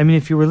 I mean,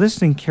 if you were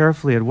listening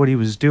carefully at what he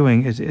was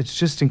doing, it's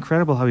just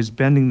incredible how he's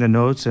bending the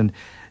notes and,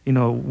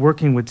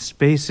 working with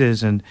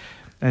spaces and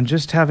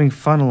just having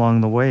fun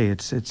along the way.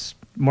 It's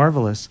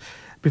marvelous.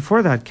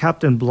 Before that,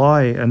 Captain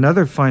Bligh,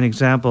 another fine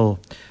example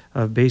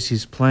of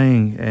Basie's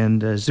playing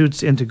and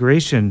Zoot's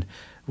integration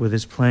with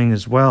his playing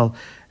as well.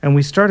 And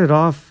we started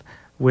off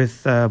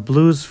with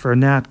Blues for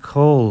Nat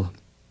Cole,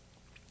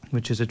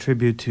 which is a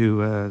tribute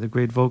to the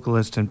great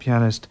vocalist and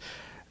pianist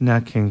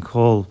Nat King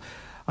Cole.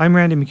 I'm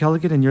Randy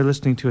McElligott, and you're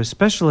listening to a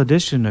special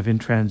edition of In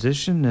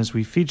Transition as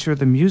we feature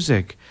the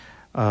music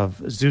of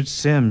Zoot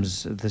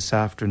Sims this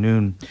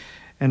afternoon.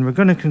 And we're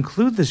going to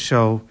conclude the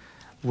show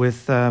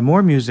with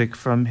more music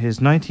from his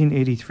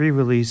 1983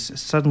 release,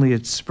 Suddenly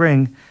It's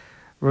Spring.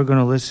 We're going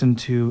to listen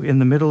to In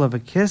the Middle of a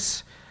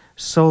Kiss,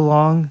 So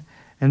Long,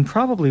 and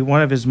probably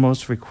one of his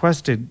most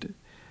requested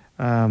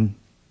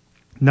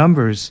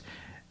numbers,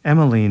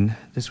 Emmeline.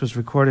 This was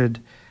recorded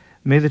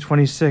May the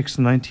 26th,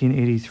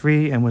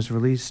 1983, and was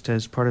released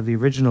as part of the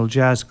original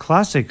Jazz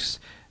Classics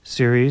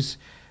series,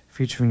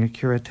 featuring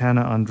Akira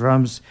Tana on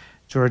drums,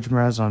 George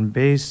Mraz on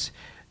bass,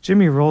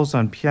 Jimmy Rolls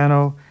on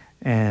piano,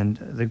 and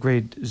the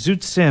great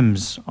Zoot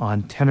Sims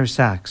on tenor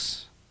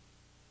sax.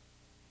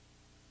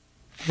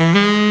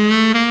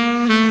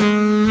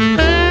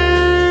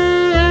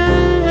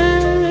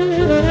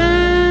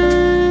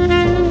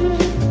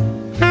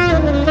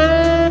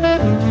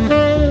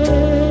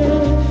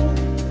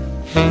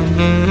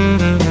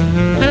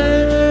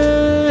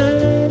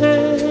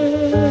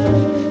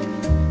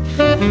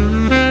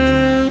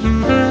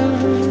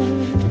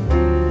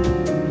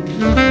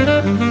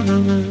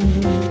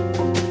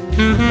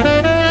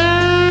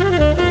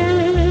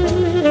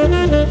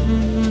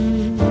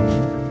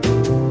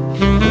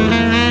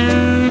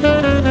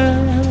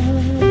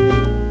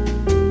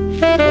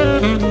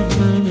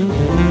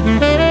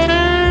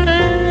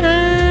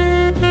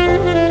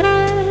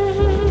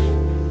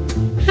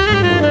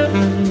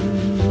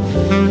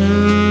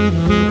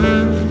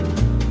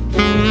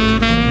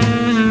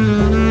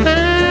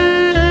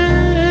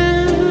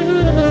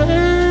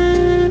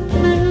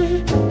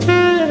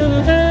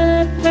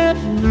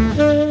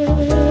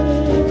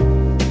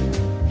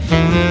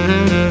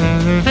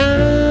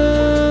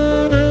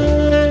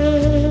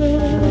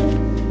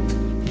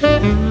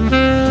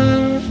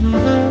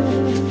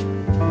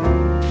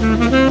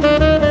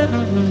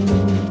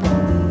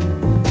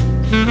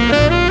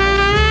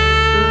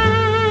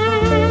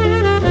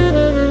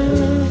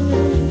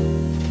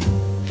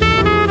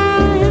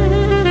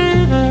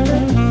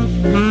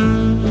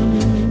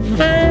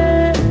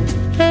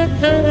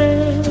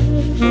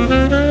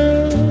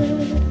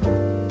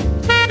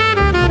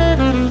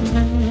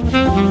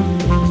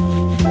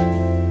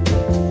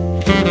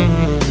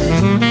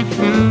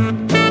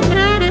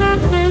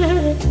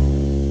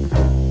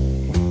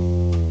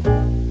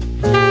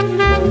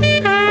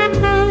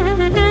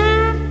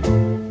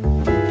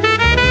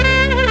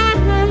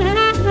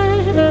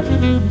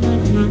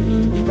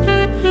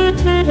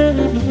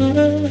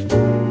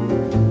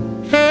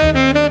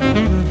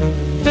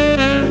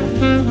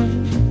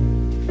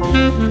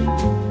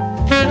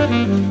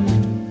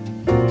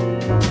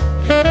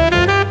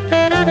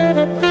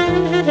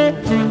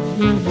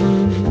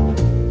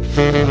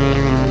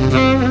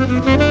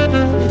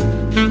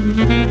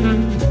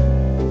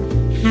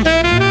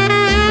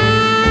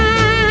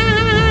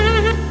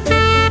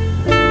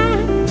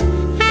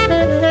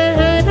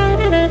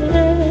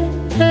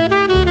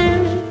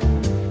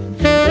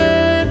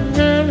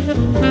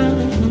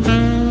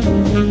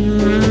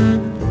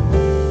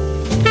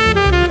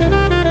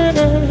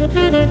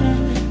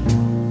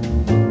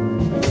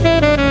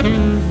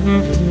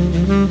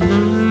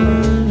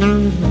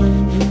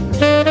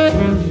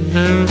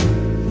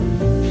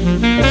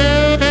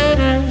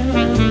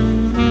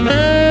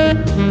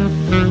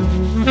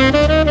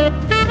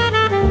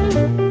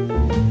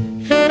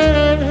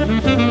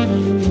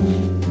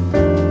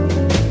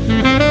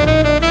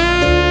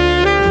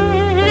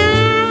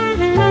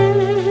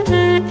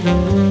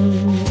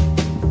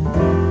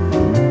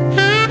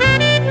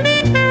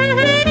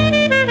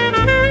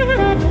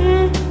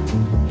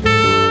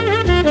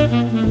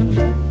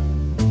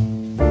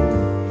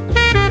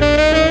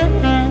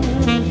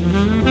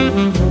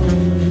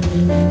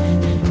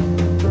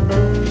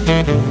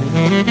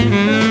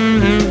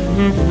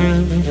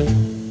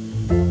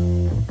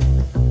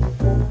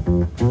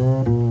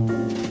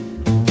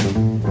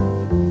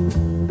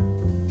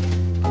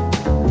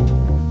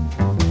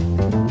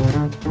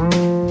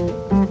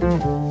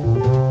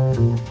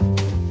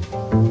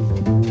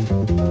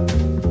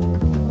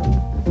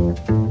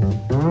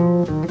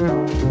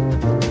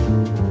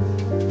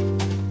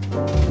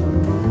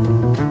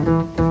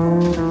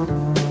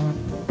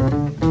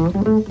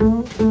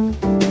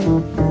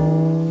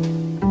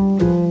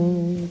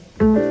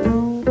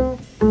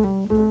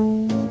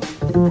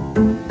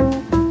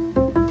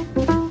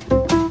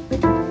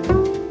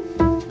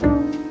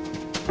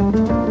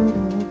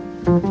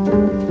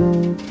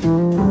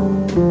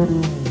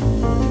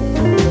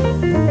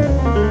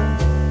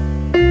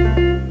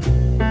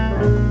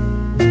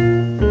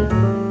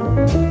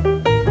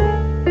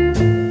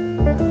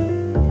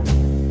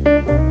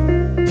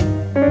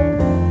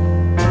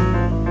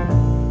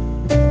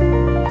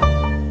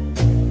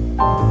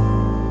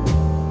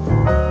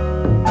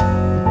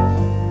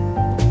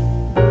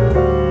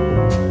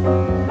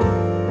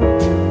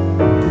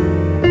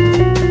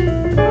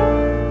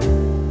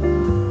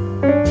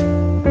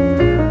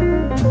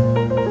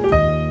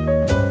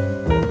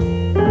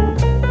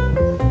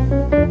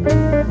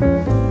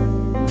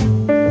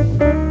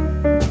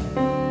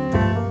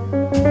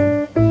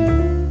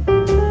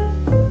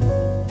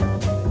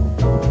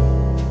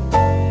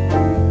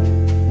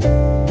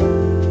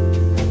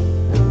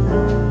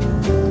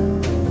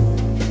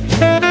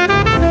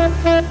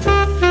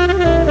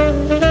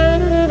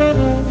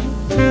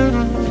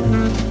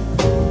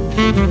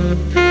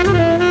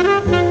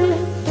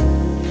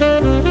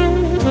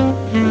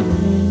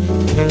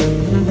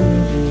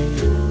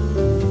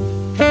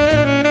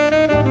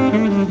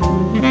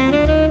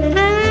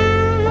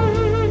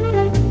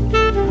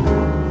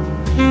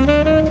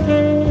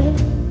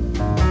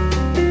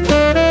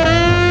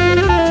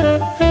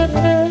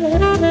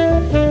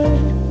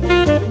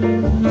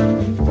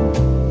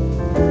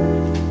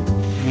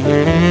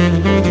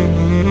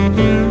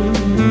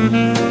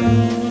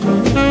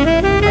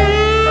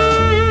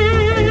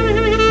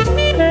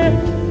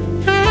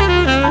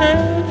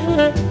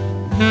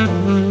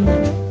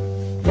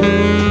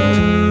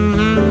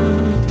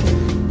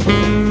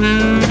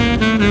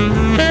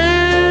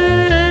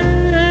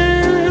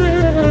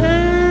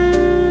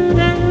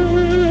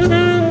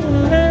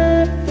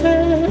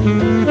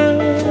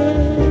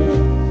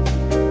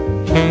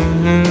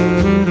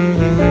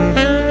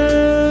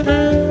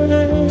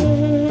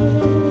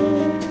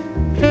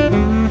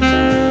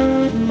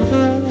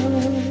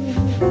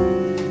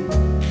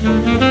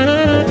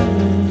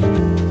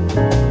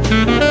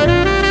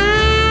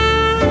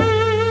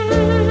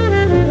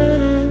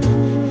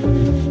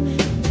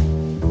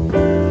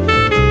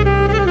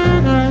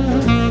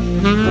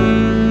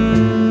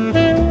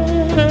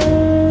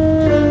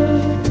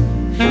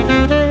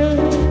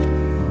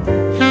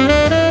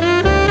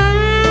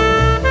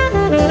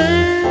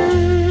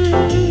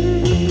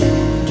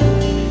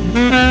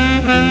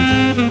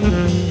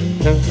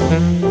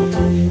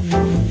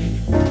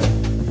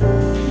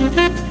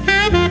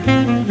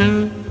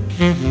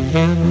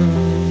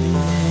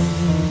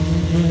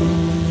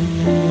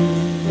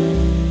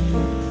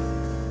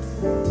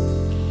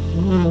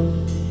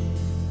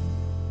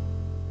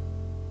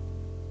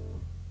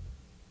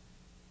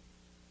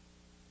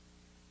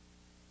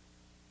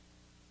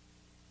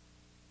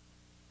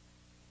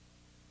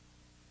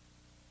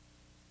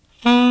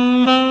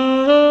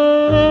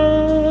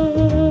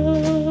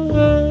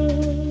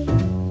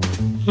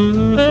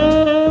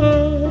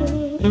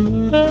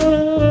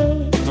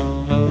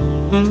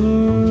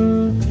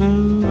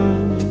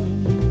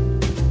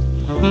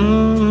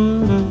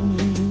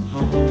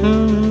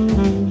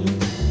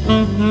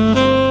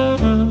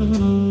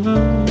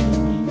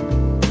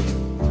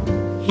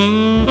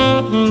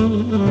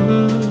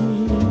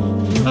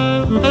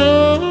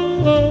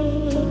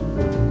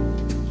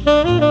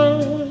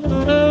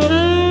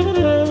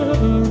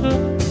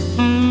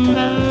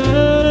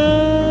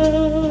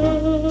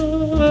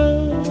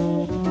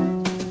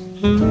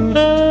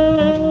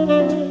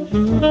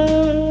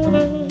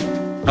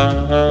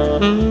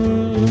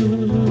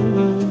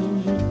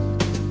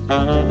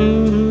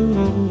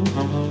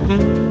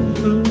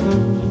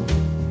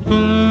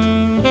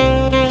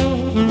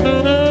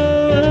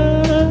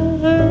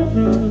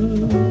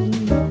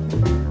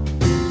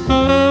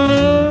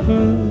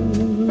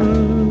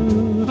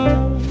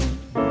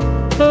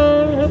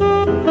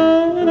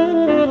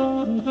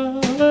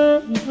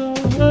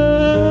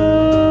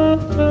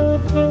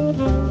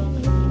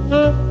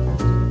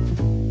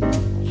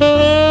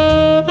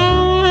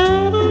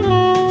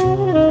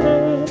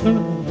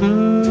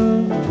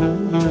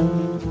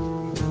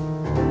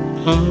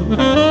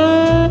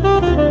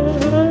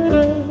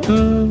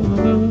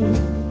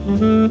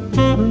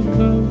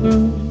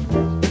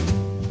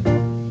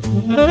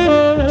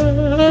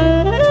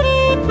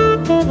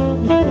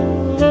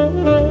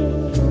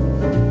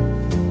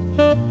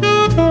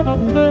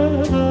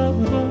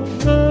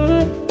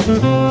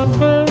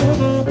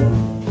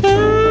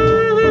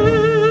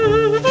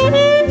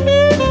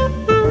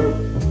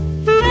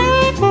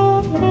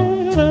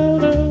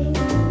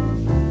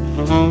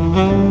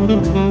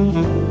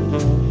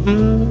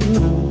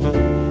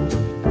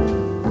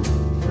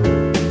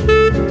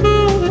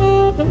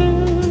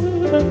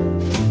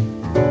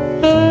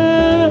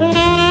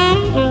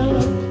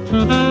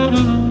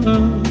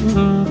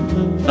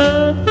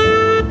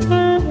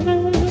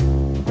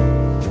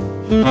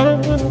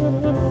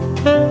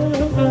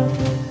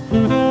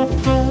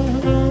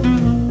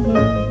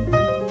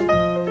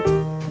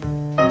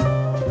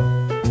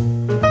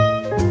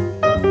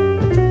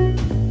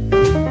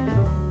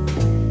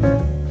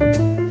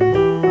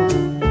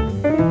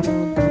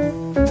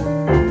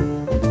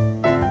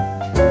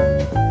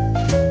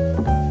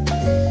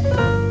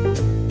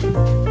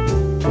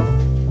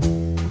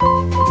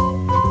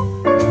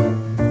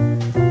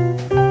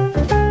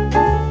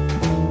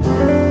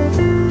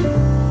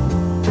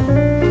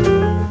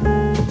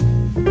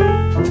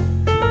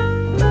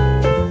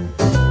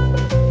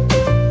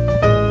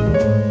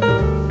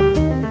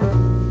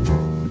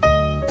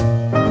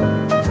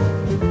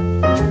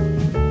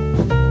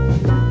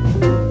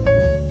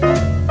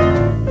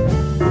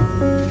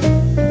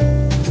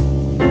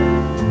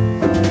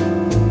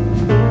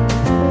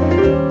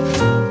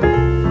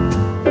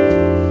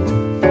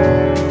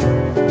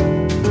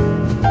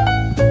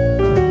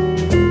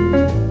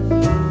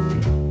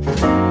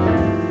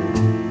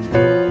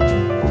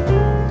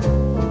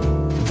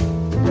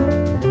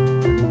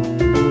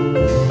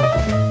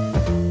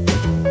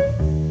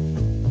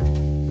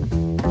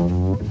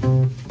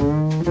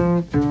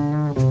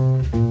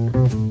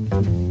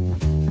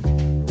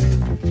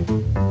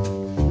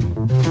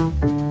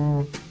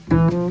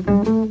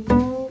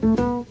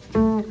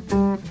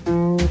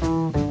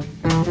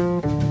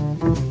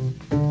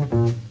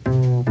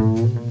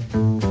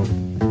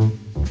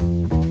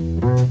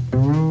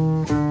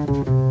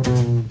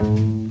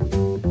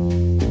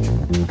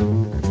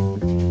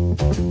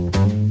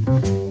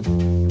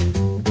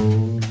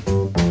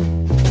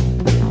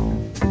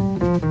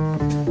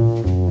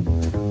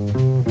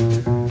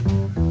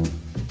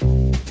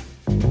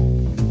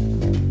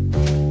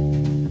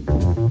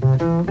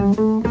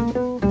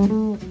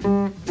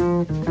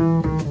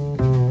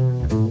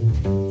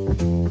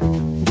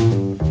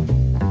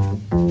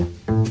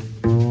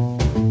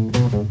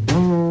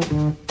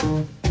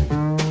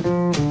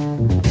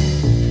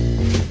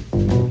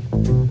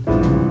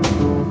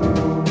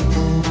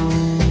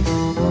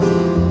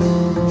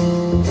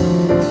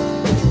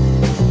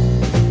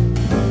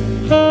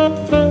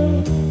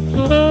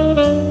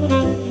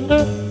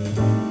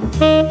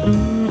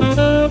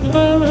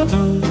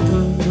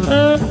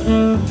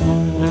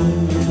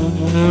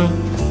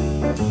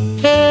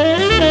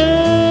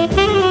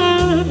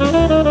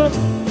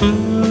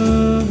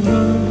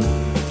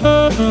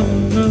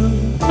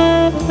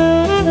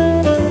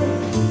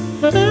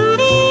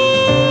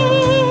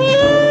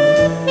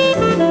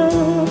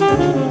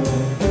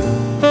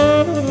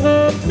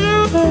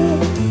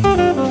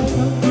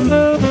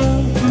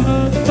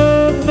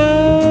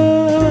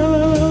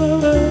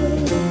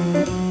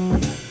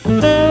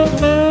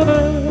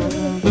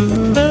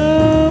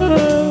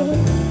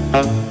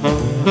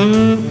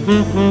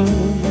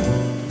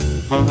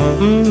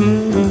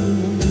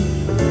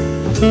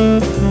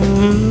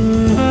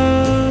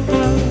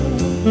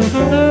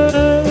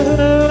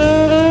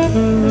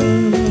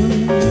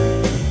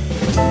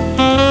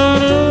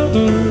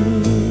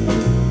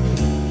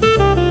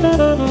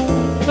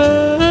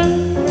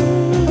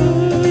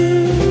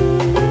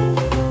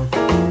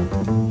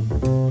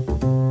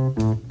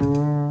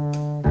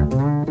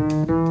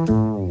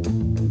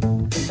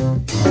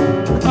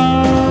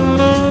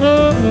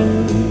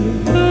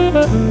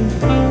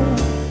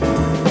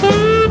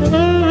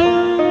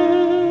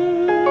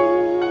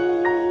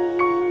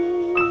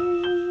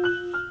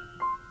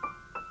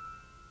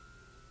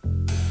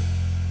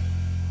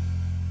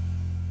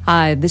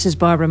 Hi, this is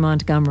Barbara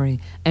Montgomery,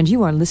 and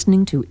you are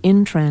listening to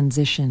In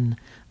Transition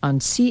on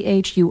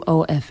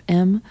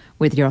CHUO-FM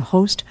with your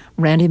host,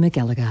 Randy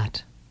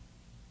McElligott.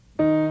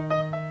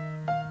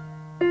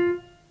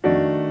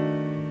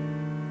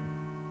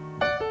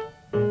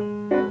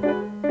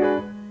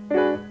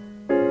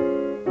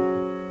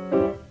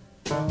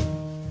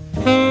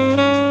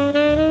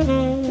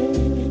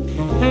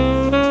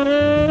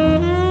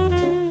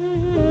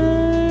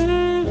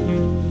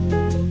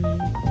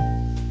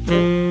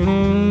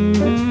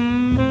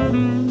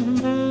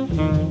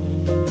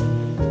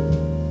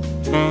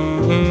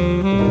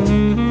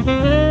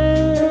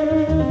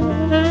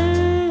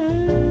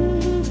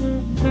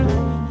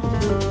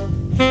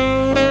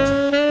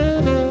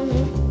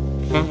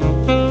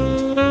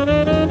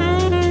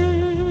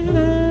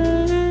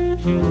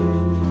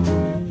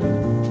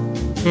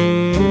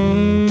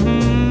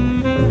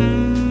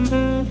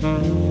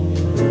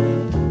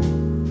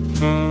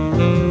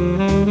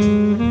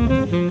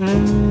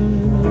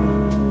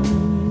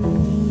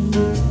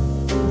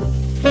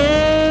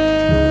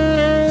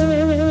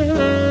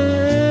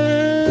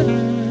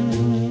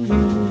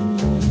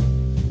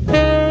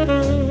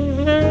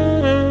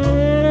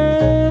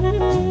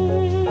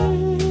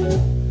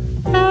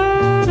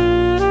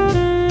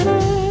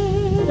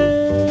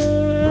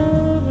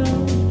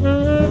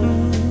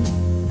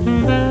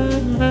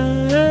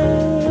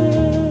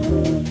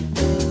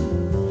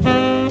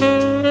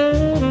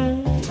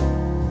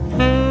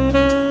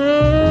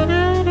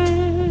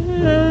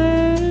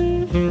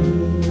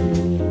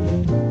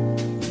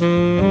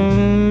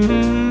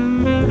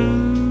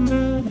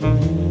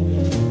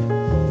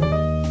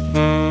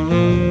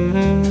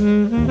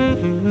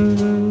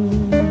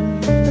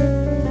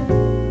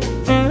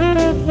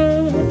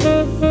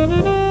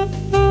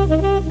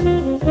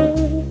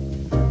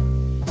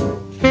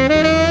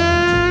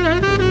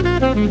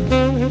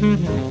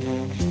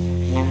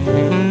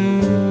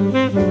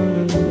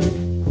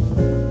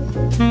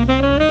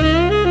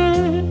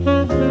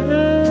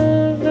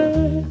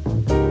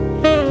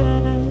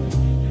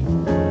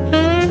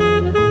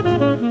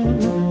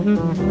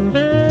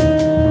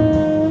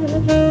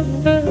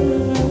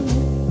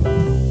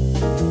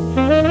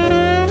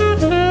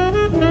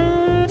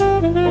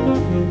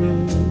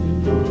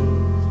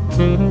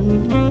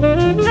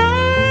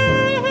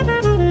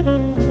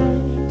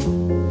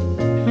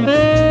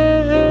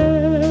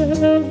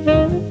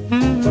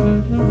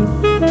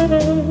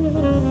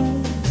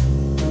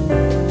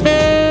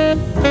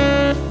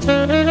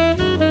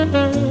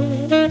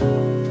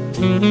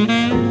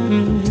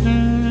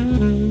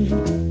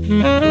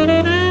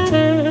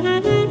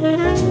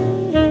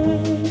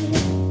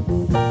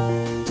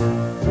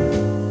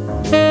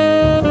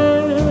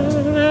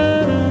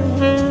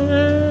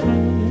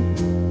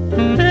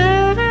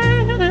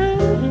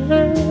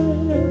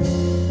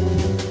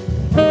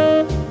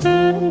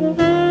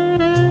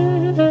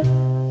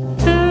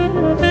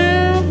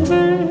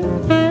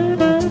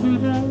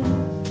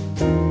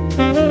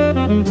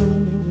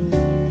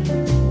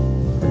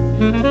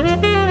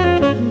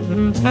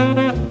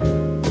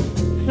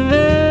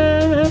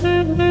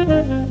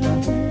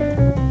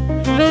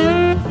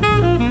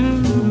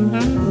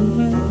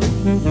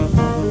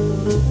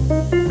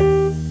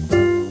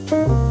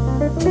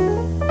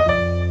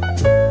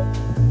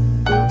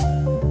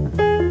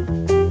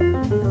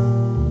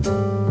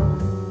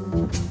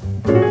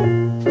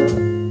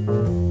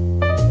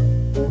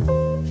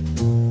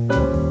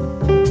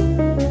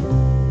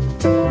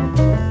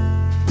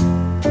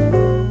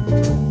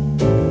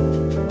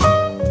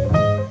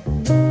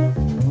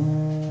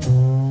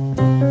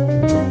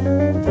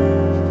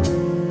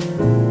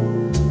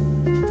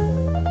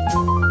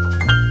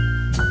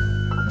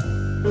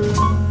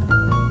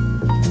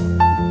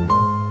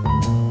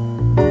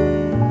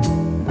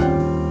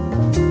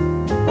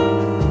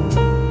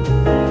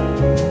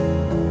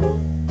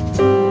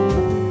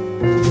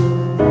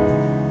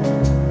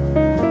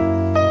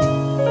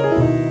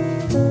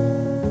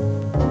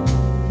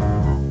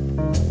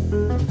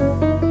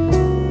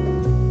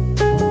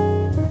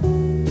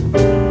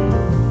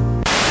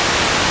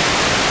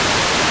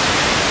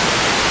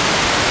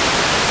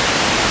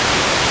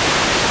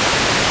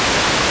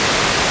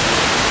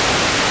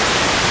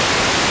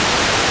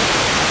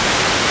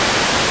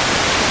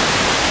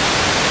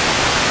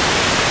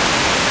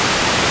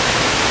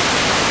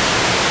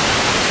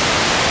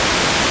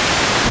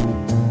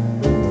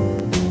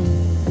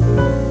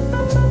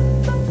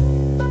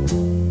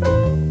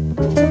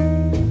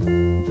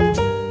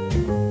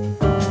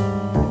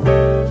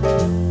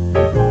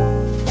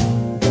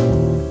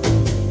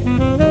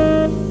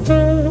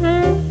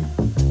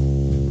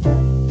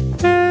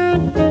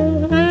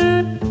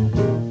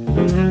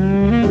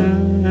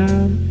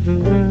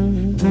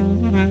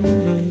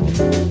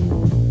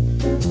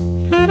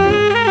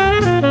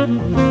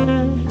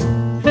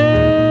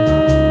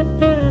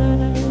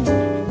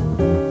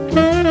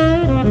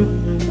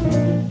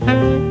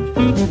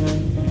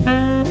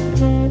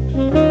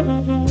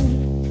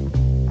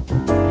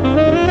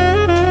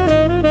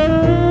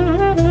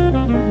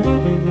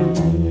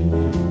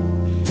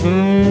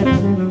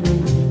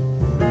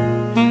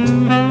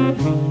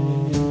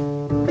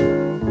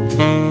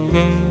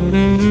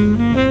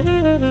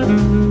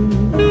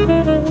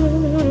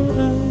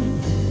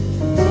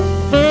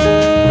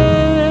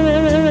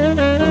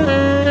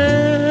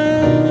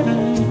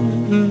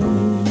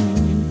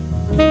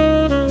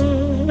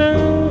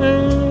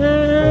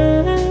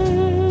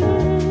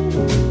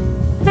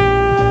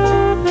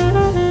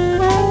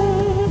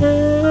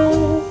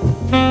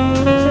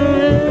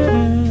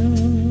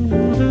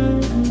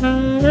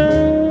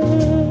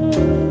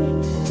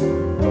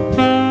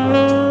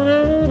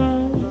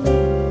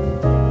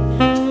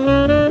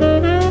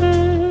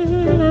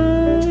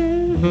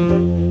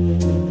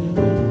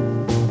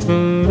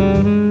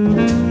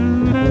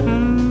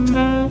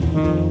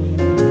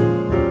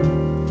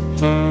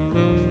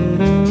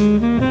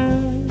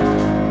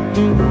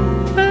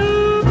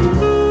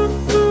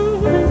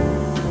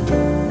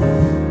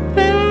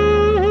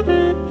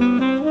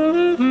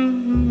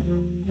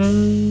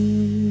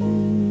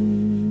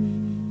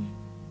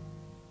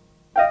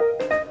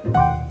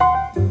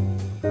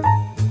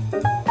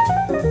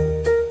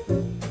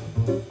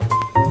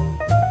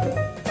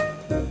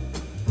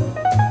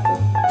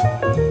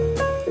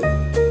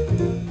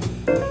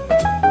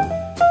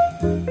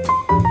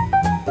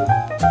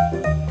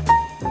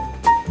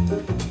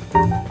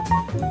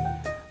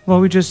 Well,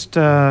 we just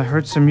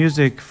heard some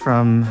music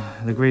from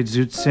the great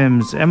Zoot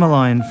Sims,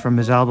 Emmeline, from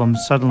his album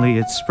Suddenly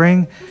It's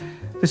Spring.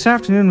 This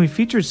afternoon we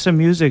featured some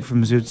music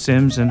from Zoot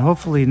Sims, and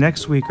hopefully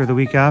next week or the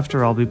week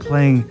after I'll be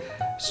playing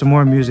some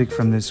more music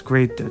from this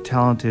great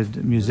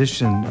talented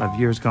musician of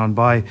years gone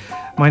by.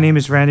 My name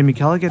is Randy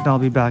McElligott, and I'll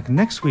be back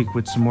next week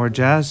with some more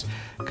jazz.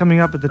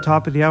 Coming up at the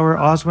top of the hour,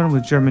 Oswin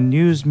with German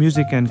news,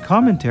 music, and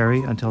commentary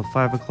until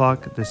 5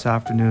 o'clock this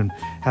afternoon.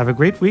 Have a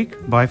great week.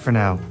 Bye for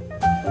now.